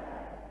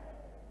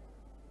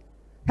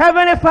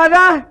 Heavenly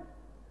Father,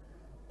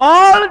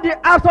 all the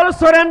absolute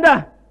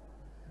surrender,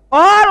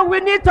 all we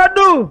need to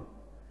do,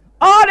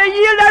 all the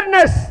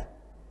yieldedness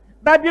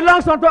that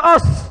belongs unto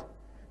us,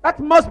 that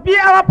must be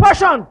our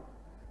portion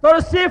to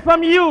receive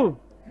from you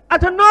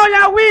and to know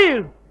your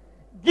will.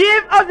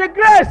 Give us the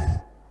grace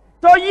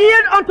to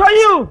yield unto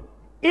you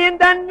in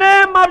the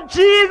name of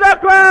Jesus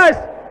Christ.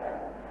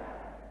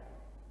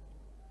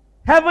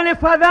 Heavenly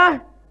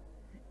Father,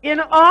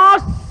 in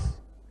us,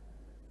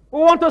 we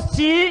want to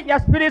see your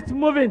Spirit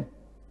moving.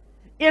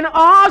 In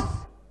us,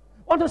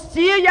 we want to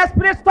see your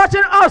Spirit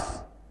touching us.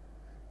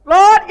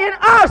 Lord, in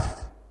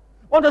us,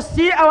 we want to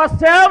see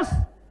ourselves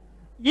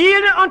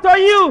yielding unto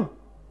you,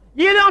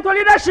 yielding unto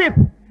leadership,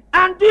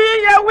 and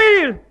doing your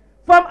will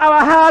from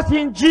our hearts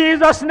in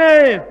Jesus'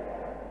 name.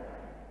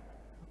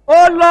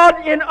 Oh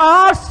Lord, in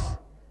us,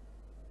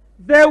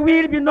 there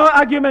will be no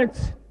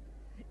argument.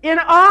 In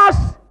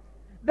us,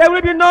 there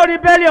will be no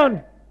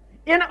rebellion.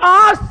 In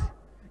us,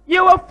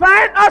 you will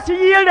find us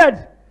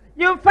yielded.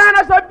 You will find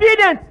us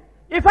obedient.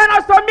 You will find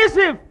us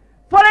submissive,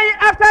 following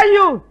after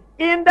you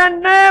in the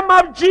name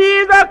of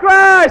Jesus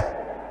Christ.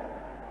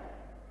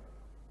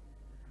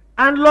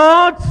 And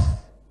Lord,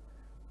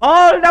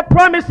 all the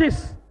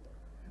promises,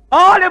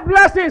 all the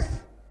blessings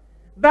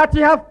that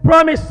you have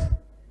promised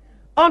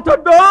unto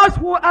those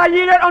who are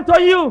yielded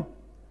unto you,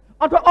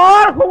 unto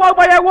all who walk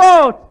by your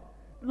word,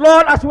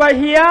 Lord, as we are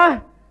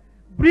here,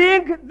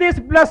 bring these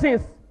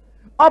blessings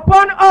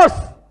upon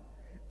us,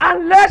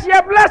 and let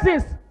your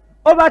blessings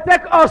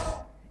overtake us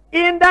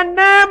in the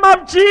name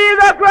of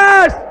Jesus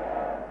Christ.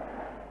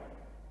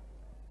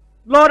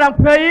 Lord, I'm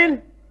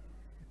praying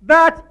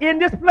that in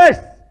this place,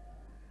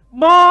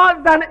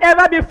 more than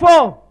ever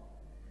before,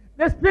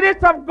 the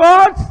Spirit of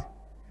God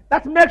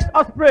that makes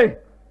us pray,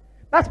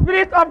 the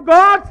Spirit of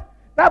God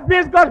that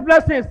brings God's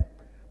blessings,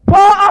 pour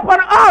upon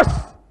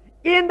us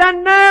in the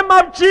name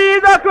of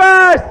Jesus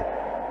Christ.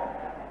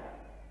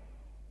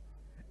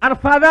 And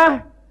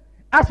Father,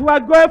 as we are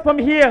going from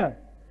here,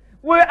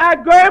 we are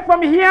going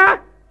from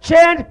here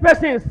changed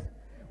persons.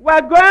 We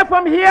are going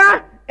from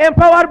here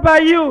empowered by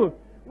you.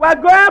 We are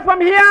going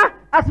from here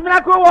as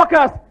miracle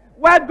workers.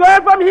 We are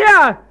going from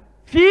here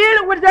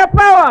filled with your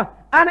power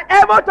and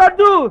able to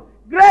do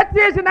great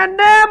things in the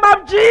name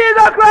of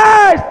Jesus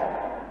Christ.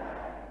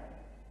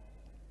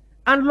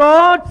 And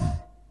Lord,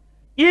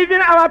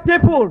 even our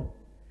people,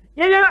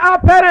 even our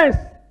parents,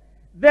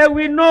 they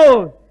will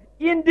know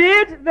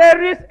indeed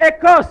there is a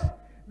cause,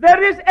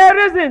 there is a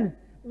reason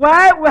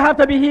why we have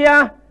to be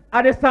here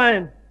at this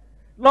time.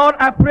 Lord,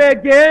 I pray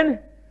again,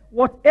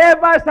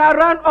 whatever is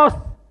around us,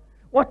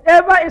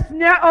 whatever is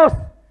near us,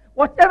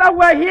 whatever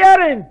we're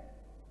hearing,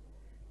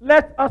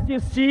 let us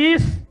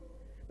insist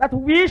that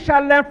we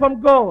shall learn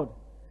from God.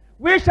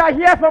 We shall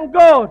hear from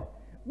God.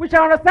 We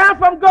shall understand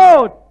from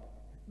God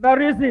the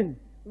reason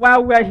why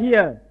we are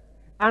here.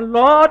 And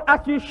Lord, as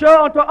you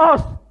show unto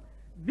us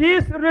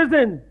this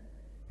reason,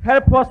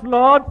 help us,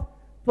 Lord,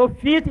 to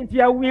fit into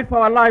your will for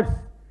our lives.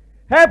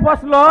 Help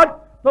us, Lord,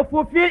 to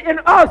fulfill in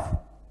us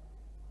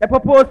the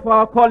purpose for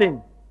our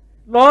calling.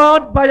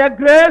 Lord, by your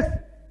grace,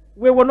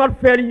 we will not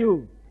fail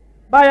you.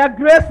 By your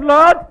grace,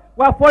 Lord,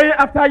 we are following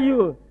after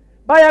you.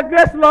 By your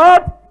grace,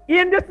 Lord,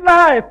 in this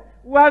life,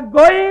 we are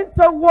going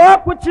to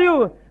walk with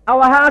you.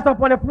 Our hands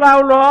upon the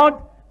plow, Lord,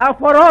 and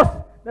for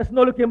us, there's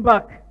no looking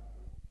back.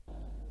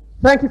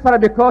 Thank you, Father,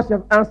 because you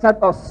have answered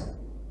us.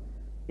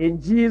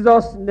 In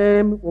Jesus'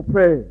 name we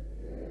pray.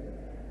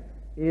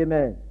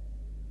 Amen.